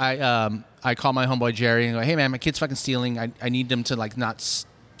 I call my homeboy Jerry and go, hey man, my kid's fucking stealing. I need them to like not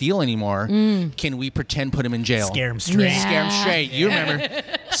steal anymore. Can we pretend put him in jail? Scare him straight. Yeah. Scare him straight. You remember?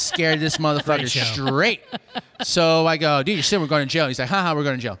 Scared this motherfucker straight. So I go, dude, you said we're going to jail. He's like, haha, we're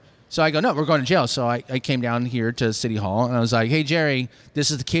going to jail. So I go, no, we're going to jail. So I came down here to City Hall and I was like, hey, Jerry, this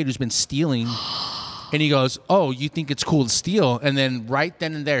is the kid who's been stealing. And he goes, oh, you think it's cool to steal? And then right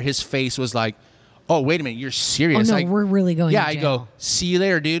then and there, his face was like, oh, wait a minute, you're serious. Oh, no, Like, we're really going yeah, to I jail. go, see you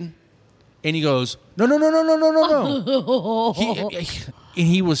later, dude. And he goes, no. And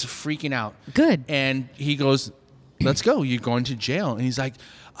he was freaking out. Good. And he goes, let's go. You're going to jail. And he's like,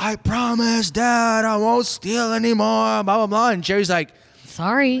 I promise, Dad, I won't steal anymore, blah, blah, blah. And Jerry's like,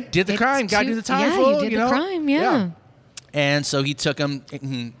 Sorry. did the It's crime. Gotta do the time, Yeah, fool, you did you the know? crime. Yeah. And so he took him,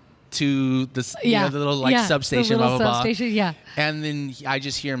 and to the Yeah. the little like Yeah, substation, the little blah blah substation, blah. yeah. And then I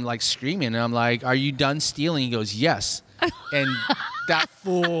just hear him like screaming, and I'm like, "Are you done stealing?" He goes, "Yes." And that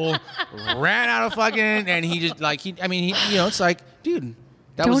fool ran out of fucking, and he just like it's like, dude,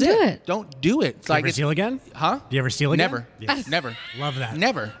 that Don't was do it. Don't do it. It's You like ever it's, steal again? huh? Do you ever steal again? Never. Yes. Never. Love that.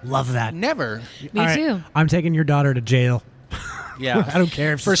 Never. Love that. Never. Me All right, too. I'm taking your daughter to jail. Yeah. I don't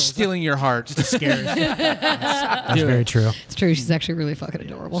care if she for stole stealing your heart. scared. That's very true. It's true. She's actually really fucking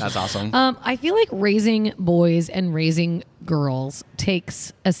adorable. That's awesome. I feel like raising boys and raising girls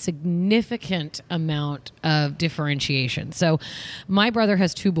takes a significant amount of differentiation. So my brother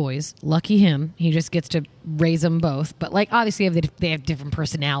has 2 boys. Lucky him. He just gets to raise them both. But like obviously they have different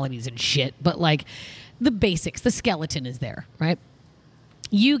personalities and shit. But like the basics, the skeleton is there, right?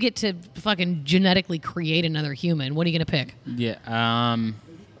 You get to fucking genetically create another human. What are you going to pick? Yeah.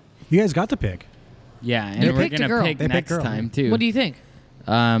 You guys got to pick. Yeah, and They we're picked a gonna girl. pick They picked next girl. time too. What do you think?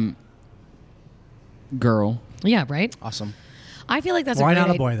 Girl. Yeah, right? Awesome. I feel like that's Why a great not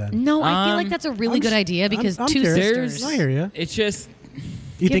a idea. boy then? No, I feel Um, like that's a really I'm good s- idea because I'm 2 curious. sisters. I hear you. It's just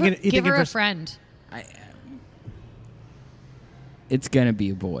You Give think her, you give think her if a friend. it's gonna be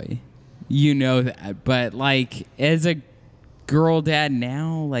a boy. You know that, but like as a girl dad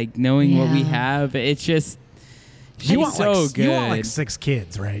now, like knowing what we Yeah. have, it's just she's you want so like, good. You want like 6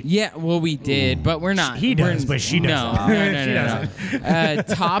 kids, right? Yeah, well, we did, but we're not. He does, we're- but she no, doesn't. No, no, She no, no.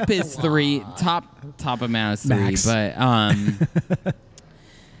 Top is 3. Top amount is 3, Max. but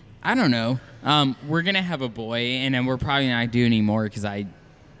I don't know. We're gonna have a boy, and then we're probably not doing any more because I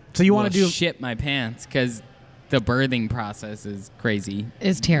So you will want to do? shit my pants because the birthing process is crazy.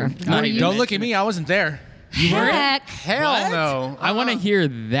 Is terrifying. Not What do even you- Don't look at me. I wasn't there. Heck. Hell What? no. I want to hear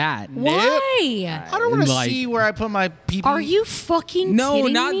that. Why? I don't want to Like- see where I put my pee. Are you fucking No,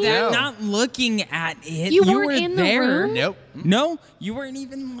 kidding not me? that. No. Not looking at it. You weren't were in the there. room? Nope. No, you weren't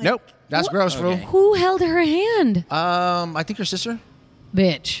even. Like, Nope. That's What? gross, Okay. fool. Who held her hand? I think your sister.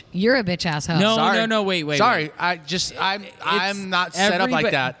 Bitch. You're a bitch asshole. No, Sorry. no, wait. Sorry. I'm not set up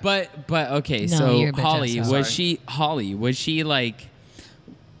like that. But okay, No, so you're a bitch Holly, asshole. was she like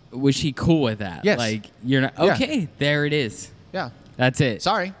was she cool with that? Yes. Like you're not Yeah. okay, there it is. Yeah. That's it.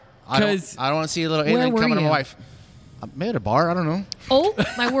 Sorry. 'Cause- I don't want to see a little Where alien were coming to my you? wife. Maybe at a bar. I don't know. Oh,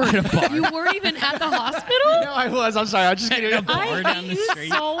 my word. You weren't even at the hospital? No, I was. I'm sorry. I'm just kidding. I down hate the you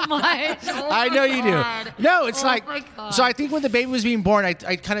street. so much. Oh I know my you God. do. No, it's Oh like. my God. So I think when the baby was being born, I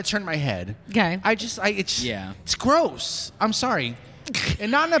kind of turned my head. Okay. Yeah. It's gross. I'm sorry.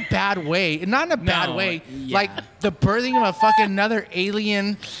 And not in a bad way. And not in a bad No, way. yeah. Like the birthing of a fucking another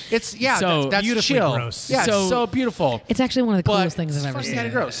alien. It's So that's beautifully chill. gross. Yeah, So- it's so beautiful. It's actually one of the But coolest things I've ever it's seen. kind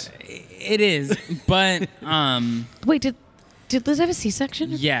of gross. It is, but Wait, did Liz have a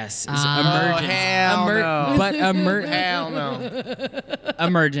C-section? yes, it's Oh, hell no. but Hell no.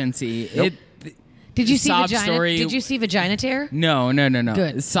 emergency. Nope. Did you see Sob vagina? story- Did you see vagina tear? No.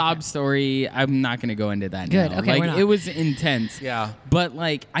 Good. Sob story. I'm not going to go into that. Good. now. Okay, Like we're not. it was intense. Yeah. But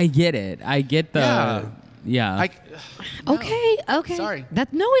like I get it. I get the yeah. Like, Okay. Sorry.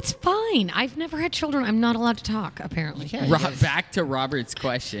 No, it's fine. I've never had children. I'm not allowed to talk. Apparently. Back to Robert's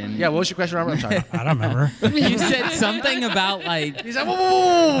question. yeah, what was your question, Robert? I'm sorry. I don't remember. You said something about like He's like, whoa,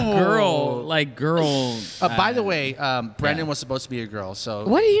 whoa, whoa. girl. By the way, Brendan was supposed to be a girl, so.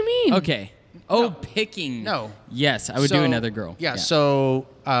 What do you mean? Okay. Oh, picking. No. Yes, I would do So- another girl. Yeah, so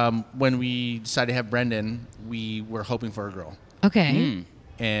when we decided to have Brendan, we were hoping for a girl, Okay.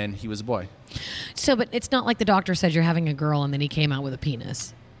 and he was a boy. So, but it's not like the doctor said you're having a girl and then he came out with a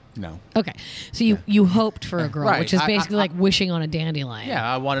penis. No. Okay. So you hoped for a girl, Right. which is I- basically like wishing on a dandelion.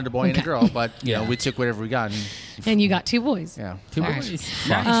 Yeah, I wanted a boy and a Okay. girl, but you know we took whatever we got. And, And you got 2 boys. yeah. Two All right. boys.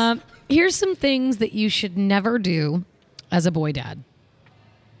 Nice. Here's some things that you should never do as a boy dad.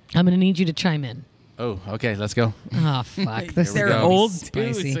 I'm going to need you to chime in. Oh, okay. Let's go. Oh, fuck. This is They're gonna be old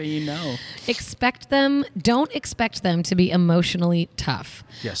spicy. too, so you know. Don't expect them to be emotionally tough.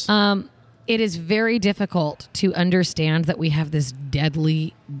 Yes. It is very difficult to understand that we have this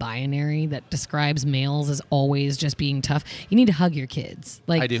deadly binary that describes males as always just being tough. You need to hug your kids.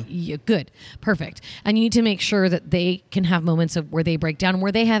 Like I do. Good. Perfect. And you need to make sure that they can have moments of where they break down,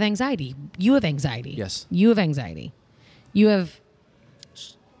 where they have anxiety. You have anxiety. Yes. You have anxiety. You have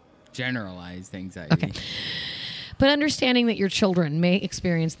Generalized anxiety. Okay. But understanding that your children may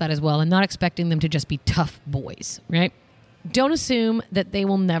experience that as well and not expecting them to just be tough boys, right? Don't assume that they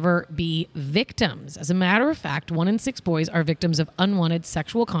will never be victims. As a matter of fact, 1 in 6 boys are victims of unwanted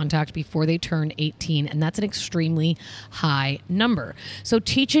sexual contact before they turn 18, and that's an extremely high number. So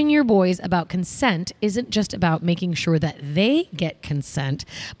teaching your boys about consent isn't just about making sure that they get consent,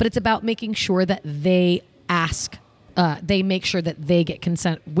 but it's about making sure that they ask they make sure that they get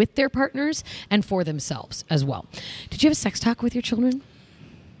consent with their partners and for themselves as well. Did you have a sex talk with your children?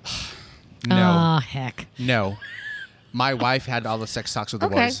 No. Ah, heck. No. My wife had all the sex talks with the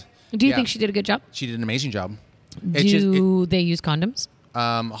Okay. boys. Do you Yeah. think she did a good job? She did an amazing job. Do they use condoms?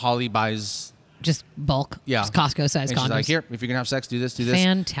 Holly buys. Just bulk? Yeah. Just Costco size And condoms? she's like, here, if you're going to have sex, do this, do this.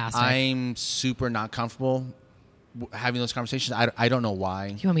 Fantastic. I'm super not comfortable having those conversations. I don't know why.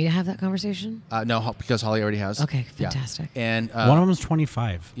 You want me to have that conversation? No, because Holly already has. Okay, Yeah. fantastic. And One of them's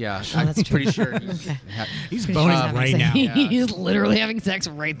 25. yeah, Oh, I'm that's true. pretty sure. Okay. He's Pretty boning sure he's right having now. sex. He's literally having sex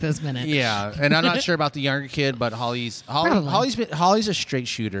right this minute. Yeah, and I'm not sure about the younger kid, but Holly's a straight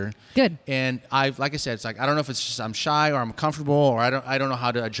shooter. Good. And like I said, it's like I don't know if it's just I'm shy or I'm comfortable or I don't know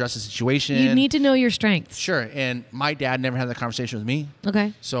how to address the situation. You need to know your strengths. Sure, and my dad never had that conversation with me,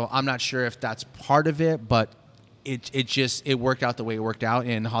 Okay. so I'm not sure if that's part of it, but it worked out the way it worked out,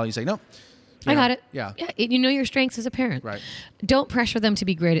 and Holly's like, nope. I got it. Yeah. You know your strengths as a parent. Right. Don't pressure them to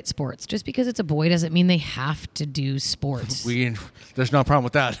be great at sports. Just because it's a boy doesn't mean they have to do sports. There's no problem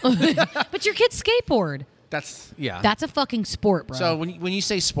with that. But your kids skateboard. Yeah. That's a fucking sport, bro. So when you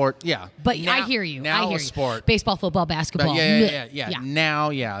say sport, yeah. But Now- I hear you. Now I hear it's you. sport. Baseball, football, basketball. But yeah. Now,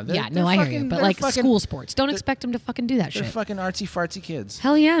 yeah. Yeah, no, I hear you. But like school sports, don't expect them to fucking do that They're shit. fucking artsy fartsy kids.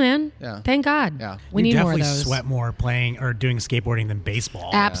 Hell yeah, man. Yeah. Thank God. Yeah. We You need more of definitely those. sweat more playing or doing skateboarding than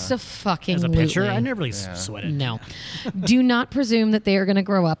baseball. Abso-fucking-lutely. As a pitcher, I never really sweated. No. Do not presume that they are going to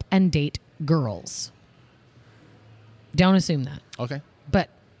grow up and date girls. Don't assume that. Okay. But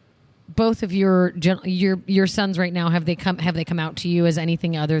both of your sons right now, have they come out to you as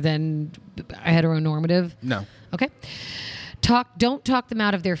anything other than heteronormative? No. Okay. Don't talk them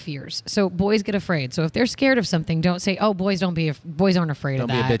out of their fears. So boys get afraid. So if they're scared of something, don't say, "Oh, boys aren't afraid of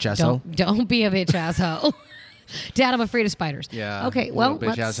Don't be a that." bitch asshole. Don't be a bitch asshole. Dad, I'm afraid of spiders. Yeah, Okay. Well,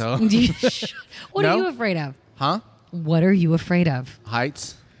 little bitch let's- asshole. what No? are you afraid of? Huh? What are you afraid of?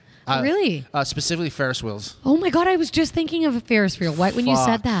 Heights. Really? Specifically Ferris wheels. Oh my God! I was just thinking of a Ferris wheel. What when you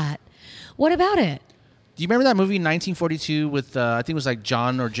said Fuck. that? What about it? Do you remember that movie 1942 with I think it was like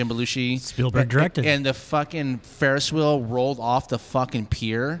John or Jim Belushi? Spielberg directed. And the fucking Ferris wheel rolled off the fucking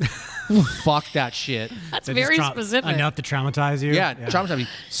pier. Fuck that shit. That's That very just specific. Enough to traumatize you. Yeah, traumatized me.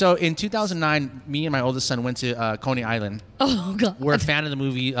 So in 2009, me and my oldest son went to Coney Island. Oh God! We're a fan of the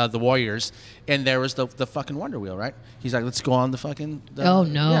movie The Warriors, and there was the fucking Wonder Wheel, right? He's like, let's go on the fucking. Oh,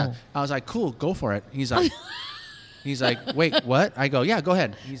 no. Yeah. I was like, cool, go for it. He's like, wait, what? I go, yeah, go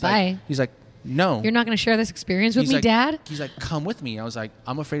ahead. Bye. He's like, no. You're not going to share this experience with He's me, like, Dad? He's like, come with me. I was like,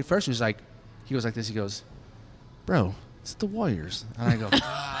 I'm afraid first. He goes like this. He goes, bro, it's the Warriors. And I go,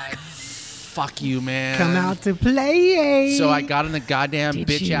 God, fuck you, man. Come out to play. So I got on the goddamn Did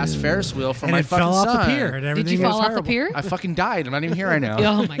bitch ass you? Ferris wheel for and my it fucking fell off son. the pier. And Did everything you was fall off the horrible. pier? I fucking died. I'm not even here right now.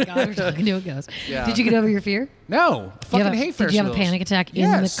 Oh my God! We're talking to a ghost. Yeah. Did you get over your fear? No, fucking hate Ferris Did you have a wheels. panic attack in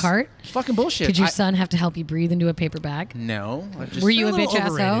Yes. the cart? Fucking bullshit. Did your son have to help you breathe into a paper bag? No. I just, Were you a They're bitch little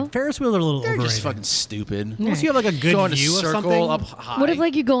asshole? overrated. Ferris wheels are a little They're overrated. just fucking stupid. Unless you have like a good Go in a view of circle something. up high. What if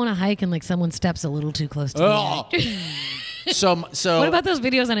like you go on a hike and like someone steps a little too close to the Oh. edge? So What about those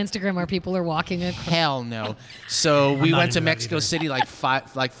videos on Instagram where people are walking across? hell no. So we not went to into that Mexico either. City like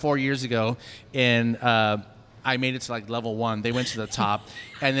 4 years ago, and I made it to like level 1. They went to the top,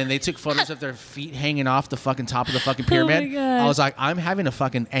 and then they took photos of their feet hanging off the fucking top of the fucking pyramid. God. I was like, I'm having a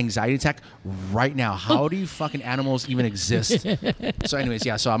fucking anxiety attack right now. How do you fucking animals even exist? So, anyways,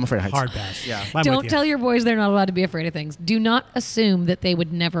 yeah. So I'm afraid of heights. Hard pass. Yeah. I'm Don't with you. tell your boys they're not allowed to be afraid of things. Do not assume that they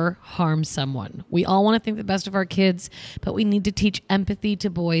would never harm someone. We all want to think the best of our kids, but we need to teach empathy to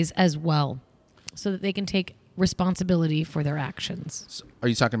boys as well so that they can take responsibility for their actions. Are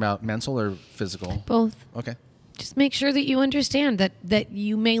you talking about mental or physical? Both. Okay. Just make sure that you understand that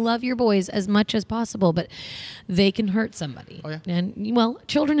you may love your boys as much as possible, but they can hurt somebody. Oh, yeah. And, well,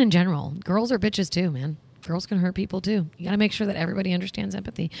 children in general. Girls are bitches too, man. Girls can hurt people too. You got to make sure that everybody understands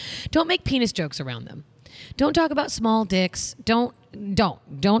empathy. Don't make penis jokes around them. Don't talk about small dicks. Don't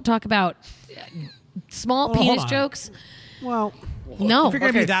talk about small Well, hold penis on. jokes. Well, No. if you're gonna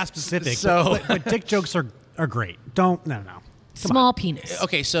Okay. be that specific, So- but dick jokes are great. Don't no. Small penis.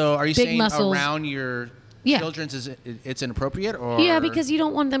 Okay, so are you Big saying muscles. around your Yeah. children's it's inappropriate, or Yeah, because you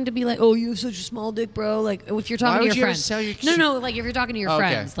don't want them to be like, "Oh, you have such a small dick, bro." Like if you're talking Why to would your you ever friends. tell your No, like if you're talking to your Okay.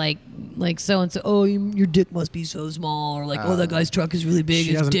 friends, like so and so. Oh, your dick must be so small, or like, oh, that guy's truck is really big.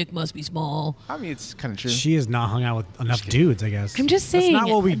 She His doesn't- dick must be small. I mean, it's kind of true. She has not hung out with enough dudes, I guess. I'm just saying. That's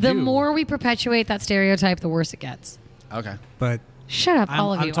not what we the do. more we perpetuate that stereotype, the worse it gets. Okay. But Shut up,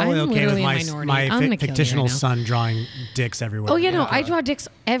 all of I'm you. totally I'm okay with literally a my minority. my I'm gonna kill you fictional right now. son drawing dicks everywhere. Oh yeah, no, I draw dicks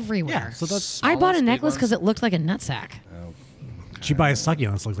everywhere. Yeah, so that's I bought a Smallest, big necklace ones? because it looked like a nutsack. She buys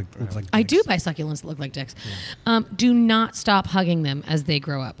succulents. Looks like I dicks. do buy succulents that look like dicks. Do not stop hugging them as they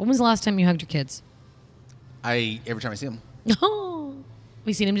grow up. When was the last time you hugged your kids? Every time I see them. Oh, have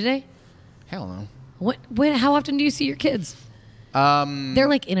you seen them today? Hell no. What? How often do you see your kids? They're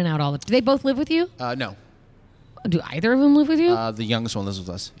like in and out all the time. Do they both live with you? No. Do either of them live with you? The youngest one lives with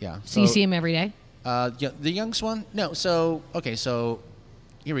us. Yeah. So you see him every day? Yeah, the youngest one? No. So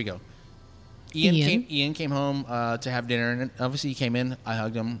here we go. Ian came home to have dinner, and obviously he came in. I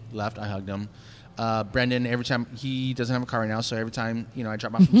hugged him. Left. I hugged him. Brendan, every time, he doesn't have a car right now, so every time I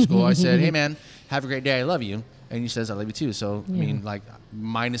drop off from school, I said, "Hey man, have a great day. I love you." And he says, "I love you too." So I mean, like,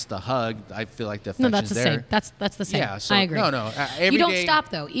 minus the hug, I feel like the affection's No, that's the there. same. That's the same. Yeah, so, I agree. No. Every you don't day- stop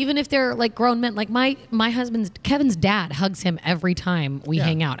though, even if they're like grown men. Like my husband's Kevin's dad hugs him every time we Yeah.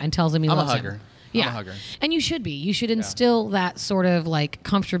 hang out and tells him he I'm a loves him. hugger. Yeah, I'm a hugger. And you should be. You should instill that sort of like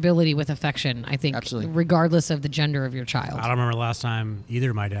comfortability with affection. I think, Absolutely. regardless of the gender of your child. I don't remember the last time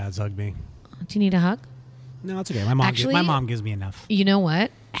either of my dads hugged me. Do you need a hug? No, it's okay. My mom gives me enough. You know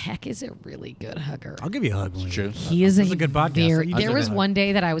what? Heck is a really good hugger. I'll give you a hug. True. He is This is a good podcast. You There deserve was a hug. one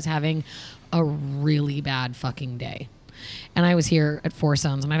day that I was having a really bad fucking day. And I was here at Four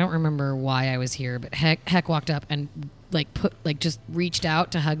Sons, and I don't remember why I was here, but Heck walked up and just reached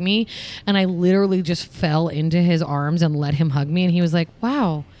out to hug me, and I literally just fell into his arms and let him hug me, and he was like,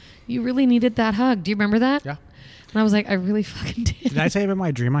 "Wow, you really needed that hug. Do you remember that?" Yeah. And I was like, "I really fucking did." Did I tell you about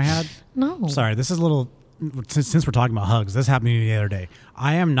my dream I had? No. Sorry, this is a little. Since we're talking about hugs, this happened to me the other day.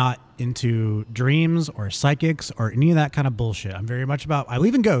 I am not into dreams or psychics or any of that kind of bullshit. I'm very much about. I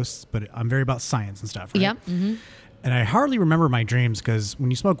believe in ghosts, but I'm very about science and stuff. Right? Yep. Mm-hmm. And I hardly remember my dreams because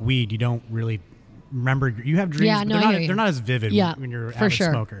when you smoke weed, you don't really remember. You have dreams, Yeah, but no, I hear you. they're not as vivid Yeah, when you're an for avid sure.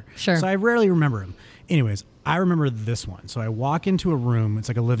 smoker. Sure. So I rarely remember them. Anyways, I remember this one. So I walk into a room. It's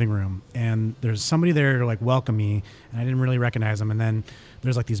like a living room, and there's somebody there to like welcome me, and I didn't really recognize them. And then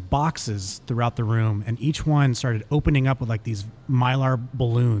there's like these boxes throughout the room, and each one started opening up with like these Mylar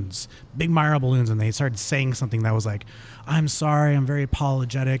balloons, big Mylar balloons, and they started saying something that was like, "I'm sorry, I'm very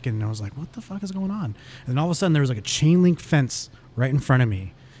apologetic," and I was like, "What the fuck is going on?" And then all of a sudden, there was like a chain link fence right in front of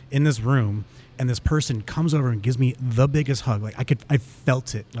me in this room. And this person comes over and gives me the biggest hug. Like I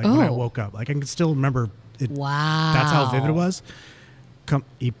felt it. Like when I Oh. woke up. Like I can still remember it. Wow. That's how vivid it was.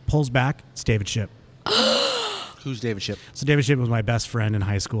 He pulls back. It's David Shipp. Who's David Shipp? So David Shipp was my best friend in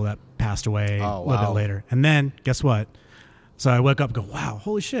high school that passed away Oh, a little bit wow. later. And then guess what? So I woke up and go, wow,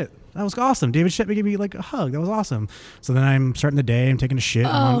 holy shit. That was awesome. David Shipp gave me like a hug. That was awesome. So then I'm starting the day. I'm taking a shit.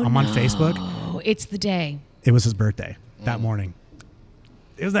 I'm on Facebook. Oh, it's the day. It was his birthday that morning.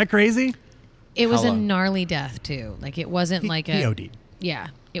 Isn't that crazy? It was How a long? gnarly death too. Like it wasn't like He a OD'd. Yeah,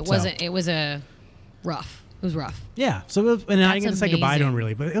 it So. wasn't. It was a rough. It was rough. Yeah. So it was, and I didn't get to say goodbye to him amazing.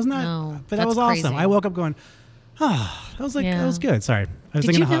 really, but it was not. No, but that was that's awesome. crazy. I woke up going, that was like Yeah. that was good. Sorry, I was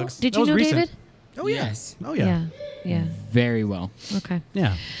Did thinking you of know? hugs. Did That you was know recent. David? Oh yeah. Yes. Oh yeah. Yeah. Very well. Okay.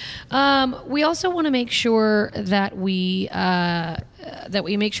 Yeah. We also want to make sure that we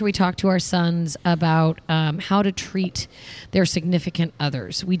make sure we talk to our sons about how to treat their significant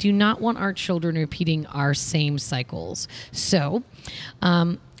others. We do not want our children repeating our same cycles. So,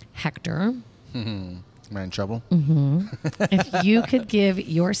 Hector, Am I in trouble? if you could give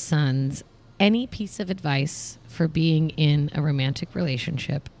your sons any piece of advice for being in a romantic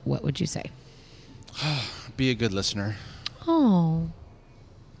relationship, what would you say? Be a good listener. Oh.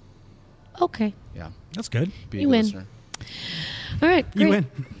 Okay. Yeah. That's good. Be a You good win. listener. All right. You Great.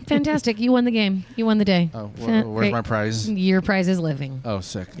 win. Fantastic. You won the game. You won the day. Oh, Fa- where's great. my prize? Your prize is living. Oh,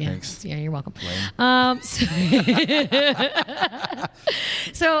 sick. Yeah. Thanks. Yeah, you're welcome. Lame.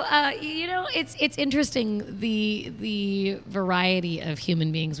 So it's interesting the variety of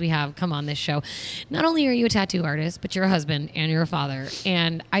human beings we have come on this show. Not only are you a tattoo artist, but you're a husband and you're a father.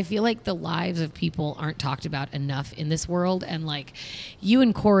 And I feel like the lives of people aren't talked about enough in this world. And like you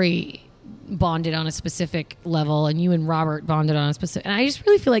and Corey bonded on a specific level and you and Robert bonded on a specific, and I just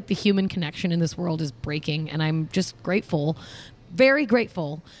really feel like the human connection in this world is breaking, and I'm just grateful, very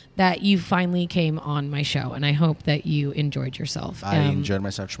grateful that you finally came on my show, and I hope that you enjoed yourself. I enjoyed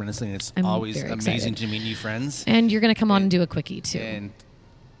myself tremendously, and it's I'm always very amazing excited. to meet new friends. And you're going to come on and do a quickie too. And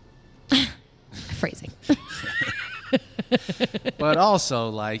Phrasing. but also,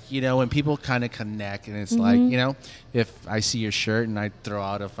 like, when people kind of connect, and it's like, if I see your shirt and I throw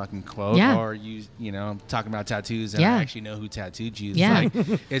out a fucking quote, Yeah. or I'm talking about tattoos and Yeah. I actually know who tattooed you. It's Yeah.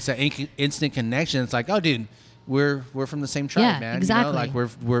 like, it's an instant connection. It's like, oh, dude, we're from the same tribe, Yeah, man. exactly. Like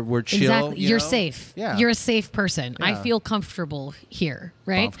we're chill. Exactly. You're know? safe. Yeah. You're a safe person. I Yeah. feel comfortable here,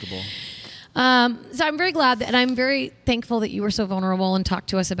 right? Comfortable. So I'm very glad and I'm very thankful that you were so vulnerable and talked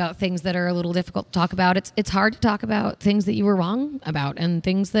to us about things that are a little difficult to talk about. It's hard to talk about things that you were wrong about and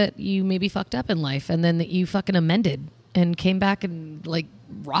things that you maybe fucked up in life and then that you fucking amended and came back and like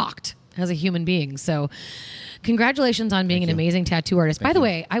rocked as a human being. So congratulations on being an amazing tattoo artist. By the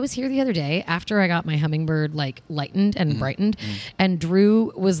way, I was here the other day after I got my hummingbird like lightened and brightened and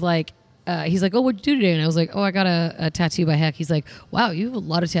Drew was like, he's like, oh, what'd you do today? And I was like, oh, I got a tattoo by Heck. He's like, wow, you have a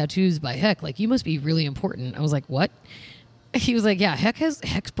lot of tattoos by Heck. Like, you must be really important. I was like, what? He was like, yeah,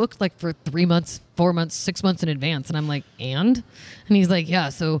 Heck's booked like for 3 months, 4 months, 6 months in advance. And I'm like, and he's like, yeah,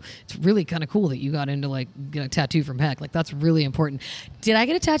 so it's really kind of cool that you got into like get a tattoo from Heck. Like, that's really important. Did I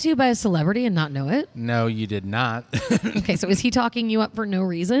get a tattoo by a celebrity and not know it? No, you did not. Okay, so is he talking you up for no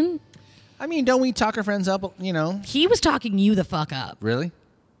reason? I mean, don't we talk our friends up, you know? He was talking you the fuck up. Really?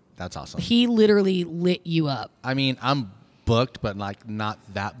 That's awesome. He literally lit you up. I mean, I'm booked, but like not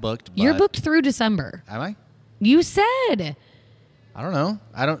that booked. But You're booked through December. Am I? You said. I don't know.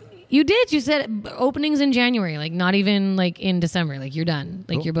 I don't. You did. You said openings in January, like not even like in December. Like you're done.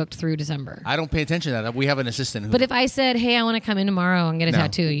 Like you're booked through December. I don't pay attention to that. We have an assistant who. But if I said, hey, I want to come in tomorrow and get a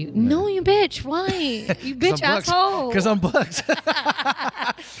tattoo, no, you bitch. Why? You bitch asshole. Because I'm booked.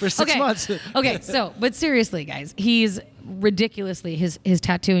 For 6 months. Okay, so, but seriously, guys, he's ridiculously, his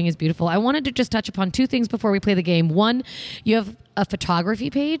tattooing is beautiful. I wanted to just touch upon two things before we play the game. One, you have a photography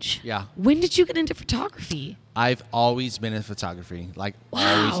page. Yeah. When did you get into photography? I've always been in photography. Like,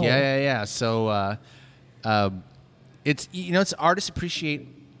 Wow. always. Yeah. So, it's, you know, it's artists appreciate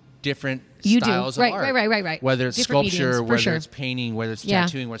different styles of art. Right. Whether it's Different sculpture, mediums, for whether sure. it's painting, whether it's Yeah.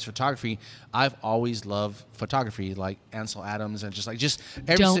 tattooing, whether it's photography. I've always loved photography, like Ansel Adams and just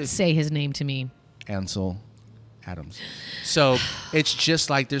every Don't say his name to me. Ansel Adams. So it's just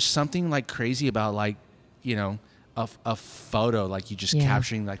like there's something like crazy about like, you know, a photo, like you just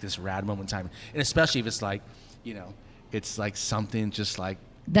capturing like this rad moment in time. And especially if it's like, you know, it's like something just like.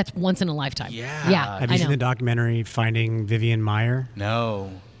 That's once in a lifetime. Yeah. Yeah. Have you seen the documentary Finding Vivian Maier?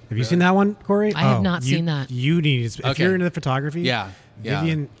 No. Have you seen that one, Corey? I have not seen that. You need to. If Okay. you're into the photography, Yeah.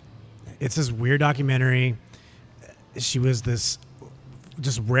 Vivian, it's this weird documentary. She was this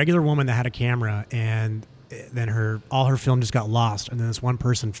just regular woman that had a camera, and then all her film just got lost, and then this one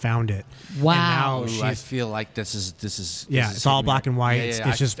person found it. Wow. And now Ooh, I she's feel like this is it's all black and white. Yeah,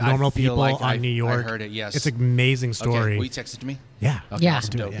 It's just I normal feel people like on New York. I heard it. Yes. It's an amazing story. Okay. Will you text it to me? Yeah. Okay, Yeah.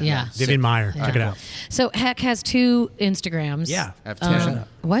 awesome. Do it, Yeah. Vivian Maier. Yeah. Check it out. So Heck has 2 Instagrams. Yeah. I have 10.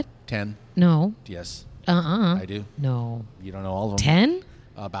 What? 10. No. Yes. I do. No. You don't know all of them. 10?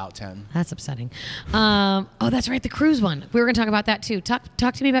 About 10. That's upsetting. Oh, that's right. The cruise one. We were going to talk about that too. Talk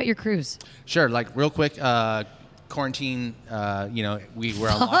to me about your cruise. Sure. Like real quick, quarantine, you know, we were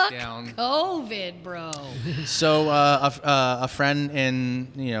on lockdown. COVID, bro. So a friend and,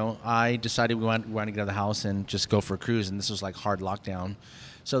 you know, I decided we want to get out of the house and just go for a cruise. And this was like hard lockdown.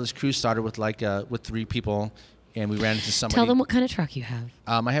 So this cruise started with like with 3 people. And we ran into somebody. Tell them what kind of truck you have.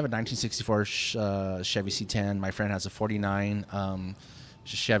 I have a 1964 Chevy C10. My friend has a 49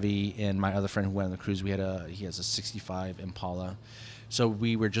 Chevy, and my other friend who went on the cruise, he has a 65 Impala. So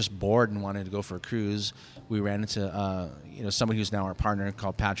we were just bored and wanted to go for a cruise. We ran into somebody who's now our partner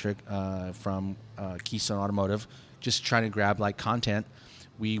called Patrick from Keystone Automotive, just trying to grab like content.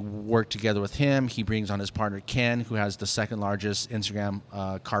 We work together with him. He brings on his partner Ken, who has the second largest Instagram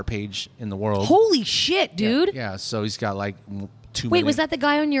car page in the world. Holy shit, dude! Yeah. So he's got like 2 Wait, million. was that the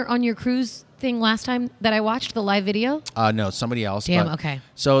guy on your cruise thing last time that I watched the live video? No, somebody else. Damn, but- okay.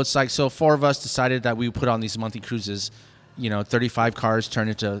 So it's like 4 of us decided that we would put on these monthly cruises. You know, 35 cars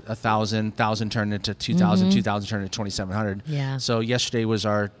turned into 1,000, 1,000 turned into 2,000, 2,000 turned into 2,700. Yeah. So yesterday was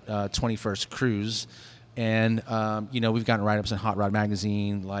our 21st cruise. And, you know, we've gotten write-ups in Hot Rod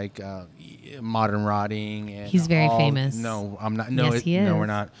Magazine, like Modern Rodding. And He's very famous. No, I'm not. No, Yes, he no, is. we're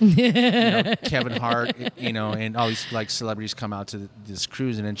not. You know, Kevin Hart, you know, and all these like celebrities come out to this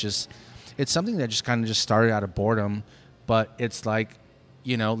cruise, and it's something that just kind of just started out of boredom, but it's like,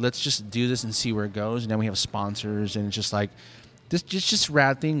 you know, let's just do this and see where it goes. And then we have sponsors, and it's just like this just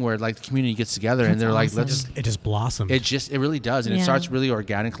rad thing where like the community gets together and That's they're like, awesome. let's. It just blossomed. It really does, and Yeah. it starts really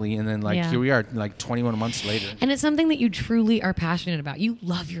organically, and then like Yeah. here we are, like 21 months later. And it's something that you truly are passionate about. You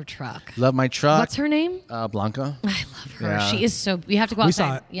love your truck. Love my truck. What's her name? Blanca. I love her. Yeah. She is so. You have to go we outside.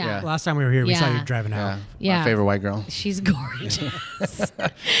 saw it. Yeah. Last time we were here, we saw Yeah. you driving out. Yeah. Yeah. My favorite white girl. She's gorgeous.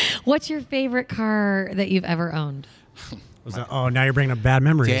 What's your favorite car that you've ever owned? Was that, now you're bringing up bad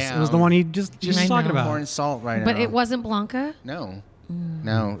memories. It was the Damn. one he just I talking know. about. Corn salt right now. But it wasn't Blanca. No.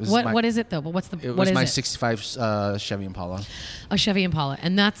 No. This What is it though? But what's the It what was is my it? 65 Chevy Impala. A Chevy Impala,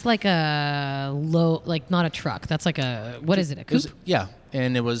 and that's like a low, like not a truck. That's like a what is it? A It was- coupe? yeah.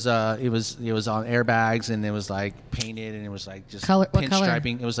 And it was on airbags, and it was like painted, and it was like just Color- what color?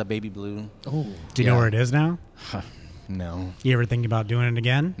 pinstriping. It was a baby blue. Oh, Do you know where it is now? No. You ever think about doing it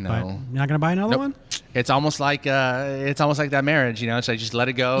again? No. But you're not going to buy another Nope. one? It's almost like that marriage, you know. It's like just let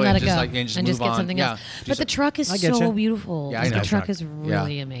it go let and it just go like and just and move just get on. something yeah. else. But Just- the truck is I get so you. beautiful. Yeah, I the know. truck Yeah. is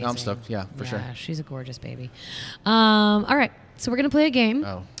really amazing. I'm stoked. Yeah, for sure. Yeah, she's a gorgeous baby. All right, so we're gonna play a game,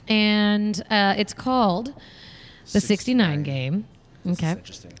 Oh. and it's called the 69 game. Okay.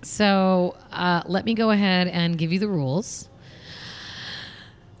 interesting. So let me go ahead and give you the rules.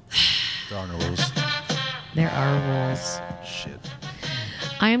 There are no rules. There are rules. Shit.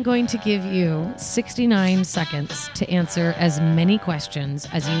 I am going to give you 69 seconds to answer as many questions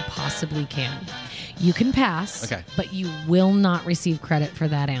as you possibly can. You can pass, Okay. but you will not receive credit for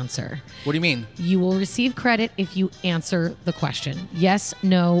that answer. What do you mean? You will receive credit if you answer the question. Yes,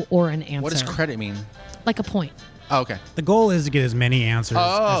 no, or an answer. What does credit mean? Like a point. Oh, okay. The goal is to get as many answers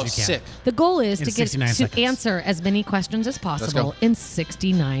Oh, as you can. sick. The goal is In to get 69 to seconds. answer as many questions as possible go. in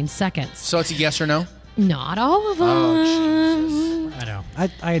 69 seconds. So it's a yes or no? Not all of them. Oh, Jesus. I know.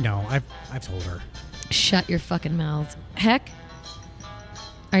 I know. I've told her. Shut your fucking mouths. Heck,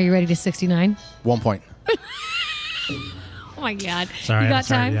 are you ready to 69? 1 point. Oh my God. Sorry, you I got haven't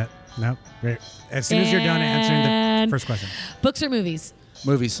started time? yet. Nope. Great. As soon as you're done answering the And- first question. Books or movies?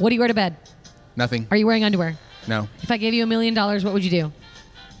 Movies. What do you wear to bed? Nothing. Are you wearing underwear? No. If I gave you $1 million, what would you do?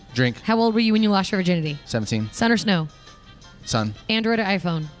 Drink. How old were you when you lost your virginity? 17. Sun or snow? Sun. Android or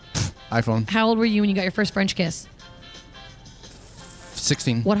iPhone? iPhone. How old were you when you got your first French kiss?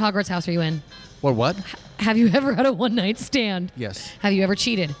 16. What Hogwarts house are you in? Or what? Have you ever had a one-night stand? Yes. Have you ever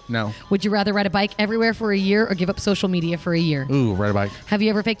cheated? No. Would you rather ride a bike everywhere for a year or give up social media for a year? Ooh, ride a bike. Have you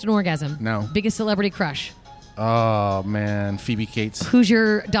ever faked an orgasm? No. Biggest celebrity crush? Oh, man. Phoebe Cates. Who's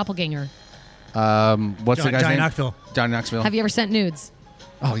your doppelganger? What's the guy's Johnny name? Knoxville. Johnny Knoxville. Have you ever sent nudes?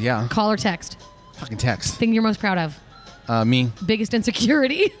 Oh, yeah. Call or text? Fucking text. Thing you're most proud of? Me. Biggest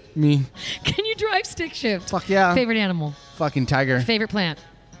insecurity? Me. Can you drive stick shift? Fuck yeah. Favorite animal? Fucking tiger. Favorite plant?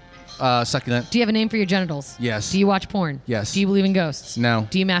 Succulent. Do you have a name for your genitals? Yes. Do you watch porn? Yes. Do you believe in ghosts? No.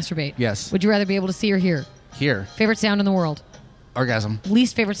 Do you masturbate? Yes. Would you rather be able to see or hear? Here. Favorite sound in the world? Orgasm.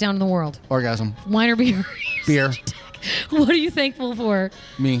 Least favorite sound in the world? Orgasm. Wine or beer? Beer. What are you thankful for?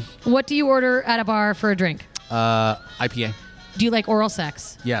 Me. What do you order at a bar for a drink? IPA. Do you like oral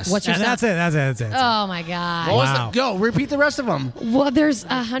sex? Yes. What's your And that's sound? it. That's it. Oh my God. What was Wow. the, go. Repeat the rest of them. Well, there's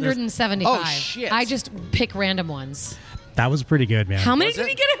 175. Oh, shit. I just pick random ones. That was pretty good, man. How many Was did it?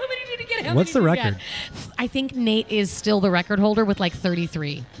 he get? How many did he get? How What's many the did he record? get? I think Nate is still the record holder with like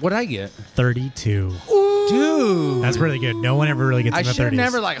 33. What'd I get? 32. Dude. That's really good. No one ever really gets I in the should have 30s.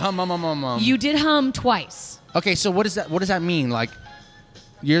 never like hum. You did hum twice. Okay, so what does that mean? Like,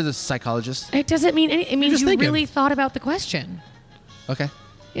 you're the psychologist. It doesn't mean any. It means just you thinking. really thought about the question. Okay.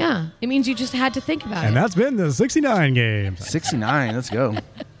 Yeah, it means you just had to think about And it. that's been the 69 games. 69. Let's go.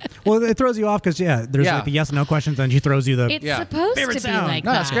 Well, it throws you off because, there's Yeah. like the yes and no questions, and she throws you the. It's Yeah. supposed Favorite to sound. be like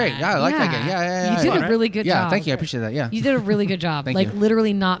No, that. that's great. Yeah, I like that game. Yeah. You did yeah. a really good Yeah, job. thank you. I appreciate that. Yeah. You did a really good job. Thank like you.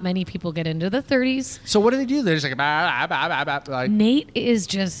 literally, not many people get into the 30s. So what do they do? They're just like, like Nate is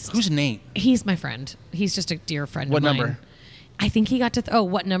just. who's Nate? He's my friend. He's just a dear friend. What of mine. number? I think he got to.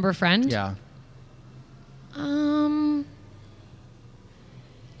 What number friend? Yeah.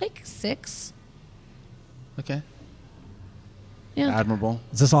 Like 6. Okay. Yeah. Admirable.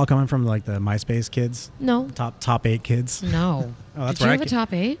 Is this all coming from like the MySpace kids? No. Top 8 kids? No. Oh, that's Did you where I have a ca-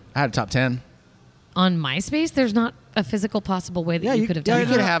 top 8 I had a top 10. on MySpace? There's not a physical possible way that Yeah, you you- could have yeah, done You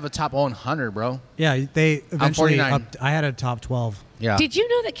that. could have a top 100, bro. Yeah, they eventually 49. upped. I had a top 12. Yeah. Did you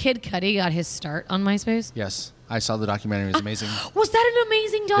know that Kid Cudi got his start on MySpace? Yes. I saw the documentary. It was amazing. Was that an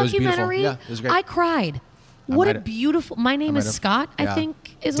amazing was beautiful. documentary? Yeah, it was great. I cried. I What might a have- beautiful. My name might is have. Scott, I Yeah.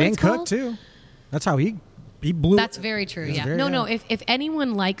 think is what Dan it's Cook called. too. That's how he blew. That's very true. He was Yeah. very No. young. If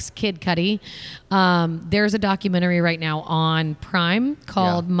anyone likes Kid Cudi, there's a documentary right now on Prime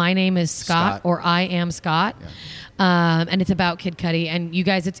called Yeah. "My Name Is Scott" Scott. or "I Am Scott," and it's about Kid Cudi. And you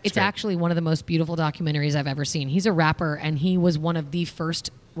guys, it's great. actually one of the most beautiful documentaries I've ever seen. He's a rapper, and he was one of the first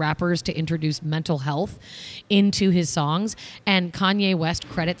rappers to introduce mental health into his songs. And Kanye West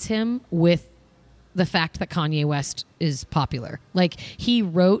credits him with the fact that Kanye West is popular. Like, he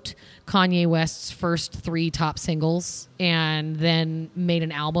wrote Kanye West's first 3 top singles and then made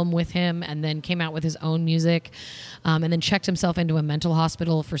an album with him and then came out with his own music, and then checked himself into a mental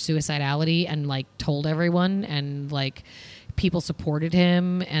hospital for suicidality and like told everyone, and like people supported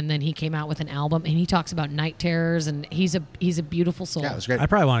him, and then he came out with an album, and he talks about night terrors, and he's a beautiful soul. Yeah, it was great. I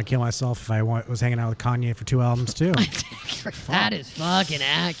probably want to kill myself if I was hanging out with Kanye for 2 albums too. That is fucking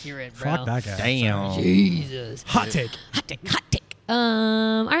accurate, bro. Fuck that guy. Damn. Jesus. Hot take. Hot take, hot take.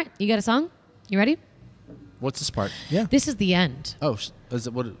 All right. You got a song? You ready? What's this part? Yeah. This is the end. Oh, is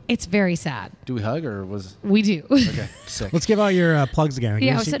it what? It's very sad. Do we hug or was? We do. Okay, sick. Let's give out your plugs again. Give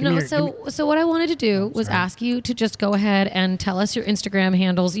Yeah, me- so give no, me your- so give me- so what I wanted to do was ask you to just go ahead and tell us your Instagram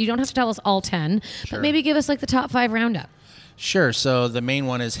handles. You don't have to tell us all 10, Sure. but maybe give us like the top 5 roundup. Sure. So the main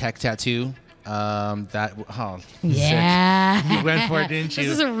one is Heck Tattoo. Yeah. You went for it, didn't you?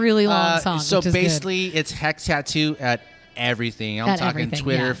 This is a really long song. So which is good. basically, it's Heck Tattoo at everything. I'm At talking everything,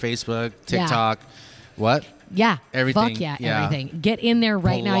 Twitter, yeah. Facebook, TikTok. What? Yeah. Everything, Fuck yeah, yeah. everything. Get in there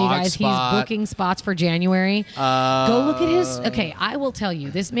right now, you guys. Blogspot. He's booking spots for January. Go look at his. Okay, I will tell you,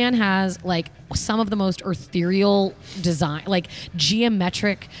 this man has like some of the most ethereal design, like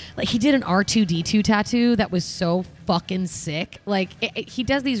geometric. Like he did an R2D2 tattoo that was so fucking sick. Like he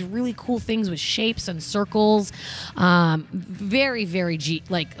does these really cool things with shapes and circles. Very, very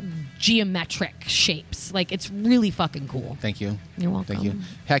geometric shapes. Like it's really fucking cool. Thank you. You're welcome. Thank you.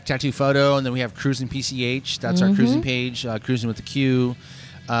 Heck Tattoo Photo, and then we have Cruising PCH. That's our cruising page, Cruising with the Q.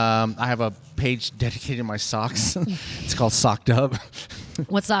 I have a page dedicated to my socks. It's called Socked Up.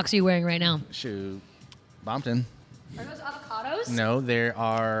 What socks are you wearing right now? Shoot. Bompton. Are those avocados? No, there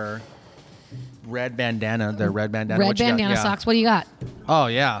are red bandana. They're red bandana. Red What you got? bandana Yeah. socks. What do you got? Oh,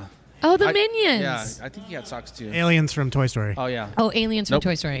 yeah. Oh, the I- Minions. Yeah, I think you had socks too. Aliens from Toy Story. Oh, yeah. Oh, Aliens from Nope.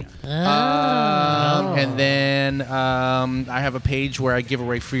 Toy Story. And then I have a page where I give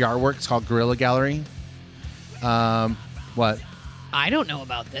away free artwork. It's called Gorilla Gallery. What? I don't know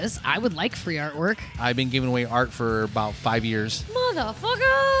about this. I would like free artwork. I've been giving away art for about 5 years.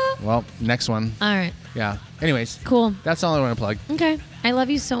 Motherfucker. Well, next one. All right. Yeah. Anyways, Cool. that's all I want to plug. Okay. I love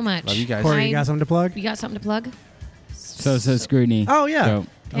you so much. Love you guys. Corey, I- you got something to plug? You got something to plug? So scrutiny. Oh, yeah. Dope.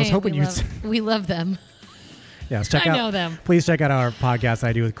 I was Hey, hoping we you'd. love, we love them. Yes, check I out. know them. Please check out our podcast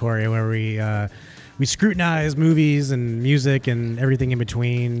I do with Corey, where we scrutinize movies and music and everything in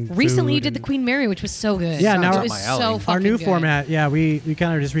between. Recently, food you did the and- Queen Mary, which was so good. Yeah, now it up was my alley. so Our fucking Our new good. format. Yeah, we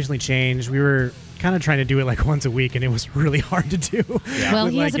kind of just recently changed. We were kind of trying to do it like once a week, and it was really hard to do. Well,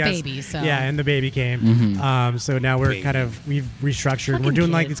 With, he has like, a guests. baby, so Yeah, and the baby came. So now we're we've restructured. Fucking We're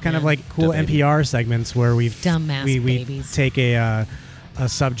doing like kids, these kind of man. like cool NPR segments where we've Dumbass we babies. take a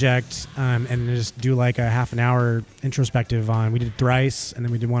subject and just do like a half an hour introspective on. We did Thrice, and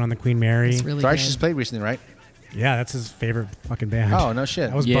then we did one on the Queen Mary. It's really Thrice good. just played recently, right? Yeah, that's his favorite fucking band. Oh, no shit.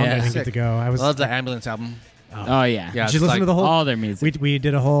 I was Yeah. bummed I didn't get Sick. to go. I was. I love the Ambulance album. Oh yeah. Yeah, Did you it's listen like to the whole? all their music. We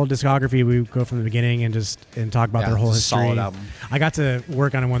did a whole discography. We go from the beginning and talk about Yeah, their whole it's a history. solid album. I got to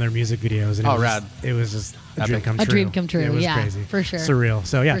work on one of their music videos. And Oh, it was, rad. It was just a Epic. dream come A true. dream come true, It was yeah, crazy. for sure. Surreal.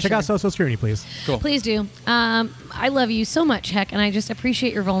 So yeah, For check out sure. Social Scrutiny, please. Cool. Please do. I love you so much, Heck, and I just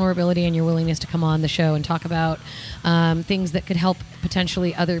appreciate your vulnerability and your willingness to come on the show and talk about things that could help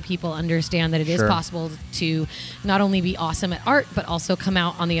potentially other people understand that it is Sure. possible to not only be awesome at art, but also come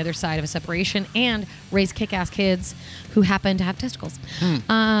out on the other side of a separation and raise kick-ass kids who happen to have testicles.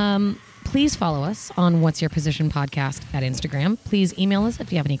 Please follow us on What's Your Position Podcast at Instagram. Please email us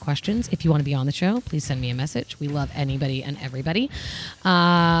if you have any questions. If you want to be on the show, please send me a message. We love anybody and everybody.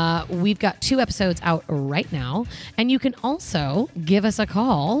 We've got 2 episodes out right now, and you can also give us a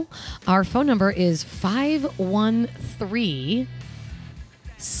call. Our phone number is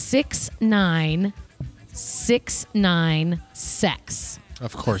 513-6969-SEX.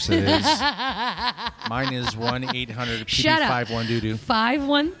 Of course it is. Mine is 1-800-PD51 Shut up. doo-doo.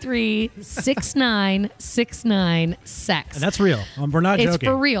 513-6969-SEX. And that's real. We're not It's joking.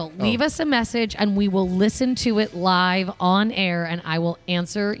 for real. Leave us a message and we will listen to it live on air and I will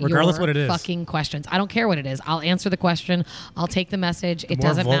answer Regardless your what it is. fucking questions. I don't care what it is. I'll answer the question. I'll take the message. It more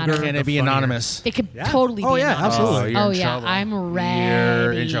doesn't vulgar matter. Can the it be funnier. anonymous? It could Yeah. totally Oh, be yeah, anonymous. absolutely. you're Oh in yeah, trouble. I'm You're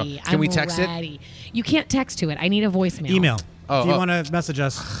ready. in trouble. Can I'm we text it? ready. You can't text to it. I need a voicemail. Email. Oh, if you oh. want to message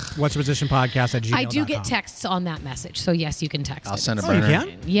us, What's Your Position Podcast at gmail.com. I do get texts on that message, so yes, you can text. I'll it. send a Oh, you burner.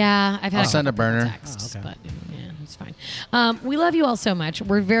 can? Yeah, I've had I'll send a couple burner. texts, Oh, okay. but yeah, it's fine. We love you all so much.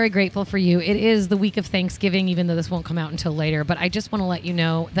 We're very grateful for you. It is the week of Thanksgiving, even though this won't come out until later. But I just want to let you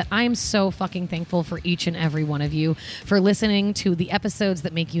know that I am so fucking thankful for each and every one of you for listening to the episodes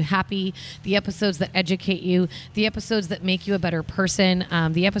that make you happy, the episodes that educate you, the episodes that make you a better person,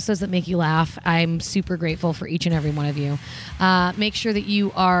 the episodes that make you laugh. I'm super grateful for each and every one of you. Make sure that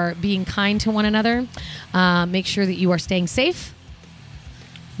you are being kind to one another. Make sure that you are staying safe.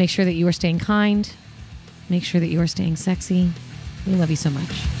 Make sure that you are staying kind. Make sure that you are staying sexy. We love you so much.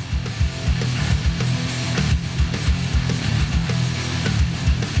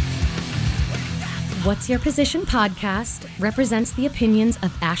 What's Your Position podcast represents the opinions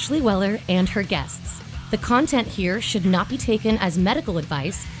of Ashley Weller and her guests. The content here should not be taken as medical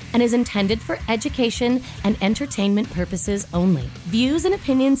advice and is intended for education and entertainment purposes only. Views and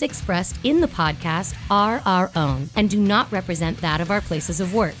opinions expressed in the podcast are our own and do not represent that of our places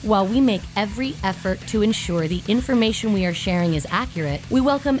of work. While we make every effort to ensure the information we are sharing is accurate, we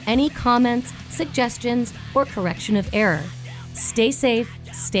welcome any comments, suggestions, or correction of error. Stay safe,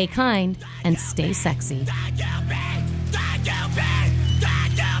 stay kind, and stay sexy.